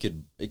 It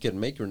could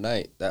make your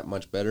night that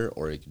much better,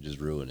 or it could just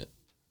ruin it.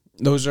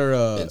 Those are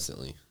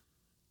instantly.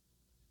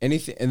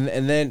 Anything,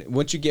 and then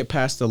once you get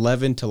past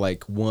 11 to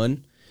like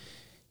 1,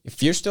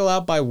 if you're still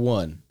out by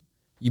 1,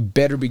 you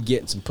better be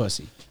getting some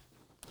pussy.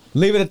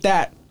 Leave it at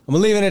that. I'm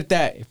gonna leave it at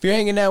that. If you're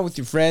hanging out with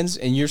your friends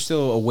and you're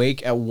still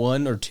awake at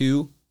 1 or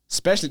 2,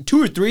 especially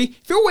 2 or 3,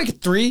 if you're awake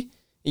at 3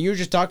 and you're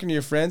just talking to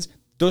your friends,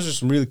 those are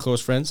some really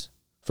close friends.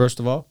 First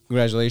of all,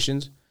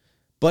 congratulations.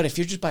 But if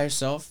you're just by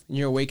yourself and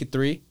you're awake at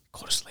 3,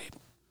 go to sleep.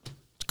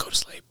 Go to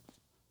sleep.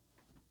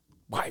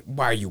 Why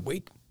are you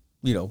awake?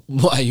 You know,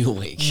 Why are you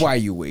awake? why are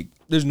you awake?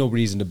 There's no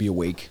reason to be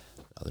awake.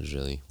 There's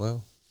really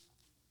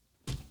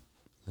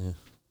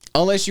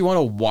Unless you want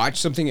to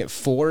watch something at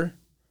 4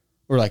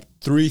 or like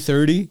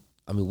 3:30.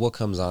 I mean, what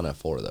comes on at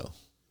 4 though?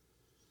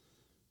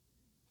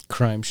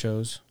 Crime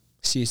shows.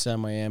 CSI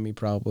Miami,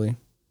 probably.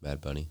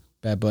 Bad Bunny.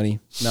 Bad Bunny.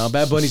 No,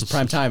 Bad Bunny's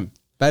prime time.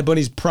 Bad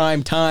Bunny's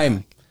prime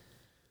time.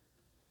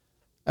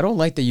 I don't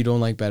like that you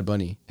don't like Bad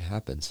Bunny. It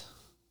happens.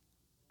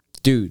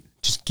 Dude,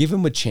 just give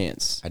him a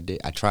chance. I did.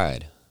 I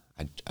tried.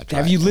 I tried.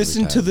 Have you every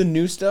listened to time. the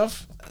new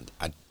stuff?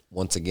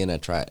 Once again, I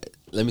tried.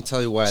 Let me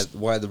tell you why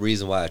the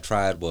reason why I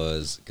tried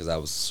was because I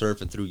was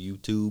surfing through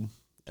YouTube,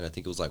 and I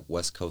think it was like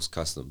West Coast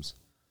Customs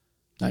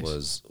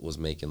Nice. was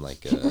making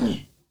like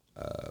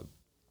a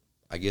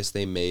I guess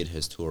they made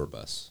his tour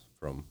bus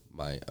from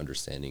my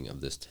understanding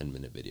of this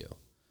 10-minute video.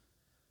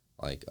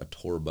 Like a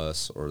tour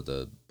bus or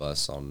the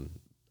bus on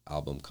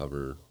album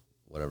cover,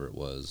 whatever it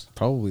was.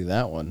 Probably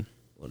that one.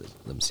 What is it?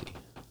 Let me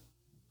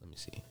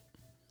see.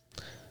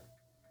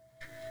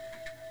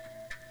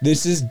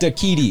 This is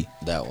Dakiti.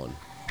 That one.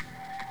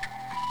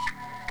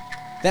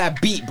 That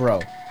beat,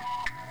 bro.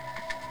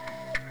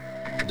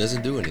 It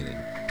doesn't do anything.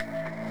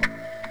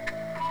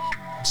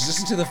 Just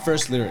listen to the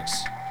first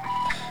lyrics.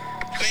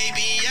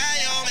 Baby, ya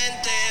yo me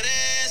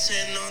enteré,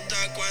 se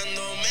nota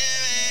cuando me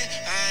ve,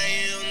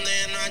 ahí donde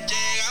no has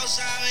llegado,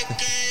 sabes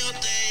que yo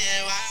te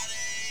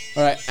llevaré.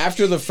 All right,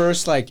 after the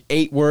first like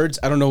 8 words,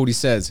 I don't know what he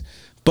says,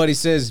 but he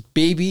says,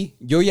 "Baby,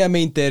 yo ya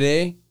me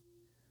enteré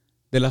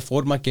de la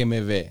forma que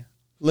me ve."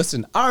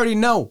 Listen, I already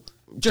know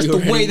just You the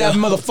already way that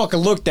know.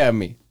 motherfucker looked at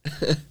me.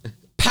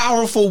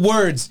 Powerful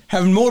words,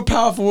 have more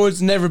powerful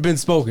words never been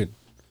spoken.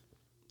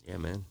 Yeah,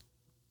 man.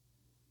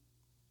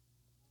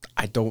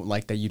 I don't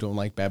like that you don't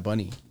like Bad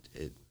Bunny.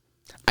 It,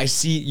 I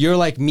see you're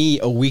like me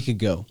a week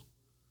ago.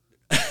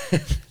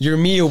 You're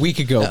me a week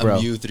ago, bro.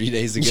 I'm you 3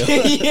 days ago.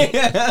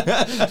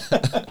 Yeah.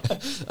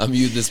 I'm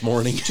you this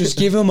morning. Just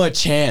give him a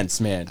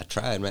chance, man. I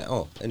tried, man.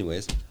 Oh,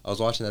 anyways, I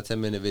was watching that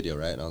 10-minute video,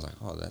 right? And I was like,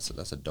 oh,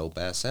 that's a dope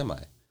ass semi.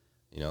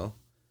 You know,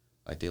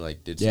 like they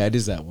like did. Yeah, it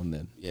is that one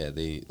then. Yeah,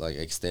 they like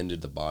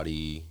extended the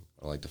body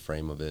or like the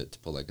frame of it to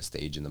put like a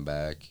stage in the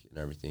back and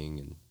everything.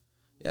 And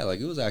yeah, like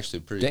it was actually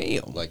pretty,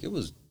 like it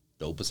was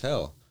dope as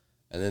hell.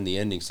 And then the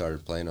ending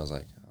started playing. I was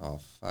like, oh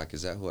fuck,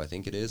 is that who I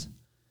think it is?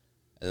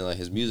 And then like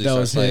his music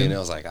started playing, and I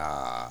was like,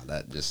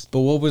 that just. But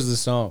what was the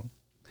song?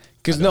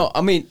 Because no,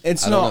 I mean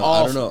it's not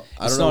all. I don't know.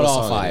 It's not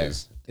all fire.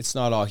 It's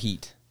not all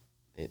heat.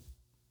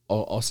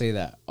 I'll say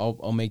that.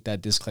 I'll make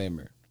that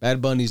disclaimer.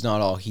 Bad Bunny's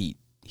not all heat.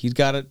 He's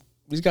got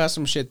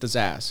some shit that's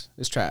ass.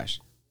 It's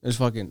trash. It's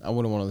fucking. I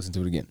wouldn't want to listen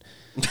to it again.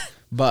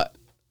 But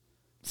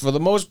for the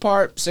most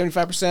part,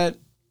 75%.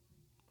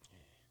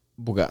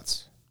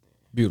 Bugats.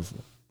 Beautiful.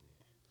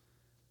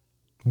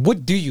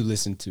 What do you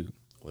listen to?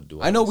 What do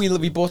I know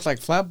we both like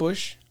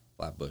Flatbush.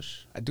 Flatbush.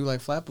 I do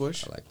like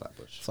Flatbush. I like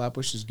Flatbush.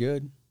 Flatbush is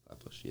good.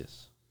 Flatbush,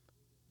 yes.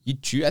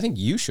 I think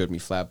you showed me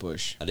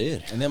Flatbush. I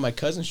did. And then my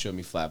cousin showed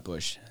me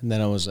Flatbush. And then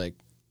I was like,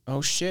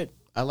 oh shit,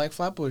 I like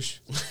Flatbush.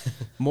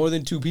 More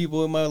than 2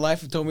 people in my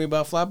life have told me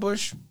about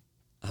Flatbush.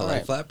 I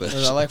like Flatbush.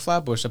 I like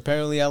Flatbush.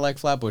 Apparently I like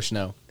Flatbush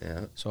now.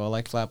 Yeah. So I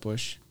like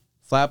Flatbush.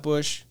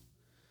 Flatbush.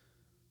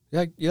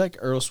 You like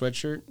Earl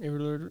Sweatshirt?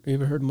 You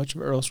ever heard much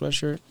of Earl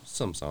Sweatshirt?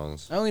 Some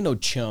songs. I only know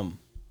Chum.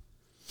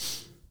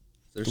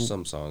 There's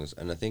some songs,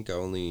 and I think I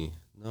don't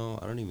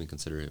even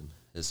consider him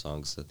his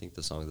songs. I think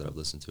the songs that I've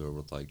listened to are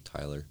with like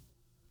Tyler.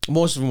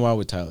 Most of them are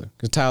with Tyler,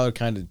 because Tyler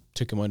kind of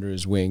took him under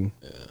his wing.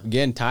 Yeah.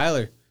 Again,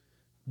 Tyler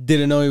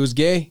didn't know he was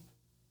gay.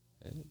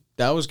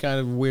 That was kind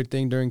of a weird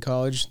thing during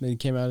college. Then he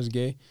came out as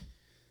gay.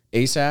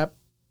 ASAP,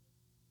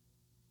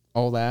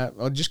 all that.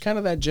 Just kind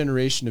of that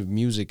generation of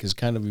music has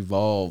kind of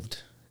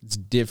evolved. It's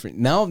different.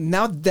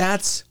 Now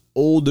that's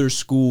older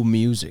school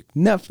music.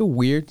 Doesn't that feel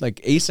weird? Like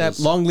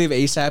ASAP, Long Live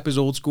ASAP is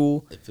old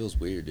school. It feels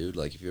weird, dude.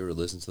 Like if you ever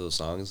listen to those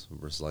songs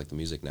versus like the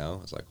music now,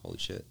 it's like, holy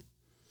shit.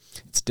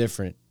 It's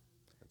different.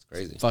 It's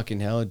crazy. It's fucking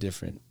hella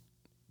different.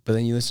 But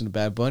then you listen to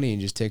Bad Bunny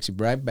and it just takes you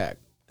right back.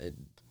 It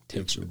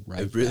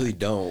I really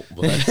don't.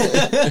 But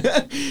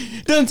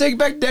doesn't take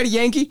back Daddy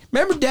Yankee.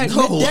 Remember Daddy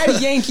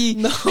Yankee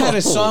had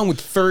a song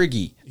with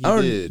Fergie. He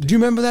did. Do you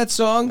remember that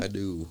song? I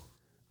do.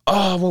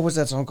 Oh, what was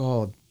that song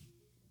called?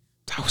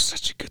 That was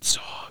such a good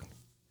song.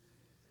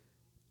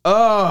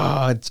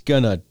 Oh, it's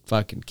gonna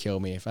fucking kill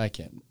me if I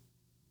can't.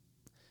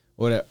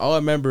 Whatever. All I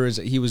remember is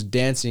that he was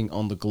dancing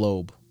on the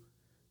globe,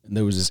 and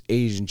there was this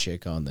Asian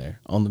chick on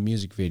there on the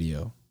music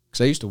video.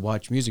 Because I used to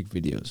watch music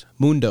videos.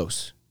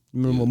 Moondos.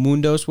 Remember what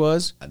Moondos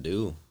was? I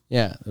do.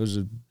 Yeah, it was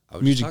I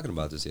was just talking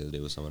about this the other day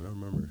with someone. I don't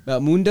remember.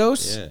 About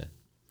Moondos? Yeah.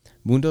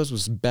 Moondos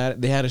was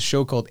bad. They had a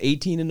show called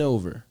 18 and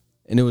Over,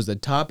 and it was the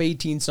top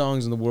 18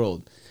 songs in the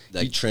world.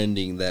 Like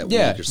trending that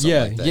week or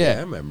something like that. Yeah, I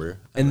remember.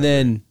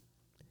 Then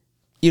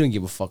you don't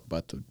give a fuck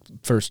about the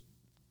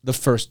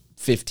first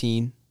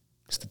 15.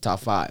 It's the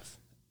top 5.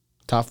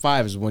 Top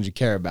 5 is the ones you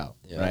care about,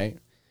 right?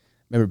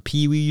 Remember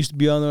Pee Wee used to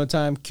be on all the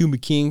time?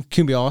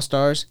 Cumbia All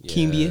Stars,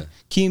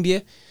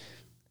 Cumbia.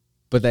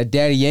 But that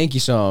Daddy Yankee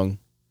song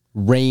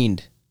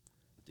reigned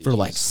for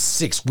like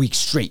 6 weeks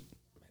straight.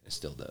 It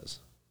still does.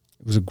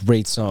 It was a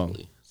great song.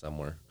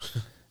 Somewhere.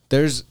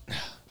 There's,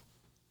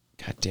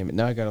 God damn it!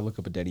 Now I gotta look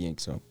up a Daddy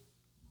Yankee song.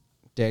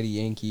 Daddy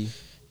Yankee.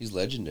 He's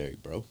legendary,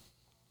 bro.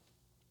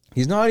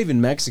 He's not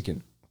even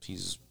Mexican.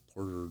 He's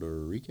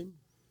Puerto Rican.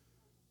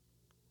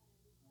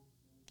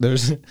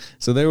 There's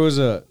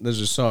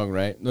a song,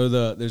 right? No,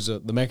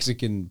 the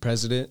Mexican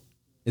president.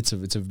 It's a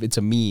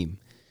meme.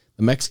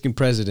 The Mexican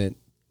president,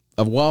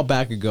 a while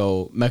back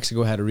ago,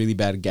 Mexico had a really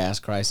bad gas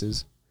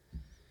crisis,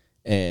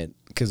 and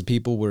because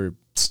people were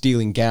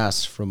stealing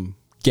gas from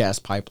gas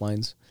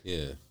pipelines.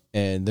 Yeah.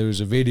 And there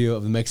was a video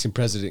of the Mexican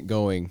president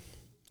going,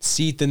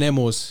 "Sí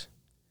tenemos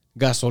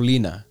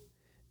gasolina,"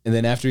 and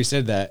then after he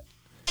said that,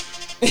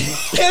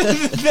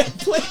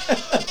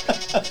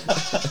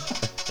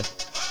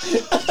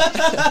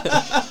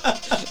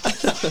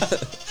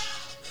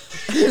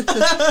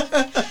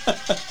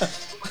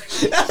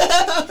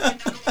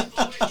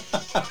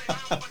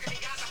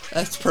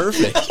 that's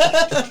perfect.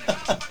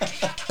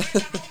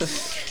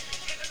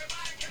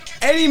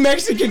 Any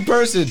Mexican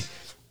person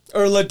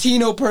or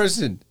Latino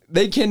person,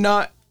 they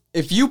cannot,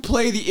 if you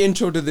play the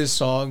intro to this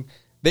song,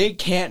 they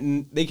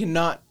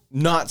cannot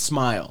not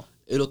smile.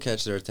 It'll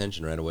catch their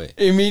attention right away.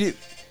 Immediately.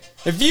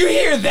 If you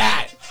hear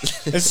that,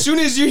 as soon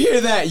as you hear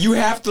that, you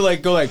have to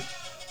go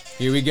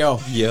here we go.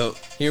 Yep.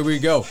 Here we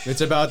go. It's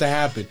about to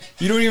happen.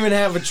 You don't even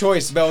have a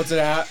choice about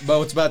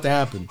what's about to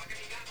happen.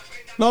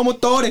 No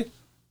motore.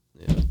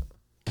 Yeah.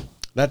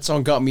 That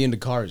song got me into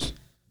cars.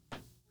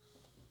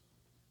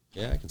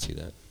 Yeah, I can see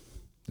that.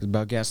 It's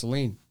about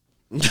gasoline.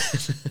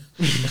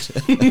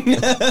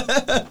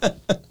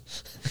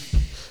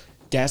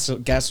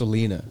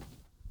 Gasolina.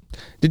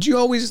 Did you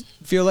always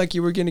feel like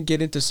you were going to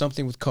get into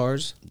something with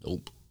cars?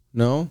 Nope.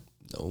 No?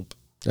 Nope.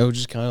 That was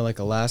just kind of like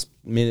a last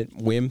minute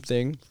whim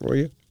thing for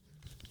you?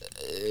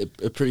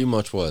 It pretty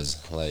much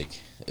was.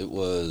 It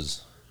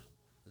was,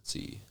 let's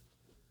see,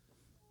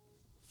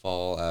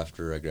 fall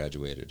after I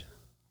graduated.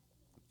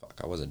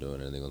 Fuck, I wasn't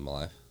doing anything with my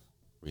life.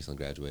 Recently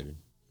graduated,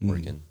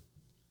 working,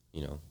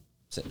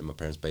 sitting in my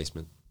parents'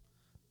 basement,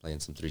 playing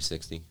some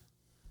 360,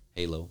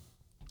 Halo.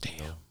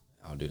 Damn.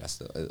 Oh, dude, I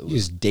still. You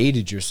just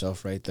dated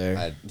yourself right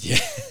there. Yeah.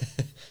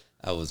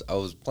 I was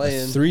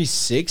playing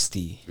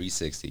 360.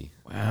 360.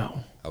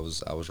 Wow. I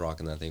was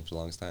rocking that thing for the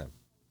longest time.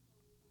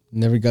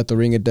 Never got the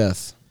ring of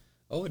death.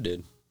 Oh, it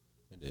did.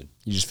 It did.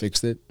 You just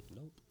fixed it?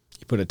 Nope.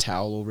 You put a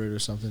towel over it or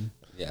something?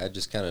 Yeah, I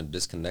just kind of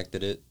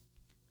disconnected it,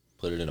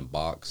 put it in a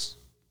box,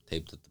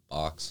 taped it to the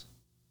box,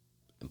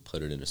 and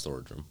put it in a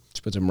storage room. Did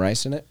you put some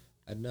rice in it?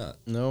 I did not.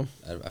 No?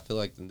 I feel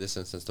like in this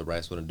instance, the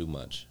rice wouldn't do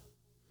much.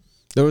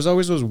 There was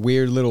always those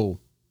weird little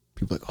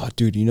people like, oh,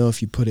 dude, you know,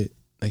 if you put it,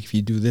 like if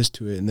you do this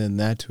to it and then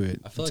that to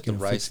it. I feel like the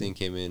rice thing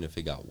came in if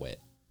it got wet.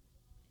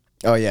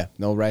 Oh, yeah.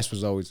 No, rice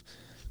was always.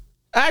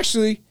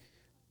 Actually,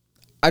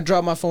 I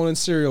dropped my phone in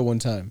cereal one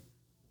time.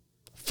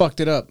 Fucked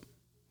it up. It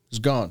was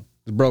gone.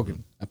 It was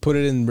broken. I put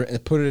it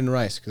in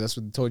rice because that's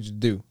what they told you to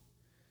do.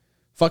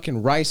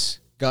 Fucking rice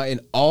got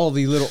in all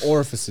the little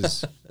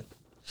orifices.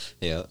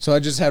 Yeah. So I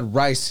just had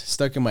rice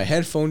stuck in my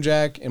headphone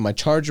jack and my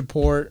charger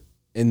port,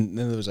 and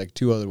then there was like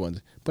 2 other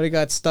ones. But it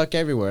got stuck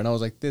everywhere, and I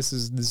was like,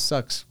 "This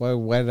sucks. Why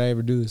did I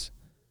ever do this?"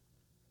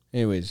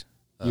 Anyways,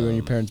 you were in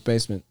your parents'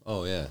 basement.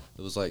 Oh yeah,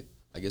 it was like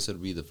I guess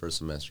it'd be the first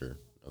semester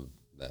of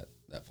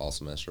that fall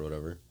semester or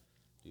whatever.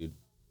 Dude,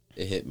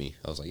 it hit me.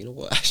 I was like, you know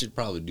what? I should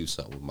probably do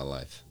something with my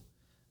life,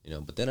 you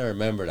know. But then I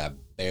remembered I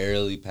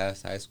barely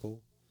passed high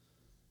school,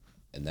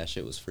 and that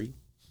shit was free.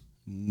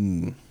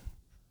 So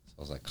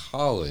I was like,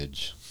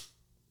 college,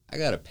 I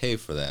gotta pay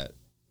for that.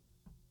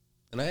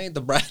 And I ain't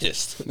the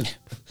brightest.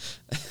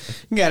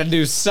 You gotta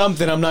do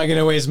something I'm not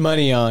gonna waste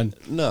money on.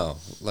 No,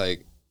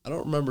 like, I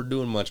don't remember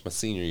doing much my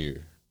senior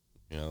year,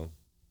 you know,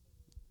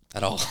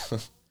 at all.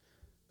 It's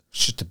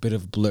just a bit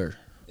of blur.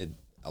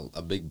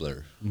 A big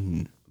blur.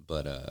 Mm-hmm.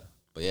 But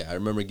yeah, I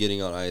remember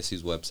getting on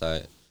ISC's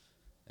website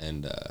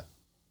and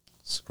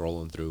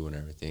scrolling through and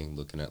everything,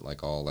 looking at,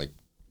 like, all, like,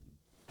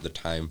 the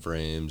time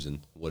frames and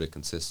what it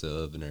consists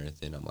of and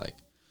everything. I'm like,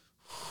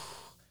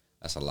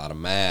 that's a lot of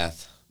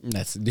math.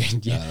 That's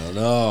yeah. I don't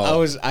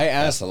know. I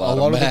asked a lot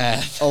of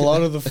math. A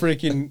lot of the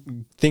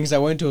freaking things I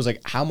went to was like,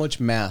 how much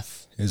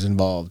math is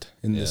involved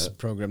in this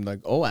program?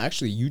 Like, oh,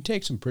 actually, you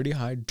take some pretty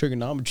high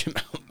trigonometry.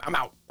 I'm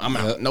out.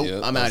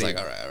 Nope, I'm out of here. Like,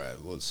 all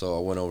right. Well, so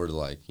I went over to,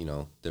 like, you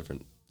know,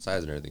 different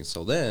sides and everything.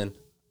 So then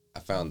I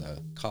found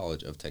the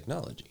College of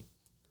Technology.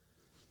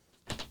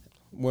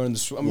 I'm wearing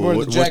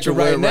the jacket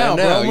right now,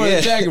 bro. I'm wearing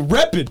the jacket,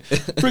 repping,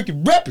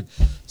 freaking repping.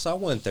 So I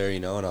went there,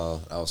 you know, and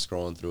I was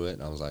scrolling through it,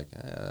 and I was like,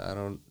 I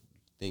don't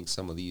think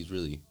some of these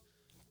really,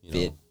 you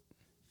know,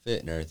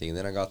 fit and everything. And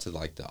then I got to,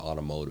 like, the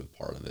automotive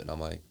part of it, and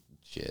I'm like,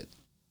 shit,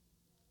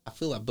 I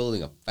feel like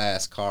building a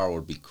fast car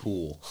would be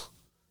cool.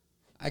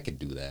 I could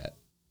do that.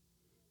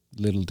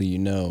 Little do you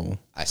know.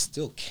 I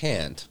still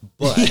can't,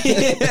 but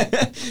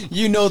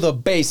you know the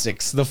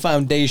basics, the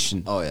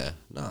foundation. Oh yeah,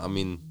 no, I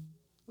mean,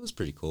 it was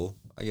pretty cool.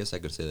 I guess I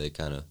could say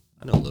I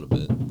know a little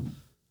bit,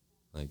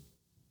 like,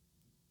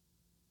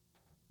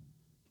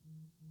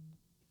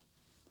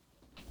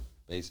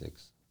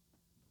 basics.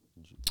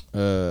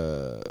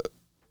 I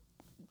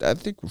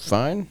think we're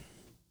fine,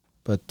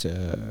 but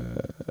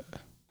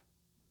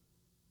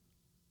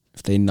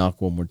if they knock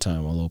one more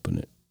time, I'll open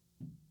it.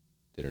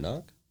 Did it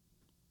knock?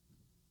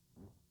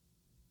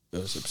 It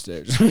was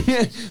upstairs.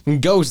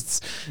 Ghosts.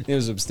 It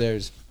was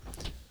upstairs.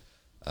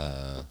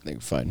 I think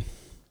we're fine.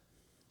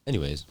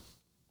 Anyways,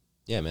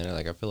 yeah, man.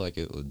 Like, I feel like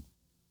it would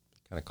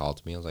kind of call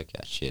to me. I was like,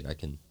 yeah, shit, I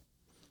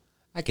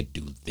could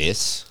do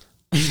this.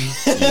 You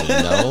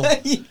know,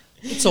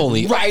 it's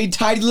only right,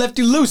 tighty,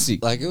 lefty,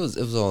 loosey. Like, it was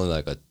only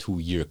like a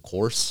 2-year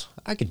course.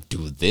 I could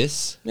do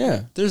this.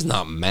 Yeah, there's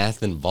not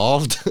math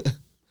involved.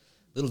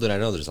 Little did I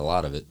know, there's a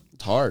lot of it.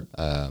 It's hard.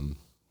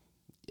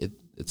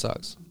 It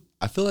sucks.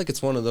 I feel like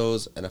it's one of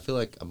those, and I feel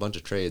like a bunch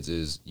of trades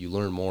is you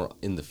learn more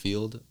in the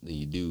field than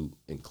you do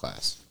in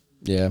class.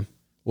 Yeah.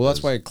 Well,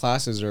 that's why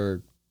classes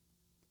are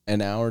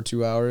an hour,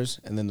 2 hours,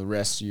 and then the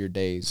rest of your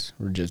days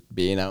were just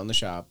being out in the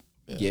shop,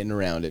 getting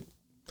around it.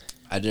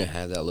 I didn't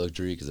have that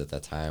luxury because at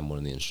that time, one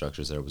of the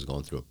instructors there was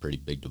going through a pretty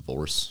big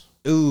divorce.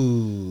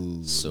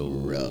 Ooh, so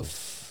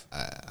rough.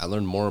 I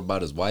learned more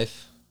about his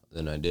wife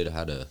than I did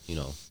how to, you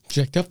know.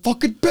 Check that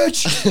fucking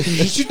bitch.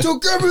 She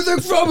took everything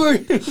from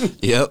me.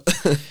 Yep.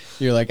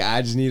 You're like,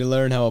 I just need to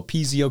learn how a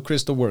PZO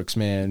crystal works,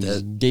 man.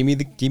 Gave me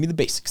the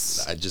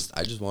basics. I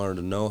just wanted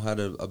to know how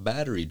a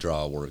battery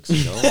draw works,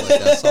 you know? Like,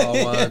 that's all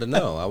I wanted to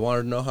know. I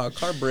wanted to know how a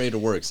carburetor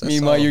works. That's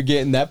Meanwhile, all. You're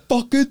getting that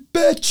fucking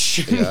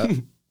bitch.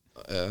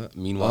 Yeah.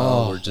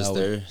 Meanwhile, we're just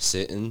there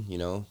sitting, you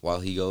know, while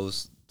he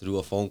goes through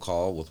a phone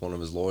call with one of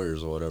his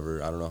lawyers or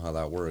whatever. I don't know how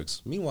that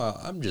works. Meanwhile,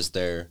 I'm just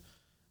there,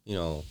 you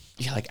know.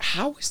 You're like,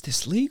 how is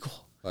this legal?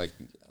 Like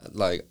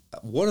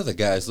one of the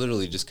guys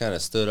literally just kind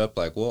of stood up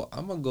like, well,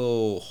 I'm going to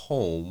go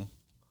home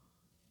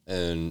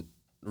and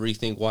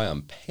rethink why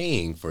I'm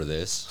paying for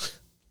this.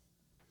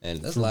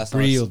 And that's the last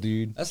time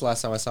dude. That's the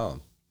last time I saw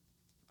him.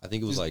 I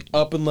think it was just like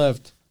up and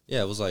left.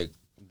 Yeah, it was like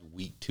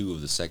week 2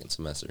 of the second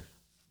semester.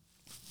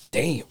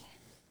 Damn.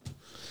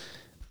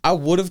 I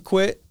would have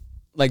quit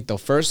like the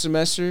first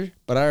semester,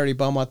 but I already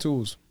bought my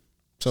tools.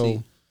 So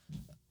see,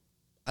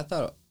 I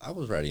thought I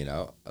was writing it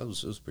out. It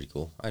was pretty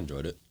cool. I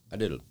enjoyed it. I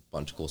did a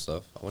bunch of cool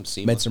stuff. I went to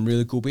SEMA. Met some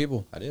really cool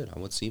people. I did. I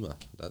went to SEMA.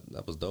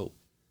 That was dope.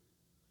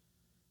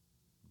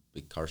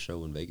 Big car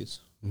show in Vegas.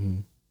 Mm-hmm.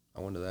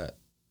 I went to that.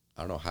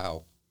 I don't know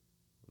how.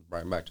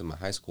 Right back to my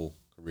high school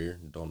career.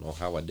 Don't know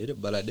how I did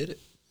it, but I did it.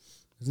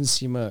 Doesn't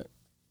SEMA...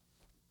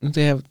 Don't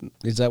they have...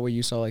 Is that where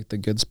you saw, like, the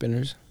good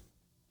spinners?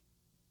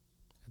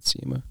 At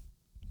SEMA?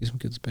 You some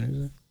good spinners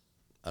there?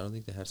 I don't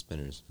think they have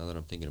spinners. Now that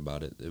I'm thinking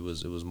about it, it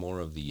was more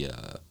of the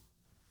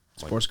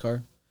Sports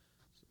car?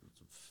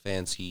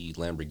 fancy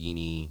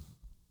Lamborghini,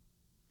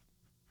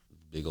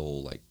 big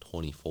old like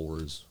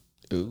 24s.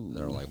 Ooh.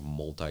 That are like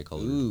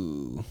multicolored.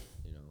 Ooh.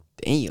 You know,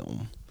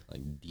 Damn.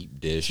 like deep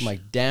dish. Some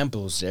like Dan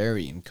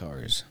Bilzerian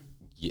cars.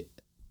 Yeah,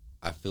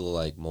 I feel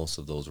like most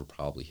of those were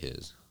probably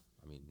his.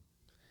 I mean,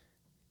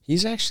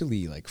 He's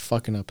actually like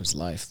fucking up his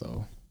life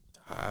though.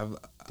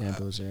 Dan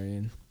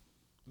Bilzerian.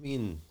 I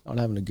mean, Not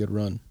having a good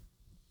run.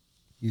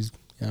 I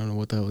don't know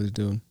what the hell he's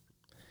doing.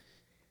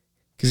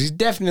 Because he's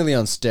definitely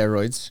on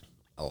steroids.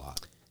 a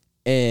lot.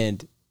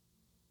 And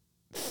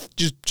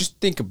just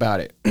think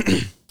about it.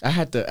 I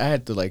had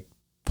to like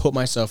put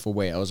myself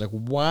away. I was like,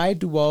 why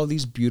do all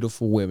these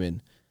beautiful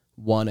women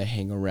want to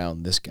hang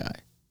around this guy?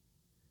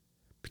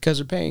 Because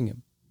they're paying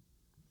him.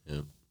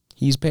 Yeah.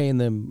 He's paying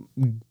them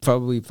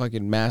probably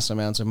fucking mass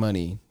amounts of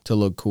money to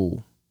look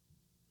cool.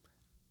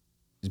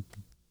 It's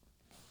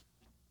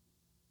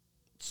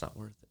not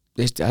worth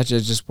it. That's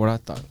just what I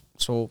thought.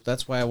 So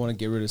that's why I want to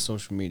get rid of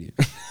social media.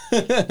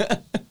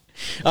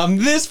 I'm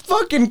this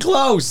fucking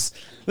close.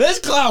 This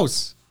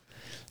close.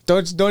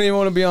 Don't even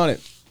want to be on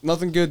it.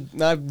 Nothing good.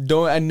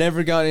 I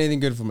never got anything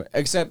good from it.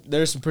 Except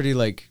there's some pretty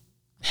like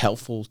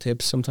helpful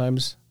tips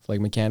sometimes, like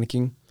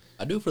mechanicking.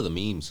 I do for the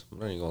memes. I'm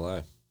not even gonna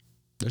lie.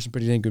 There's some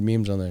pretty dang good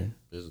memes on there.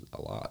 There's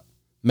a lot.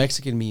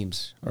 Mexican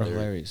memes are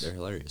hilarious. They're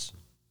hilarious.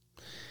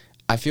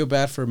 I feel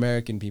bad for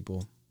American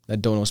people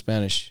that don't know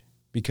Spanish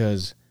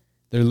because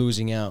they're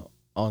losing out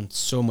on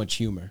so much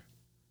humor.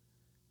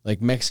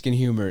 Like Mexican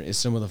humor is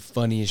some of the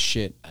funniest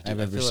shit I've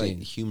ever seen.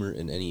 Like humor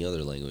in any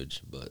other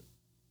language, but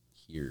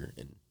here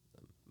in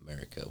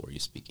America where you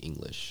speak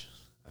English,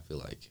 I feel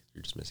like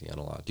you're just missing out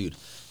on a lot. Dude,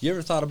 you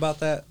ever thought about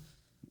that?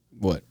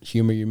 What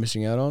humor you're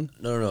missing out on?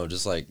 No,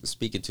 just like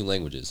speaking two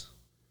languages.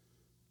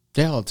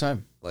 Yeah, all the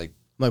time. Like,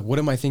 what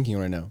am I thinking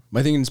right now? Am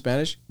I thinking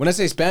Spanish? When I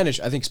say Spanish,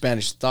 I think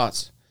Spanish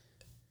thoughts.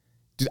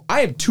 Dude,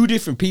 I have two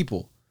different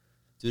people.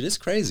 dude, it's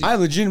crazy. I have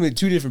legitimately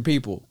two different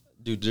people.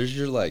 Dude, there's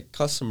your like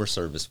customer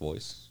service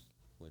voice,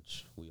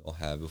 which we all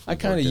have. If we I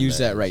kind of worked in use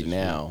that right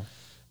industry. now.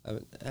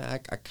 I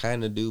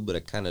kind of do, but I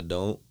kind of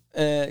don't.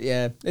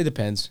 Yeah, it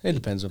depends. It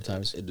depends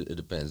sometimes. It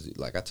depends.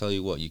 Like I tell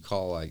you what, you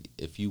call like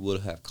if you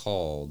would have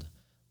called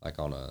like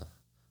on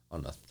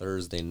a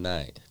Thursday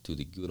night to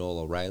the good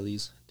old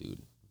O'Reilly's,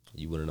 dude,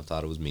 you wouldn't have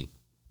thought it was me.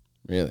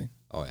 Really?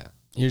 Oh yeah.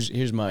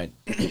 Here's mine.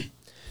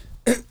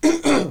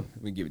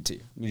 Let me give it to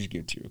you. Let me just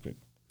give it to you real quick.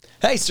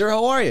 Hey, sir,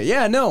 how are you?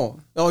 Yeah, no.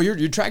 Oh,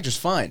 your tractor's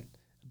fine.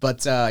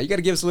 But you got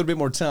to give us a little bit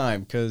more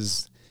time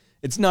because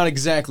it's not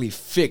exactly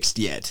fixed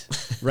yet.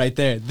 Right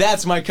there.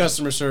 That's my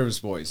customer service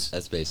voice.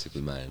 That's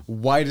basically mine.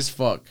 White as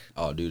fuck.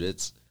 Oh, dude,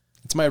 it's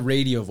my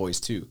radio voice,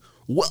 too.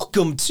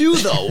 Welcome to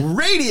the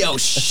radio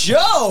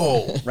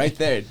show. Right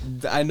there.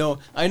 I know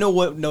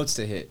what notes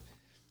to hit.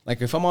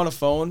 Like, if I'm on a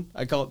phone,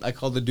 I call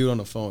the dude on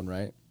the phone,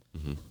 right?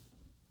 Mm-hmm.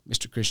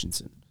 Mr.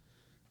 Christensen.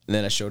 And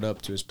then I showed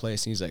up to his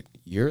place, and he's like,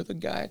 "You're the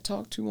guy I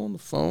talked to on the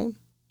phone?"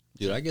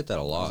 dude, I get that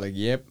a I lot. was like,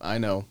 "Yep, I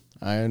know.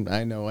 I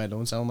know. I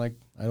don't sound like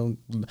I don't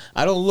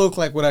look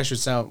like what I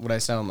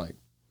sound like."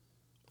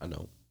 I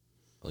know.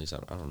 At least I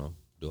don't know.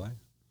 Do I?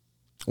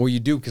 Well, you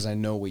do because I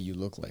know what you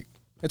look like.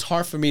 It's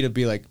hard for me to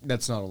be like,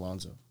 "That's not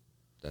Alonzo,"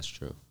 That's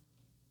true.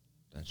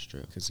 That's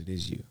true. because it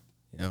is you.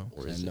 You know,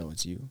 Or 'cause is I know it?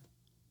 it's you.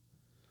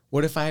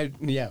 What if I had?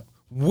 Yeah,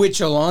 which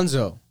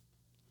Alonzo?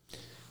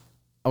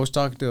 I was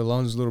talking to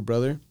Alonzo's little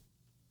brother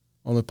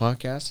on the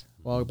podcast a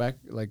while back,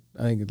 like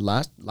I think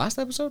last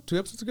episode, 2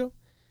 episodes ago,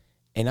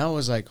 and I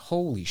was like,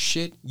 "Holy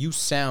shit, you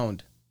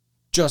sound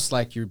just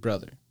like your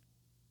brother."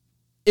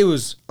 It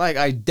was like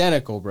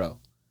identical, bro.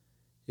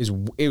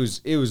 It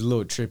was a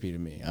little trippy to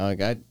me.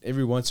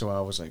 Every once in a while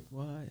I was like,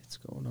 "What's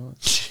going on?"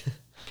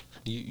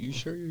 You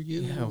sure you're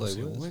you? Yeah, I was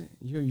like, what?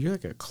 You're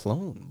like a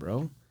clone,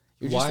 bro.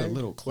 You're just a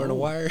little clone.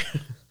 Wearing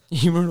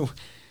a wire.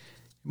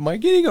 Am I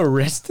getting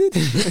arrested?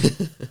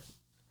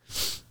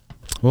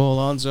 Well,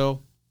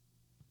 Alonzo,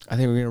 I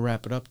think we're going to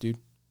wrap it up, dude.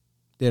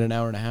 Did an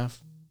hour and a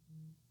half.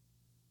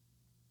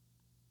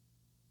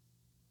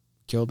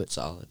 Killed it.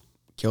 Solid.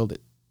 Killed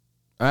it.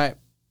 All right.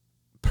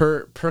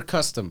 Per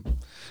custom.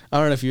 I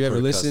don't know if you ever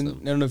listened.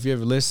 custom. I don't know if you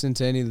ever listened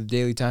to any of the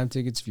Daily Time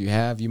Tickets. If you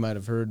have, you might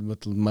have heard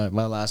what my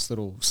last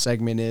little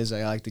segment is.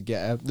 I like to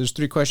get. There's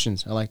 3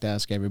 questions I like to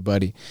ask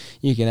everybody.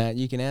 You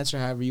can answer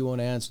however you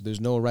want to answer.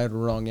 There's no right or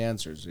wrong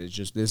answers. It's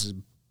just this is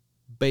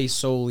based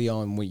solely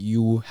on what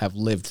you have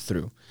lived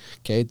through.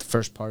 Okay. The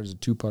first part is a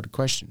 2-part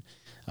question.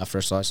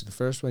 First, I'll ask you the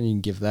first one. You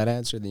can give that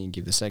answer. Then you can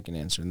give the second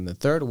answer. And the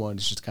third one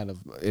is just kind of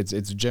it's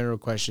a general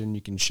question.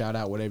 You can shout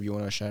out whatever you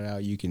want to shout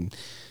out. You can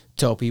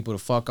tell people to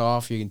fuck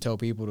off. You can tell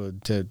people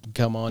to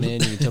come on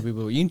in. You can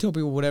tell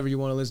people whatever you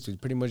want to listen to.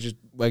 Pretty much just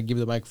like give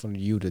the microphone to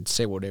you to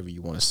say whatever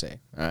you want to say.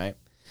 All right.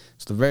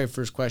 So the very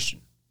first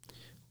question: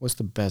 what's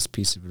the best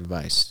piece of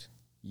advice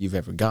you've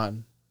ever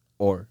gotten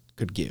or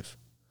could give?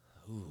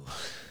 Ooh,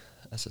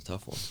 that's a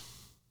tough one.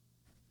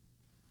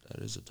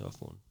 That is a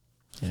tough one.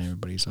 And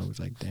everybody's always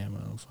like, "Damn, I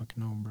don't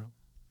fucking know, bro."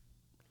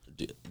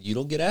 You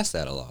don't get asked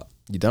that a lot.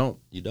 You don't.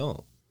 You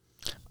don't.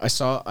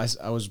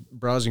 I was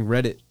browsing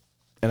Reddit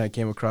and I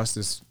came across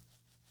this.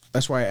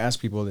 That's why I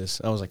asked people this.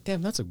 I was like,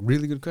 damn, that's a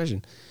really good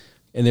question.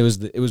 And it was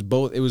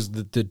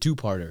the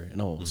two-parter. And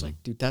I was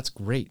like, dude, that's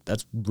great.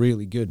 That's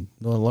really good.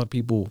 A lot of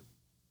people.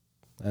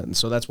 And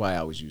so that's why I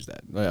always use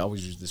that. I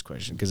always use this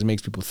question because it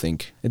makes people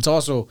think. It's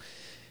also,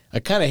 I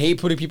kind of hate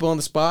putting people on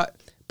the spot,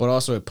 but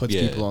also it puts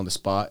people on the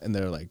spot and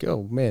they're like,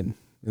 oh man.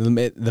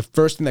 The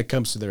first thing that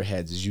comes to their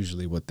heads is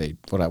usually what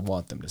I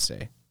want them to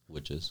say.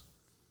 Which is?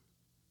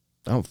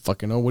 I don't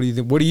fucking know. What do you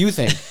think? What do you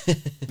think?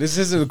 This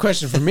isn't a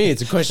question for me.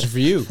 It's a question for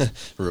you.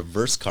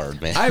 Reverse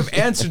card, man. I've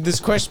answered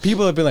this question.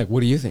 People have been like, what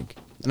do you think?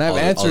 And I've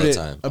answered it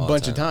a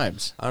bunch of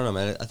times. I don't know,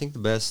 man. I think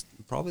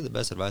probably the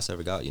best advice I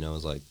ever got,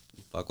 is like,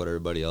 fuck what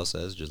everybody else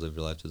says. Just live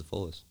your life to the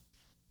fullest.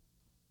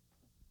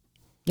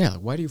 Yeah.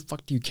 Like, why do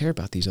you care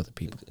about these other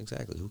people?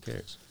 Exactly. Who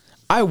cares?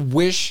 I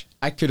wish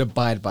I could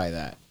abide by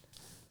that.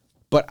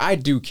 But I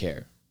do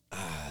care.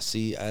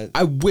 See,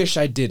 I wish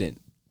I didn't.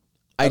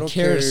 I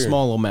care a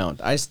small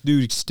amount. I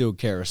do still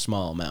care a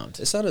small amount.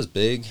 It's not as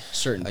big,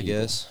 certain I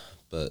guess,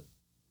 but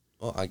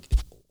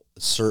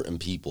certain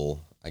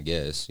people, I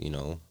guess,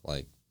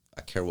 like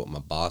I care what my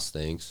boss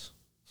thinks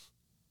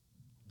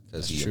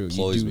because he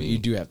employs me. You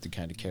do have to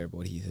kind of care about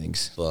what he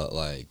thinks. But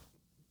like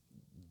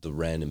the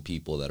random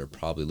people that are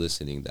probably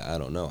listening that I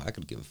don't know, I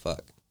could give a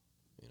fuck,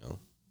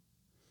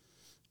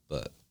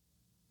 But.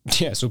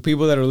 Yeah, so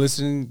people that are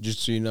listening,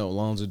 just so you know,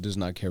 Alonzo does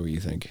not care what you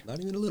think. Not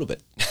even a little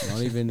bit.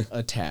 Not even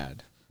a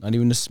tad. Not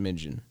even a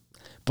smidgen.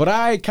 But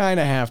I kind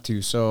of have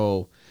to,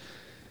 so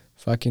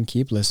fucking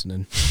keep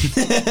listening.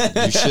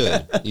 You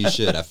should. You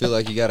should. I feel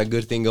like you got a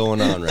good thing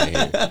going on right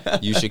here.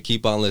 You should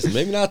keep on listening.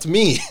 Maybe not to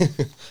me,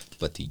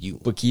 but to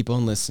you. But keep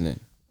on listening.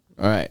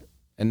 All right.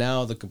 And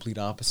now the complete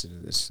opposite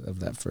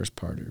of that first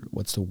part.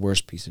 What's the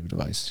worst piece of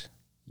advice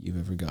you've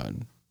ever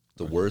gotten?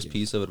 The worst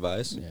piece of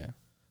advice? Yeah.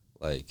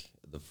 Like...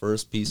 The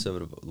first piece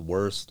of it,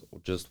 worst,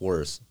 just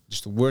worse.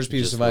 Just the worst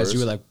piece of advice.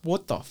 You were like,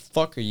 what the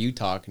fuck are you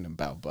talking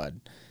about,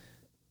 bud?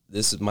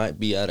 This might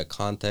be out of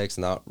context,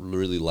 not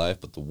really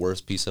life, but the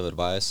worst piece of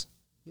advice,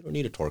 you don't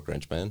need a torque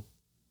wrench, man.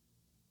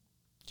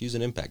 Use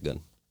an impact gun.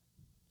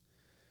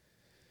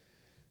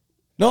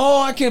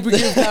 No, I can't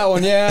forgive that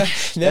one, yeah.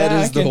 That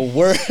is the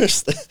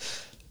worst.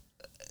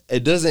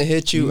 It doesn't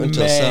hit you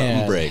until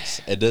something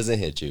breaks. It doesn't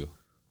hit you.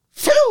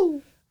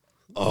 Phew!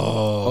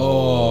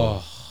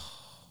 Oh.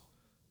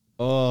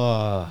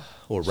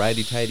 Or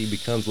righty-tighty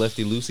becomes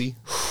lefty-loosey.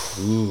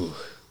 Ooh.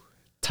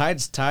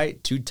 Tights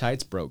tight, two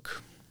tights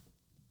broke.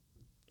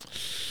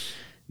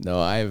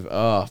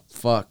 No,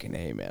 fucking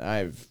A,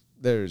 man.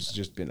 There's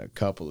just been a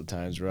couple of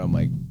times where I'm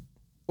like,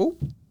 oh,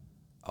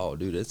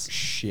 dude, it's...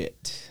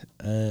 Shit.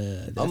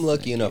 I'm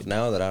lucky enough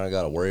now that I don't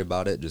got to worry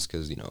about it just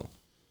because, You're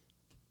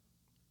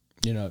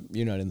not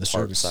in the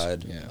service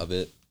side of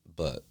it,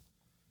 but,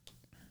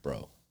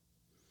 bro.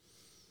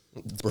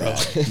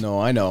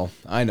 No, I know.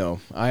 I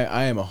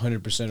am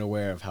 100%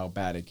 aware of how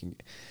bad it can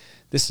get.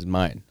 This is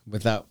mine.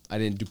 I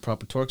didn't do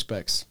proper torque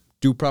specs.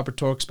 Do proper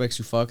torque specs,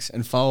 you fucks,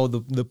 and follow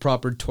the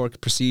proper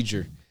torque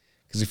procedure.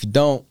 Because if you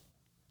don't,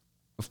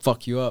 it'll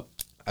fuck you up.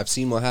 I've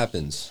seen what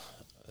happens,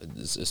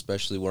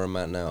 especially where I'm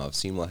at now. I've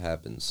seen what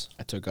happens.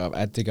 I had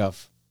to take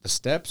off the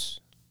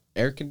steps,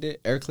 air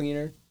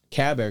cleaner,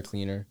 cab air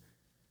cleaner,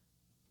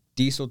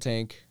 diesel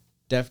tank,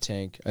 def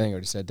tank. I think I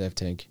already said def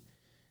tank.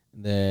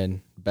 And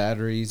then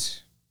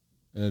batteries,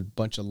 a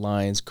bunch of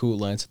lines, coolant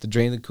lines. Have to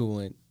drain the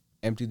coolant,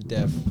 empty the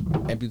def,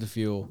 empty the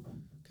fuel.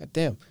 God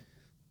damn.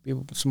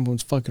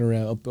 Someone's fucking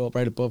around up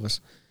right above us.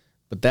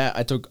 But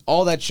I took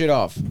all that shit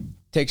off.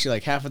 Takes you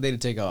like half a day to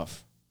take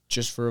off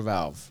just for a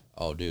valve.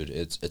 Oh, dude,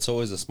 it's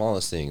always the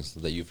smallest things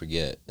that you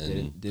forget.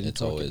 And didn't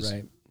torque it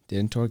right.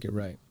 Didn't torque it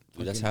right.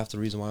 Dude, that's half the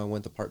reason why I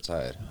went to part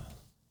side.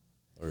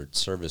 Or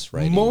service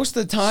writing. Most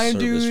of the time,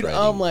 dude,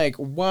 I'm like,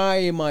 why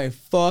am I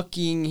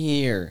fucking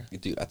here?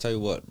 Dude, I tell you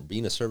what,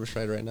 being a service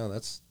writer right now, I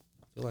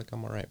feel like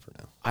I'm all right for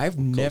now. I've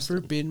never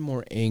been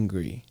more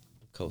angry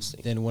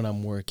coasting than when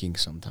I'm working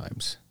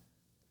sometimes.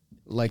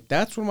 Like,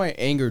 that's when my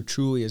anger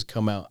truly has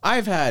come out.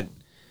 I've had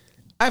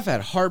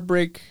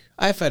heartbreak.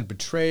 I've had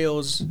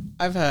betrayals.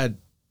 I've had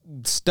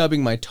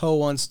stubbing my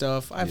toe on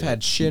stuff. I've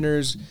had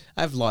shinners.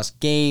 I've lost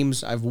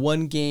games. I've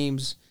won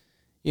games.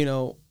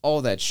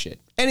 All that shit.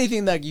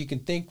 Anything that you can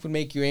think would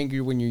make you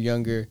angry when you're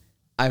younger,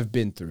 I've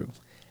been through.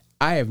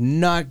 I have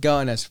not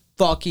gotten as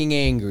fucking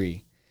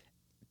angry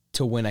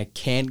to when I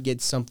can't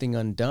get something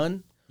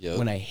undone,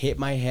 when I hit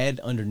my head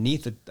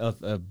underneath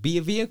a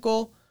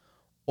vehicle,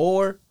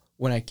 or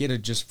when I get a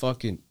just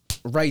fucking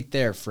right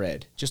there,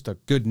 Fred. Just a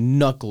good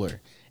knuckler.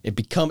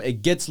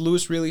 It gets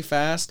loose really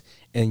fast,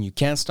 and you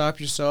can't stop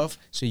yourself,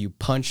 so you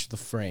punch the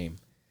frame.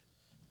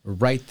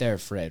 Right there,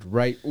 Fred.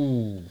 Right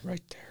there.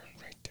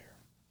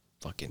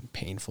 Fucking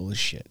painful as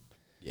shit.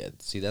 Yeah,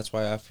 see, that's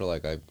why after,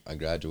 like, I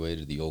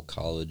graduated the old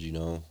college, you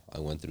know, I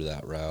went through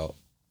that route.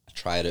 I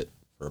tried it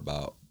for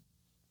about,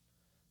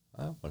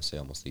 I want to say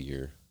almost a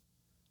year.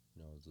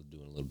 You know, I was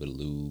doing a little bit of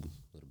lube,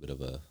 a little bit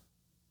of a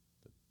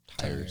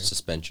tire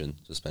suspension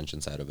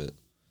side of it.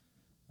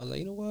 I was like,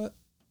 you know what?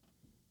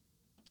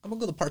 I'm going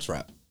to go the parts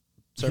route,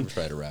 service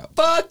writer route.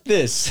 Fuck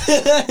this.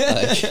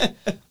 Like,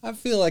 I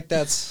feel like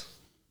that's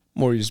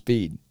more your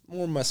speed.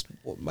 More my,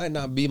 might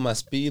not be my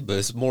speed, but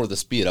it's more the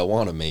speed I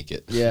want to make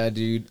it. Yeah,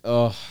 dude.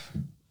 Oh,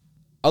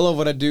 I love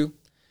what I do.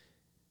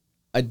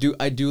 I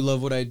do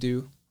love what I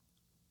do,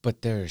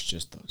 but there's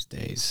just those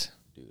days,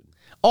 dude.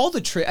 I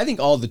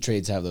think all the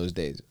trades have those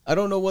days. I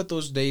don't know what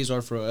those days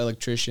are for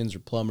electricians or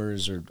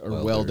plumbers or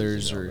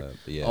welders or that,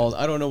 yeah.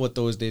 I don't know what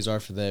those days are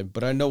for them,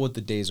 but I know what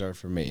the days are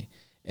for me.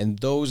 And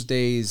those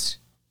days,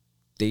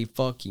 they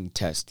fucking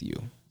test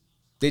you.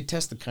 They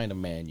test the kind of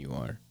man you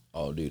are.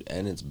 Oh, dude,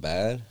 and it's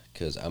bad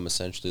because I'm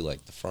essentially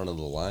like the front of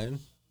the line.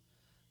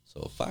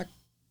 So if I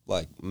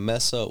like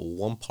mess up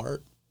one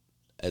part,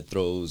 it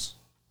throws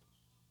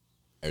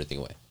everything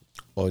away.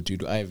 Oh,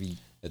 dude,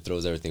 it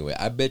throws everything away.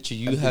 I bet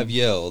you have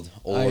yelled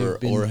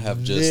or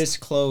have just this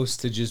close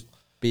to just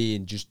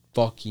being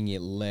fucking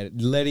it,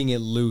 letting it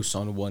loose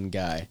on one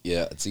guy.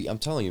 Yeah, see, I'm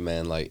telling you,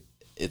 man, like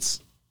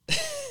it's.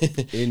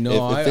 You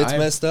know, if it's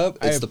messed up,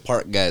 it's the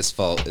part guy's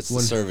fault. It's the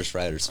service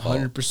writer's fault.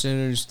 100%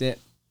 understand.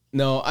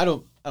 No, I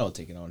don't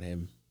take it on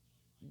him.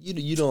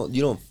 You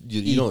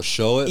don't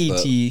show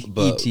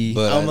it.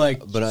 But I'm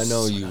like, but I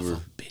know you were.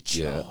 Bitch.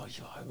 Yeah. Oh,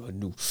 I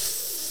knew.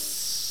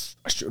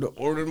 I should have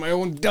ordered my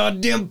own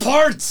goddamn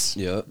parts.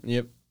 Yep.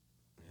 Yeah.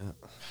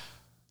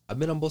 I've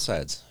been on both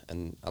sides,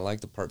 and I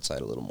like the part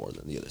side a little more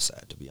than the other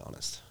side, to be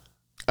honest.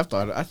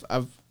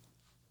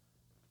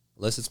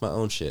 Unless it's my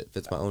own shit. If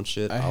it's my own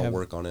shit, I'll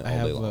work on it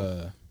all day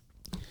long.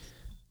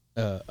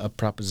 I have a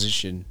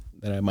proposition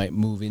that I might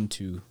move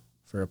into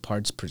for a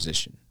parts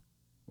position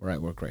where I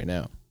work right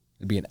now.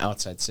 It'd be an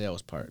outside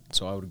sales part.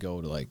 So I would go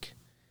to like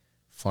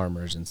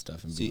farmers and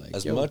stuff and be like,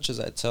 as much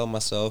as I tell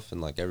myself and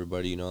like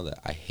everybody, you know, that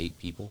I hate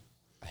people,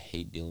 I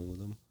hate dealing with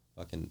them.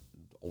 Fucking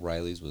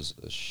O'Reilly's was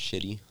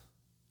shitty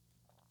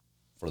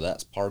for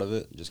that part of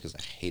it, just because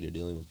I hated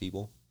dealing with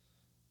people.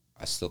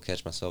 I still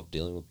catch myself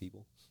dealing with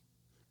people.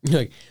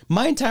 Like,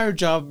 my entire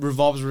job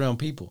revolves around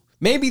people.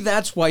 Maybe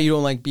that's why you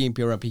don't like being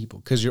around people,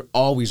 because you're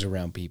always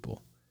around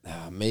people.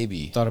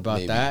 Maybe. Thought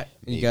about that?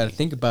 Maybe. You got to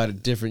think about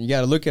it different. You got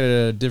to look at it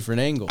at a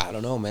different angle. I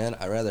don't know, man.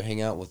 I'd rather hang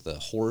out with a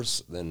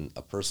horse than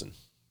a person.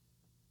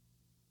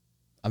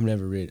 I've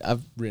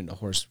ridden a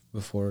horse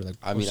before. Like,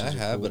 I mean, I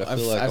have, cool. But I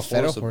feel like a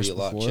horse would be a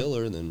lot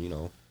chiller than, you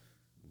know.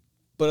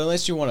 But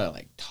unless you want to,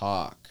 like,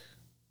 talk.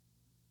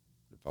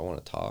 If I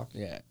want to talk?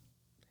 Yeah.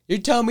 You're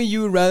telling me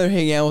you would rather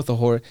hang out with a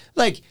horse?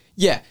 Like,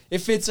 yeah,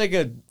 if it's like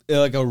a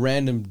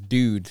random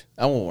dude,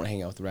 I won't want to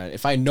hang out with a random.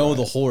 If I know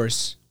the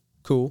horse,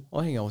 cool,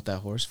 I'll hang out with that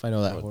horse if I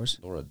know that horse.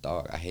 Or a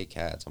dog. I hate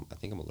cats. I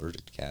think I'm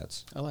allergic to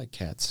cats. I like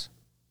cats.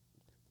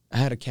 I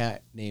had a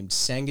cat named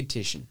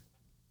Sangatition.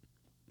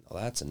 Oh,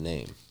 that's a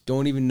name.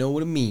 Don't even know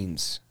what it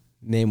means.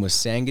 Name was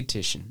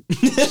Sangatition.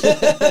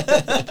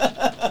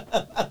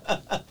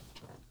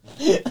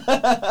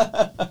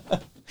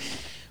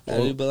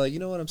 But like, you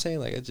know what I'm saying?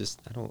 Like, I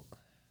don't.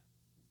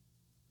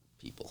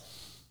 People.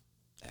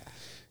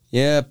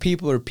 Yeah,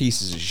 people are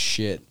pieces of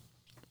shit.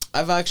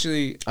 I'm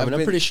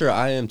pretty sure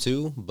I am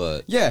too,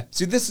 but yeah.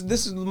 See, this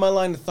is my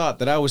line of thought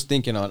that I was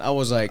thinking on. I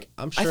was like,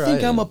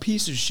 I'm a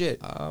piece of shit.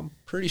 I'm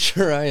pretty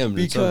sure I am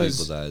in some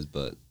people's eyes,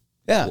 but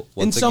yeah,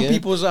 in some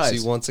people's eyes.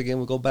 See, once again,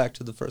 we go back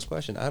to the first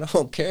question. I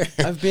don't care.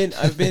 I've been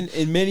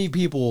in many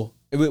people.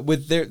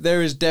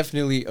 There is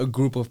definitely a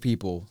group of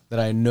people that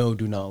I know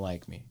do not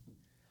like me.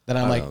 That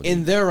I'm like,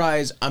 in their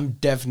eyes, I'm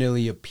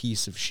definitely a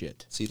piece of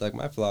shit. See, like,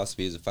 my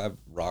philosophy is if I've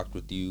rocked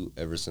with you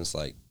ever since,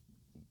 like,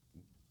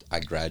 I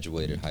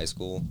graduated high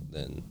school,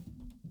 then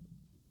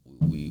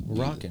we're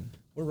rocking.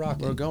 We're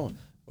rocking. We're going.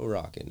 We're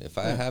rocking. If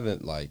I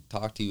haven't, like,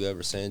 talked to you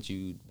ever since,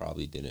 you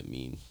probably didn't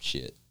mean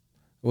shit.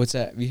 What's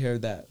that? Have you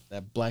heard that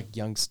black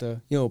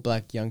youngster? You know what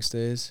black youngster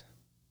is?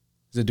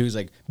 The dude's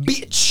like,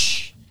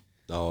 bitch!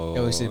 Oh. He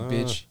always said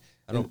bitch.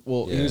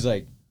 He was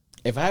like,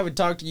 if I haven't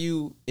talked to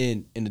you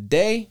in a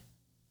day,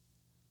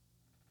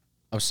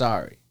 I'm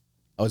sorry.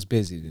 I was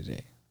busy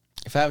today.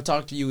 If I haven't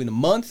talked to you in a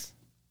month,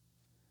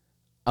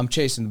 I'm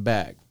chasing the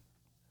bag.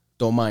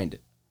 Don't mind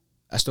it.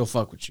 I still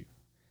fuck with you.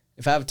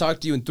 If I haven't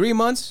talked to you in 3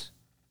 months,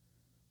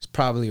 it's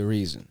probably a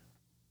reason.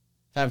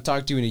 If I haven't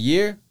talked to you in a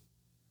year,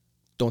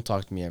 don't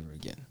talk to me ever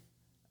again.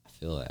 I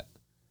feel that.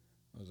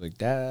 I was like,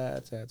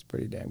 that's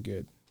pretty damn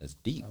good. That's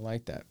deep. I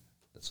like that.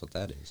 That's what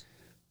that is.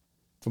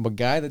 From a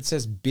guy that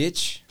says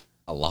bitch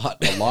a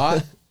lot.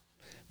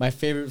 My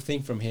favorite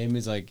thing from him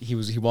is like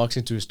he walks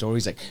into a store,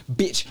 he's like,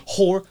 bitch,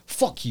 whore,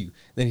 fuck you.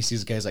 Then he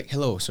sees the guy's like,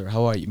 hello, sir,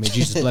 how are you? May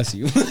Jesus bless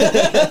you.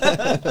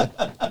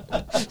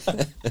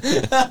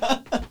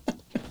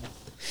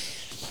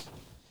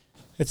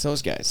 It's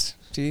those guys.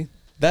 See,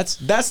 that's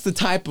the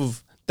type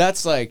of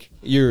that's like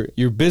your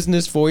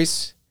business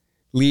voice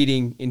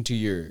leading into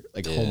your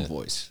like home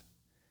voice.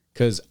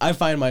 Because I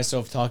find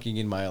myself talking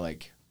in my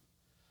like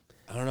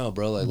I don't know,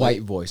 bro. Like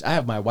white voice. I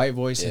have my white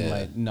voice and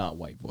my not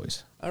white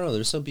voice. I don't know.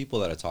 There's some people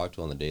that I talk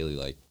to on the daily.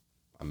 Like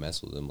I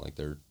mess with them. Like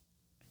they're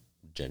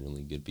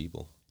genuinely good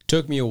people.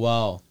 Took me a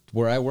while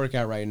where I work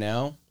out right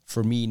now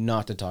for me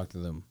not to talk to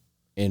them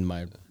in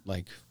my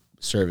like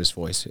service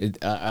voice.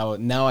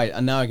 Now I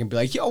can be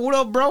like, yo, what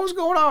up, bro? What's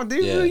going on,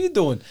 dude? What are you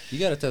doing? You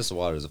gotta test the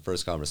waters the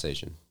first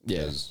conversation.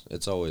 Yeah,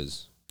 it's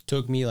always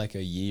took me like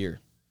a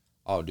year.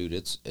 Oh, dude,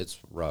 it's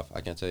rough.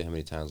 I can't tell you how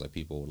many times like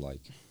people would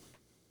like.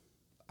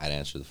 I'd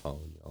answer the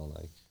phone,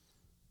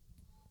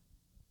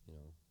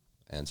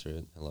 answer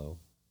it. Hello,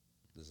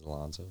 this is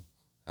Alonzo.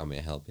 How may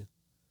I help you?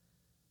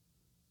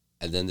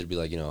 And then they'd be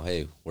like,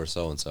 hey, where's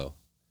so and so?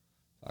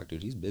 Fuck,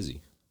 dude, he's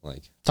busy.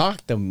 Like,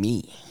 talk to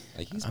me.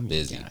 Like he's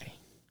busy.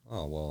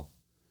 Oh well,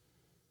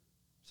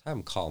 just have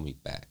him call me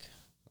back.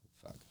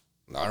 Fuck.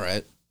 All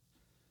right.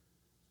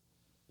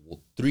 Well,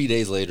 3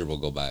 days later we'll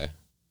go by.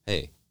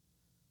 Hey,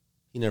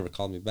 he never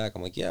called me back.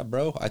 I'm like, yeah,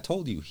 bro, I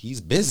told you he's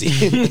busy.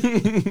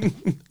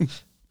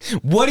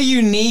 What do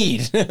you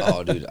need?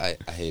 Oh, dude, I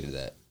hated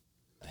that.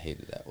 I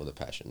hated that with a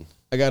passion.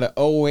 I got an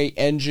 '08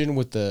 engine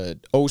with the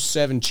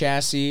 '07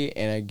 chassis,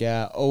 and I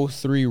got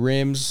 '03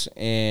 rims,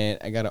 and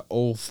I got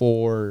an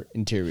 '04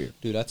 interior.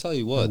 Dude, I tell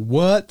you what.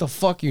 What the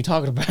fuck are you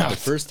talking about? The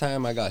first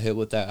time I got hit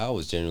with that, I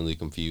was genuinely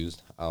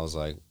confused. I was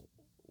like,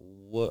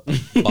 what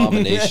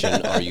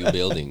abomination are you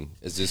building?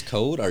 Is this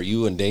code? Are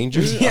you in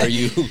danger? Yeah. Are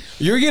you?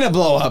 You're gonna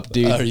blow up,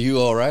 dude. Are you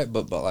all right?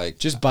 But like,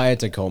 just buy a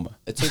Tacoma.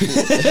 It took me,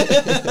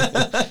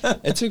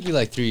 it took me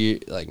like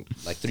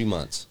 3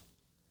 months.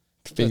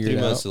 Figure 3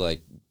 it months out. to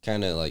like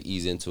kind of like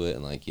ease into it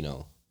and like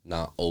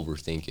not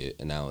overthink it.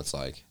 And now it's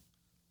like,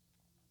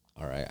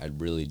 all right, I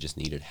really just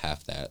needed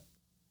half that.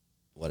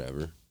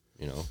 Whatever,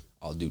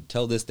 I'll do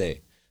till this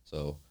day.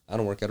 So I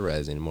don't work at a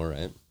res anymore,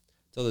 right?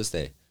 Till this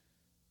day,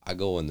 I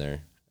go in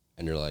there.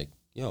 And you're like,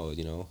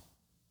 yo,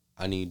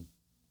 I need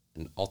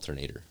an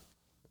alternator,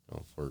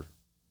 for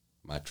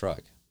my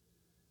truck.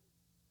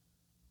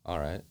 All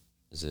right.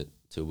 Is it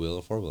 2-wheel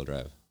or 4-wheel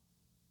drive?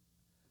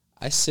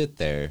 I sit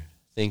there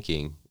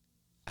thinking,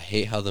 I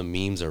hate how the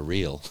memes are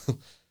real.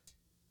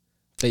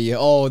 They're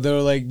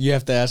like, you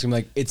have to ask them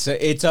like,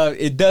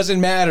 it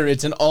doesn't matter.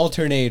 It's an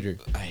alternator.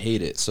 I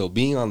hate it. So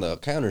being on the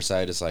counter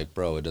side, it's like,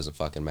 bro, it doesn't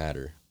fucking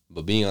matter.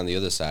 But being on the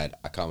other side,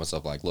 I caught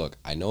myself like, look,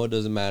 I know it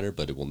doesn't matter,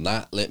 but it will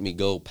not let me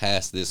go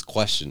past this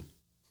question.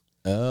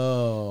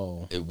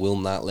 Oh. It will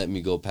not let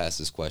me go past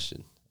this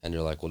question. And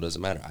you're like, well, it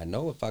doesn't matter. I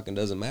know it fucking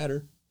doesn't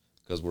matter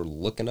because we're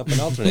looking up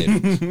an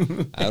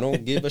alternator. I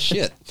don't give a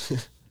shit.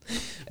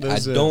 I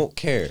don't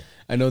care.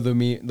 I know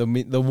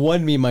the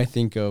one meme I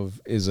think of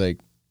is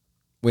like,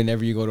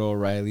 whenever you go to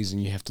O'Reilly's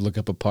and you have to look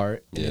up a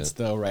part, and it's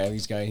the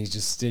O'Reilly's guy, and he's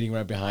just sitting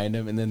right behind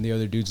him, and then the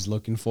other dude's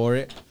looking for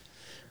it.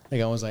 Like,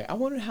 I was like, I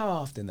wonder how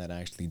often that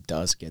actually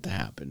does get to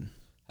happen.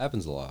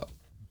 Happens a lot.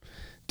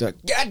 God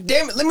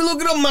damn it, let me look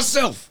it up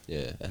myself.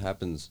 Yeah, it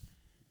happens.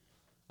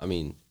 I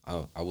mean,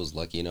 I was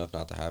lucky enough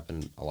not to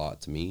happen a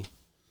lot to me,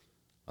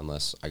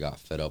 unless I got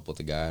fed up with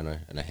the guy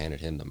and I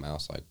handed him the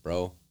mouse. Like,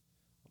 bro,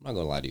 I'm not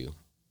going to lie to you.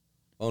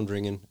 Phone's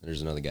ringing, and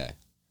there's another guy.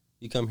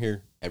 You come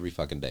here every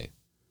fucking day.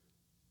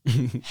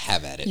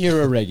 Have at it.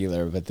 You're a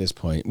regular at this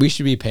point. We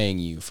should be paying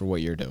you for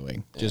what you're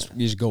doing.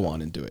 Just go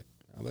on and do it.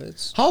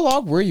 But how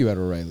long were you at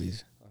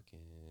O'Reilly's? Fucking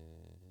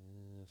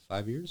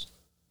 5 years.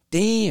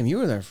 Damn, you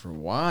were there for a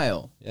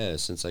while. Yeah,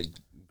 since I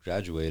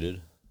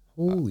graduated.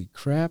 Holy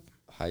crap.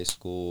 High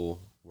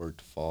school, worked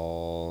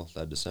fall,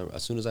 that December.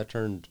 As soon as I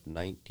turned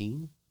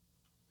 19,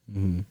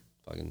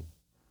 fucking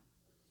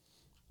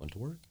went to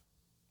work.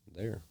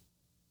 There.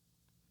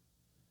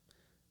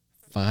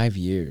 5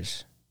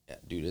 years. Yeah,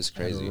 dude, it's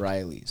crazy. At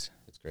O'Reilly's.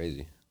 It's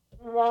crazy.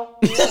 Dude,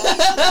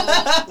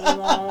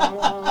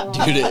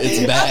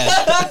 it's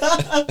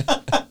bad.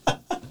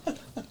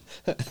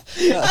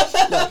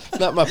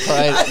 not my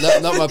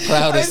pride. Not my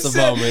proudest of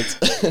moments.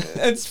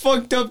 It's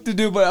fucked up to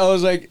do, but I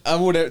was like, I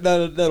would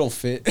that'll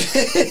fit.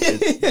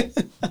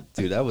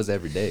 Dude, that was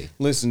every day.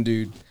 Listen,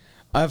 dude,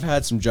 I've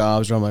had some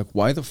jobs where I'm like,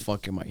 why the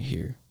fuck am I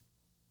here?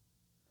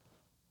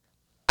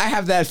 I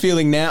have that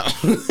feeling now.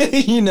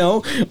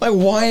 Like,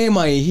 why am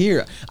I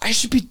here? I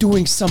should be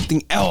doing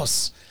something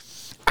else.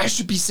 I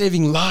should be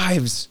saving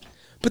lives.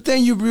 But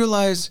then you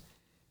realize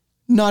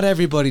not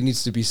everybody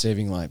needs to be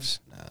saving lives.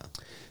 Nah.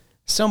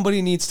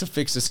 Somebody needs to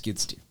fix a skid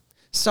steer.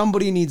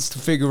 Somebody needs to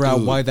figure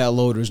out why that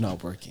loader's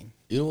not working.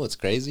 You know what's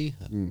crazy?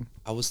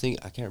 I was thinking,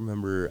 I can't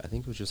remember. I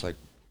think it was just like,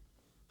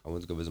 I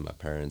went to go visit my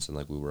parents and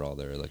like we were all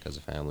there like as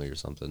a family or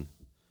something.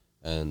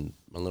 And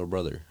my little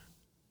brother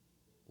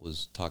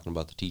was talking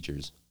about the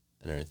teachers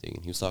and everything.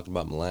 And he was talking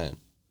about Milan.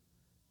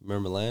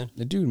 Remember Milan?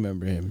 I do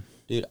remember him.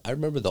 Dude, I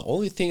remember the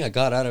only thing I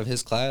got out of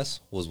his class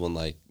was when,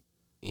 like,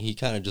 he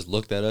kind of just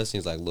looked at us and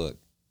he's like, look,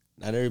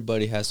 not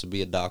everybody has to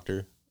be a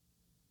doctor.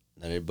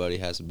 Not everybody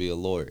has to be a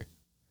lawyer.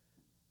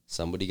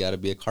 Somebody got to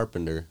be a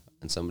carpenter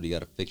and somebody got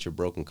to fix your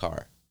broken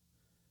car.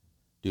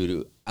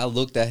 Dude, I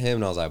looked at him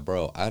and I was like,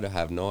 bro, I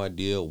have no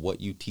idea what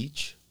you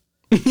teach.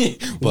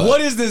 What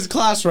is this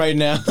class right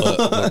now?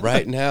 but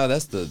right now,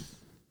 that's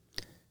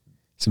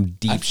some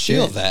deep shit.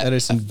 Feel that. That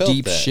is some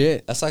deep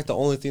shit. That's like the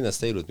only thing that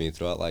stayed with me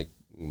throughout like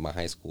my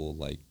high school.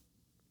 Like,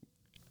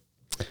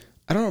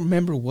 I don't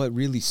remember what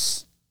really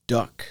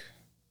stuck.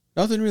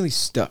 Nothing really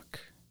stuck.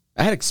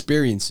 I had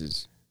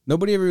experiences.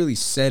 Nobody ever really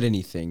said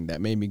anything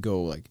that made me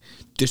go like,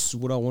 this is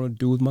what I want to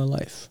do with my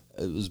life.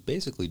 It was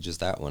basically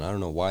just that one. I don't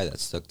know why that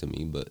stuck to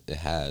me, but it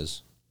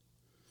has.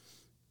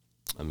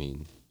 I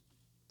mean,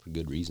 for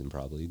good reason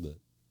probably, but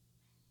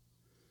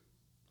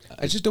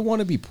I just don't want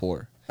to be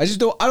poor. I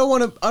don't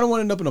want to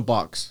end up in a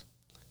box.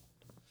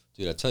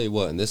 Dude, I tell you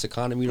what, in this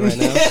economy right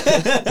now,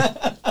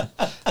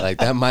 like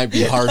that might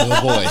be hard to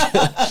avoid.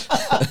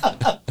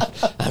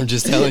 I'm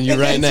just telling you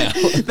right now.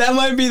 That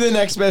might be the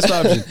next best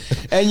option.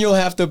 And you'll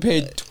have to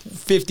pay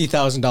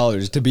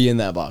 $50,000 to be in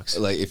that box.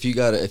 Like if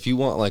you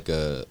want like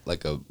a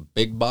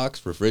big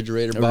box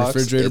refrigerator box,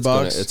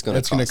 it's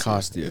gonna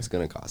cost you. It's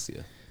gonna cost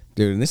you.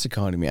 Dude, in this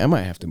economy, I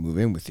might have to move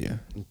in with you.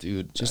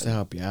 Dude, just to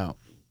help you out.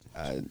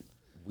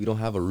 We don't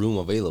have a room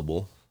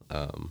available.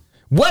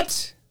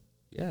 What?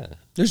 Yeah.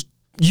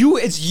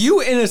 It's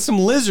you and some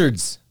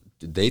lizards.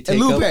 They take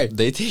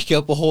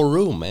up a whole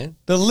room, man.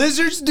 The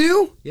lizards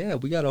do? Yeah,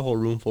 we got a whole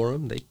room for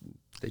them. They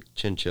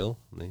chill.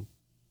 They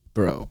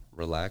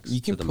relax. You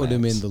can put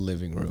them in the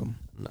living room.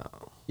 No.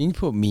 You can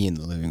put me in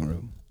the living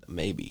room.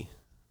 Maybe.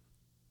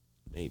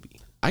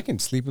 I can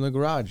sleep in the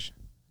garage.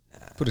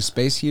 Nah. Put a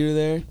space heater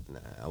there. Nah,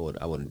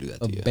 I wouldn't do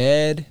that to you. A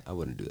bed. I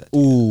wouldn't do that to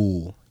you.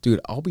 Ooh.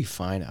 Dude, I'll be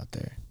fine out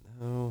there.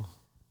 No.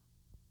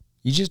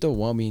 You just don't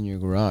want me in your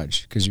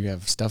garage because you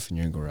have stuff in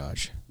your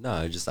garage. No,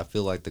 I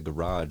feel like the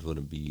garage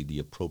wouldn't be the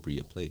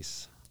appropriate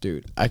place.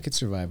 Dude, I could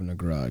survive in a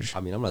garage. I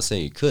mean, I'm not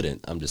saying you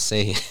couldn't. I'm just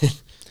saying.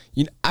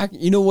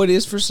 You know what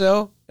is for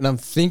sale? And I'm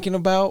thinking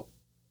about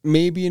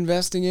maybe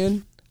investing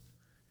in?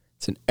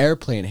 It's an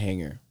airplane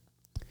hangar.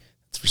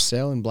 It's for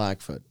sale in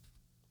Blackfoot.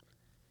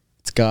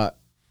 It's got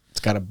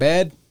a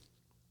bed.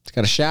 It's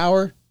got a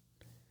shower.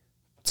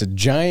 It's a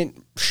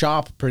giant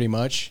shop pretty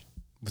much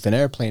with an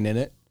airplane in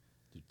it.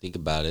 Think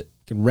about it.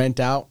 You can rent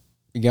out.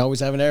 You can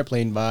always have an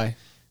airplane by.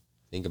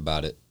 Think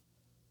about it.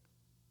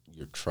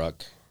 Your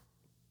truck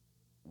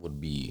would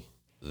be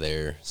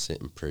there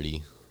sitting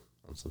pretty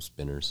on some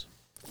spinners.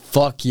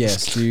 Fuck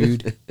yes,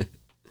 dude.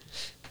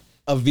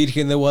 A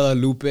Virgen de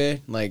Guadalupe,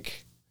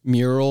 like,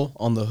 mural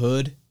on the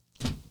hood.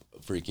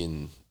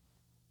 Freaking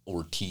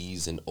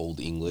Ortiz and Old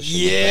English.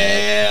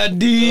 Yeah,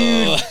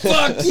 dude.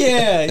 Fuck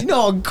yeah. You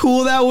know how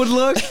cool that would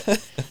look?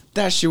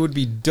 That shit would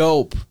be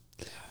dope.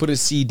 Put a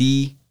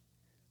CD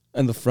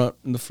in the front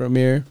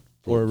mirror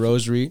or a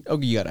rosary. Oh,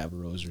 you gotta have a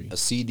rosary. A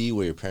CD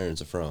where your parents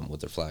are from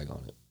with their flag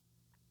on it.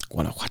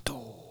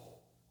 Guanajuato.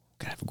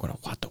 Gotta have a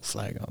Guanajuato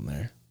flag on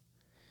there.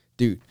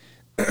 Dude,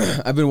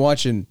 I've been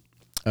watching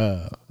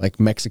like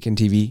Mexican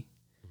TV.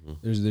 Mm-hmm.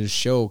 There's a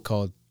show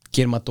called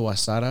Quien Mató a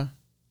Sara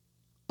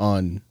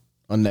on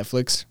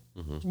Netflix.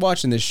 Mm-hmm.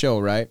 Watching this show,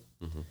 right?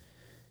 Mm-hmm.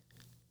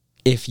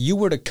 If you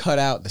were to cut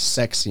out the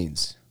sex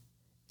scenes,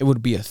 it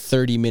would be a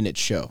 30-minute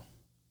show.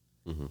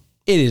 Mm-hmm.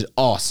 It is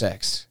all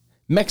sex.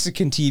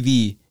 Mexican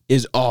TV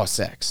is all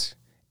sex.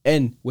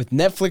 And with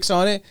Netflix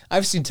on it,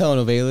 I've seen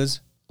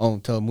telenovelas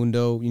on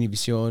Telemundo,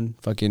 Univision,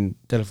 fucking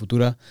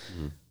Telefutura.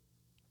 Mm-hmm.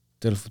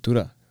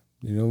 Telefutura.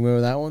 You don't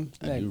remember that one?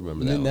 I do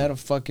remember that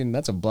one.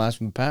 That's a blast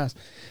from the past.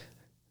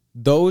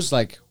 Those,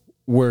 like,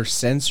 were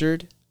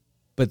censored,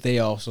 but they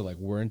also, like,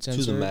 weren't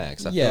censored. To the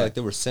max. I feel like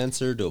they were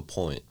censored to a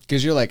point.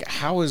 Because you're like,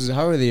 how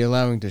are they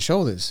allowing to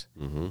show this?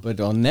 Mm-hmm. But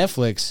on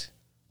Netflix,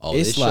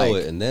 it's they show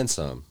it and then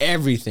some.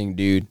 Everything,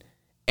 dude.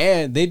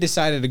 And they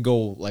decided to go,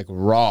 like,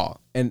 raw.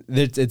 And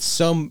it's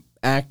some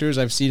actors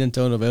I've seen in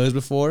telenovelas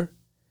before,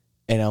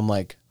 and I'm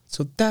like,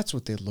 so that's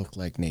what they look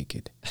like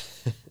naked.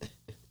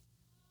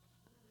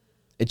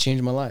 It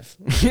changed my life.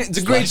 It's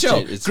a great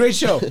show.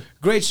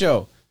 Great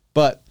show.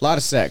 But a lot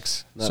of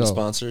sex. Not a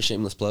sponsor,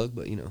 shameless plug,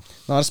 but you know.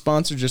 Not a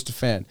sponsor, just a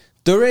fan.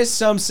 There is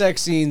some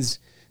sex scenes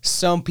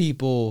some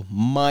people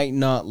might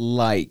not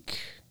like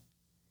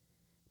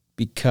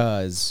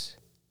because,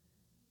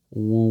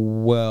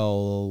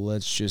 well,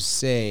 let's just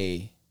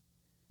say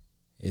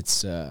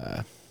it's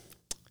a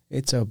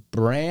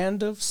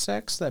brand of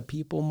sex that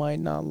people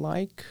might not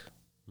like.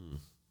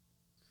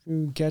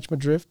 You catch my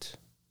drift?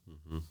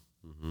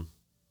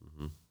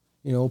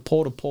 You know,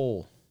 pole to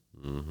pole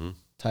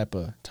type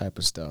of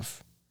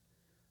stuff.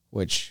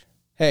 Which,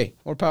 hey,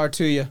 more power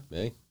to you.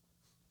 Hey.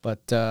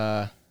 But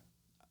I'm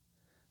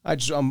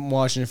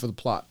watching it for the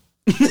plot.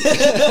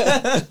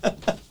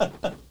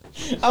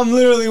 I'm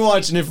literally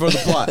watching it for the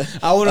plot.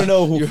 I want to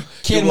know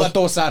quien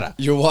mató Sara.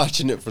 You're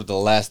watching it for the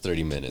last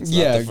 30 minutes.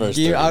 Yeah, not the first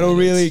 30 I don't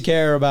minutes. really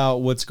care about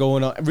what's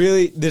going on.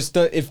 Really,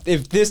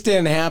 if this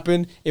didn't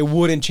happen, it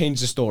wouldn't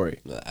change the story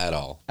at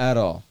all.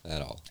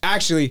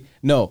 Actually,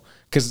 no,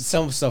 because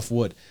some stuff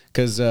would.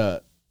 Because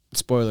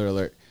spoiler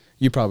alert,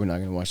 you're probably not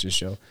gonna watch this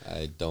show.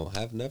 I don't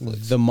have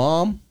Netflix. The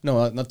mom,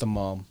 no, not the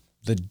mom.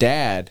 The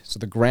dad, so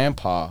the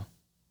grandpa,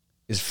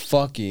 is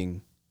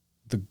fucking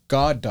the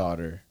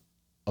goddaughter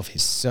of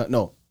his son.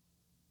 No,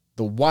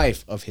 the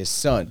wife of his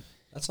son.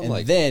 That's and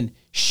like then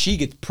she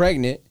gets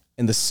pregnant,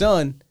 and the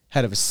son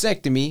had a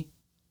vasectomy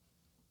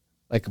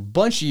like a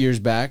bunch of years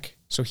back,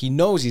 so he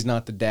knows he's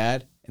not the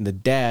dad, and the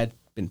dad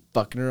been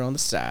fucking her on the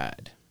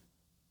side.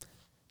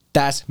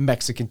 That's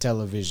Mexican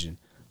television.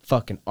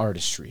 Fucking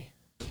artistry.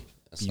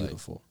 that's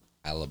Beautiful.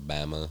 like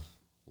Alabama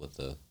with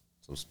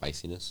some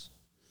spiciness.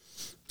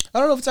 I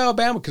don't know if it's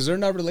Alabama because they're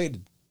not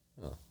related.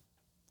 Oh.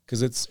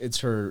 Because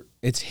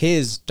it's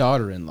his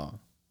daughter-in-law.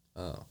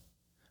 Oh.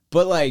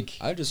 But like,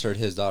 I just heard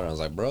his daughter. I was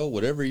like, bro,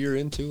 whatever you're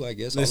into, I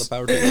guess all the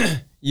power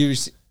to you.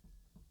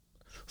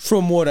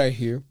 From what I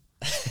hear,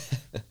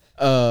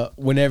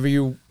 whenever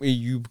you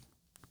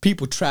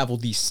people travel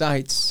these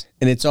sites,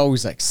 and it's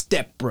always like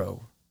step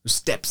bro,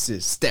 step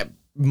sis, step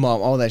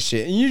mom, all that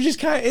shit, and you just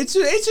kind of it's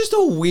just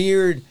a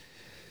weird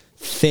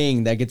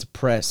thing that gets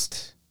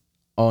pressed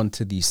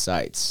onto these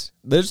sites.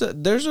 There's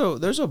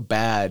a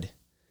bad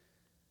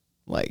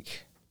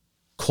like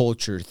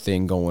culture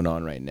thing going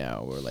on right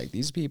now where like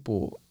these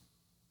people,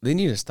 they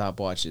need to stop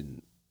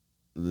watching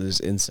this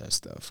incest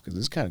stuff because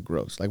it's kind of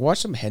gross. Like watch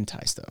some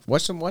hentai stuff.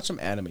 Watch some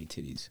anime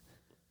titties.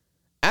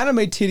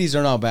 Anime titties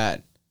are not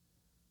bad.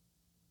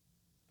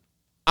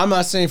 I'm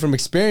not saying from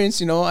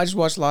experience, I just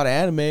watch a lot of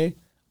anime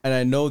and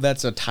I know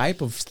that's a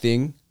type of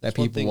thing that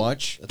people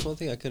watch. That's one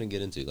thing I couldn't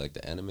get into, like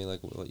the anime, like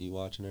what you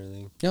watch and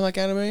everything. You don't like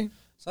anime?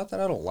 It's not that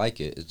I don't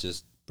like it. It's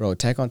just, bro,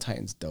 Attack on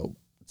Titan's dope.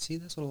 See,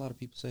 that's what a lot of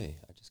people say.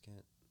 I just can't.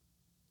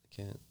 I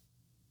can't.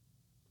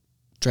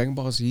 Dragon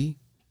Ball Z.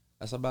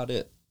 That's about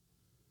it.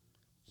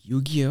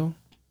 Yu-Gi-Oh.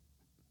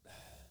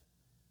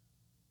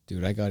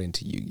 Dude, I got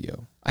into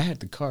Yu-Gi-Oh. I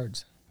had the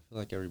cards. I feel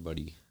like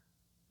everybody.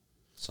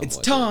 It's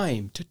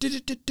time to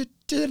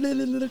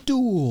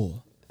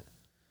duel.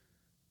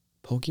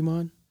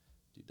 Pokemon?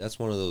 Dude, that's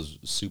one of those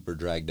super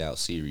dragged out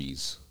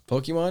series.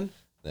 Pokemon?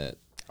 That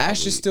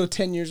Ash is still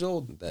 10 years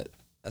old.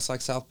 That's like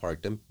South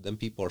Park. Them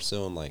people are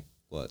still in like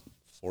what,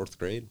 4th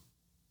grade?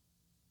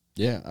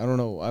 Yeah, I don't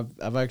know.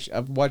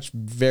 I've watched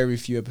very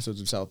few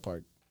episodes of South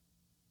Park.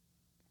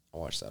 I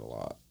watch that a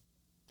lot.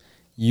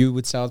 You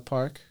with South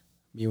Park,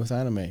 me with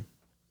anime.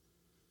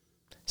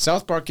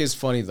 South Park is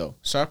funny though.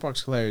 South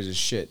Park's hilarious as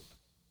shit.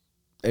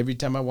 Every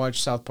time I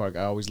watch South Park,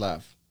 I always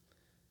laugh.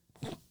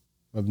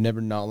 I've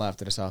never not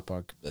laughed at a South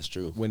Park. That's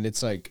true. When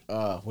it's like,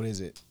 what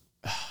is it?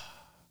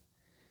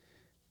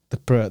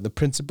 The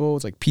principal,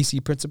 it's like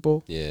PC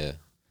principal. Yeah.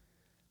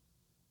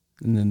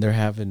 And then they're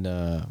having,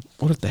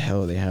 what the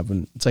hell are they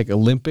having? It's like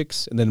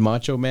Olympics, and then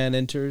Macho Man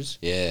enters.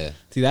 Yeah.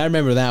 See, I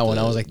remember that one.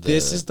 I was like,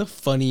 this is the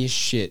funniest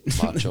shit.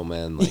 Macho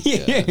Man, like,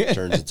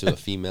 turns into a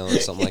female or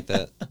something like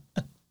that.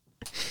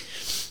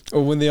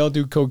 Or when they all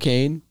do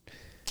cocaine.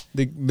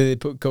 They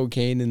put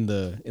cocaine in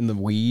the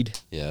weed.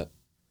 Yeah.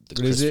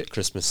 What is it?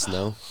 Christmas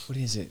snow. What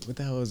is it? What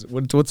the hell is it?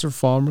 What's her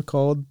farm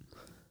called?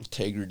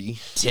 Integrity.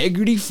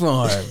 Integrity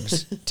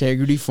Farms.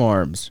 Integrity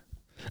Farms.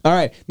 All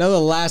right, now the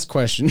last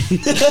question.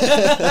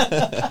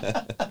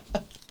 The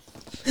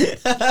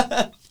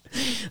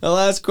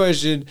last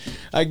question.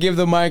 I give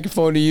the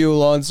microphone to you,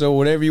 Alonzo.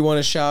 Whatever you want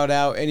to shout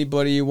out,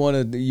 anybody you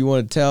want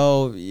to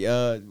tell.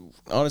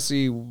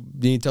 Honestly, you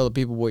need to tell the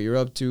people what you're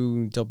up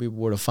to. Tell people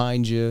where to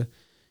find you.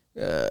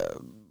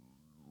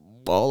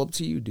 All up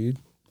to you, dude.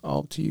 All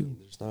up to you.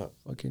 There's not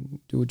fucking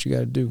do what you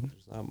got to do.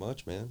 There's not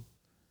much, man.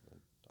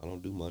 I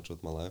don't do much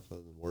with my life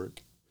other than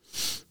work.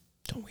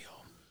 Don't we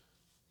all?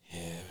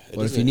 Yeah.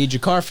 But if you need your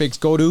car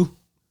fixed, go to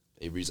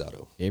Averys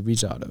Auto.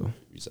 Averys Auto.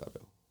 Averys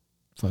Auto.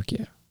 Fuck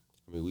yeah.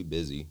 I mean, we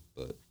busy,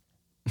 but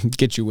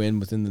get you in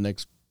within the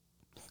next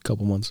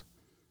couple months.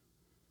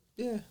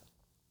 Yeah.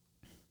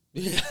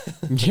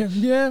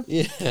 Yeah.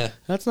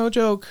 That's no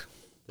joke.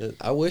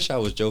 I wish I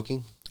was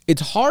joking.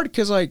 It's hard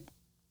because, like,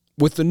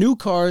 with the new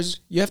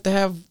cars, you have to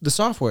have the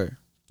software.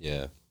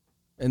 Yeah.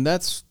 And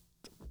that's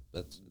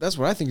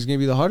what I think is going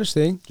to be the hardest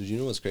thing. Did you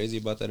know what's crazy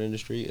about that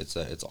industry? It's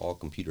that it's all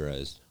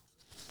computerized.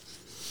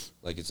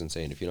 Like, it's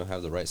insane. If you don't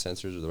have the right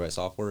sensors or the right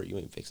software, you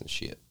ain't fixing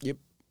shit. Yep.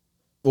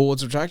 Well,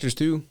 it's with tractors,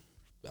 too.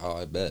 Oh,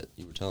 I bet.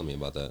 You were telling me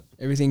about that.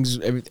 Everything's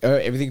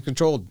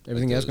controlled.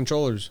 Everything has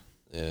controllers.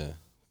 Yeah.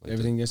 Like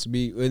everything has to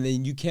be... And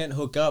then you can't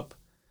hook up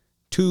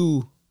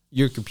to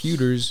your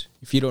computers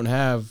if you don't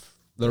have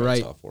the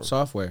right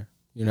software.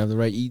 You don't have the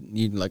right...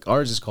 like,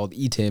 ours is called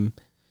eTIM,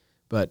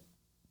 but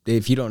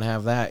if you don't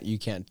have that, you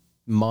can't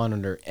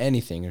monitor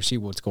anything or see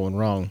what's going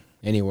wrong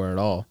anywhere at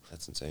all.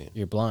 That's insane.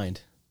 You're blind.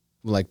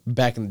 Like,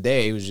 back in the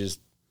day, it was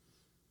just...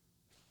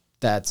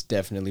 That's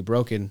definitely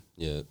broken.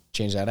 Yeah.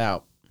 Change that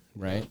out,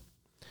 right?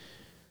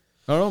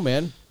 I don't know,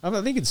 man. I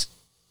don't think it's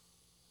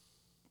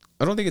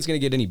going to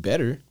get any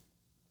better.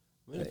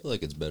 I mean, I feel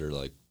like it's better,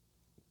 like,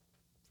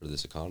 for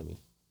this economy.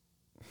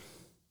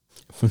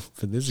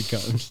 For this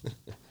economy.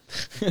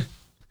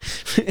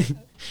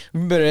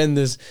 We better end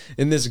this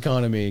in this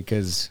economy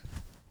because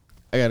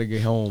I got to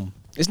get home.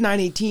 It's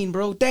 9:18,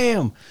 bro.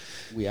 Damn.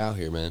 We out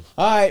here, man.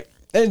 All right.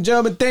 Ladies and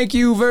gentlemen, thank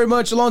you very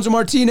much, Alonzo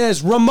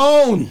Martinez.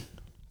 Ramon.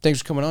 Thanks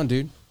for coming on,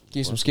 dude. Give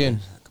you some skin.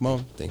 Come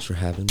on. Thanks for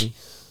having me.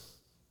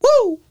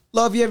 Woo!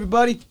 Love you,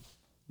 everybody.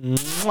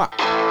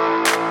 Mwah.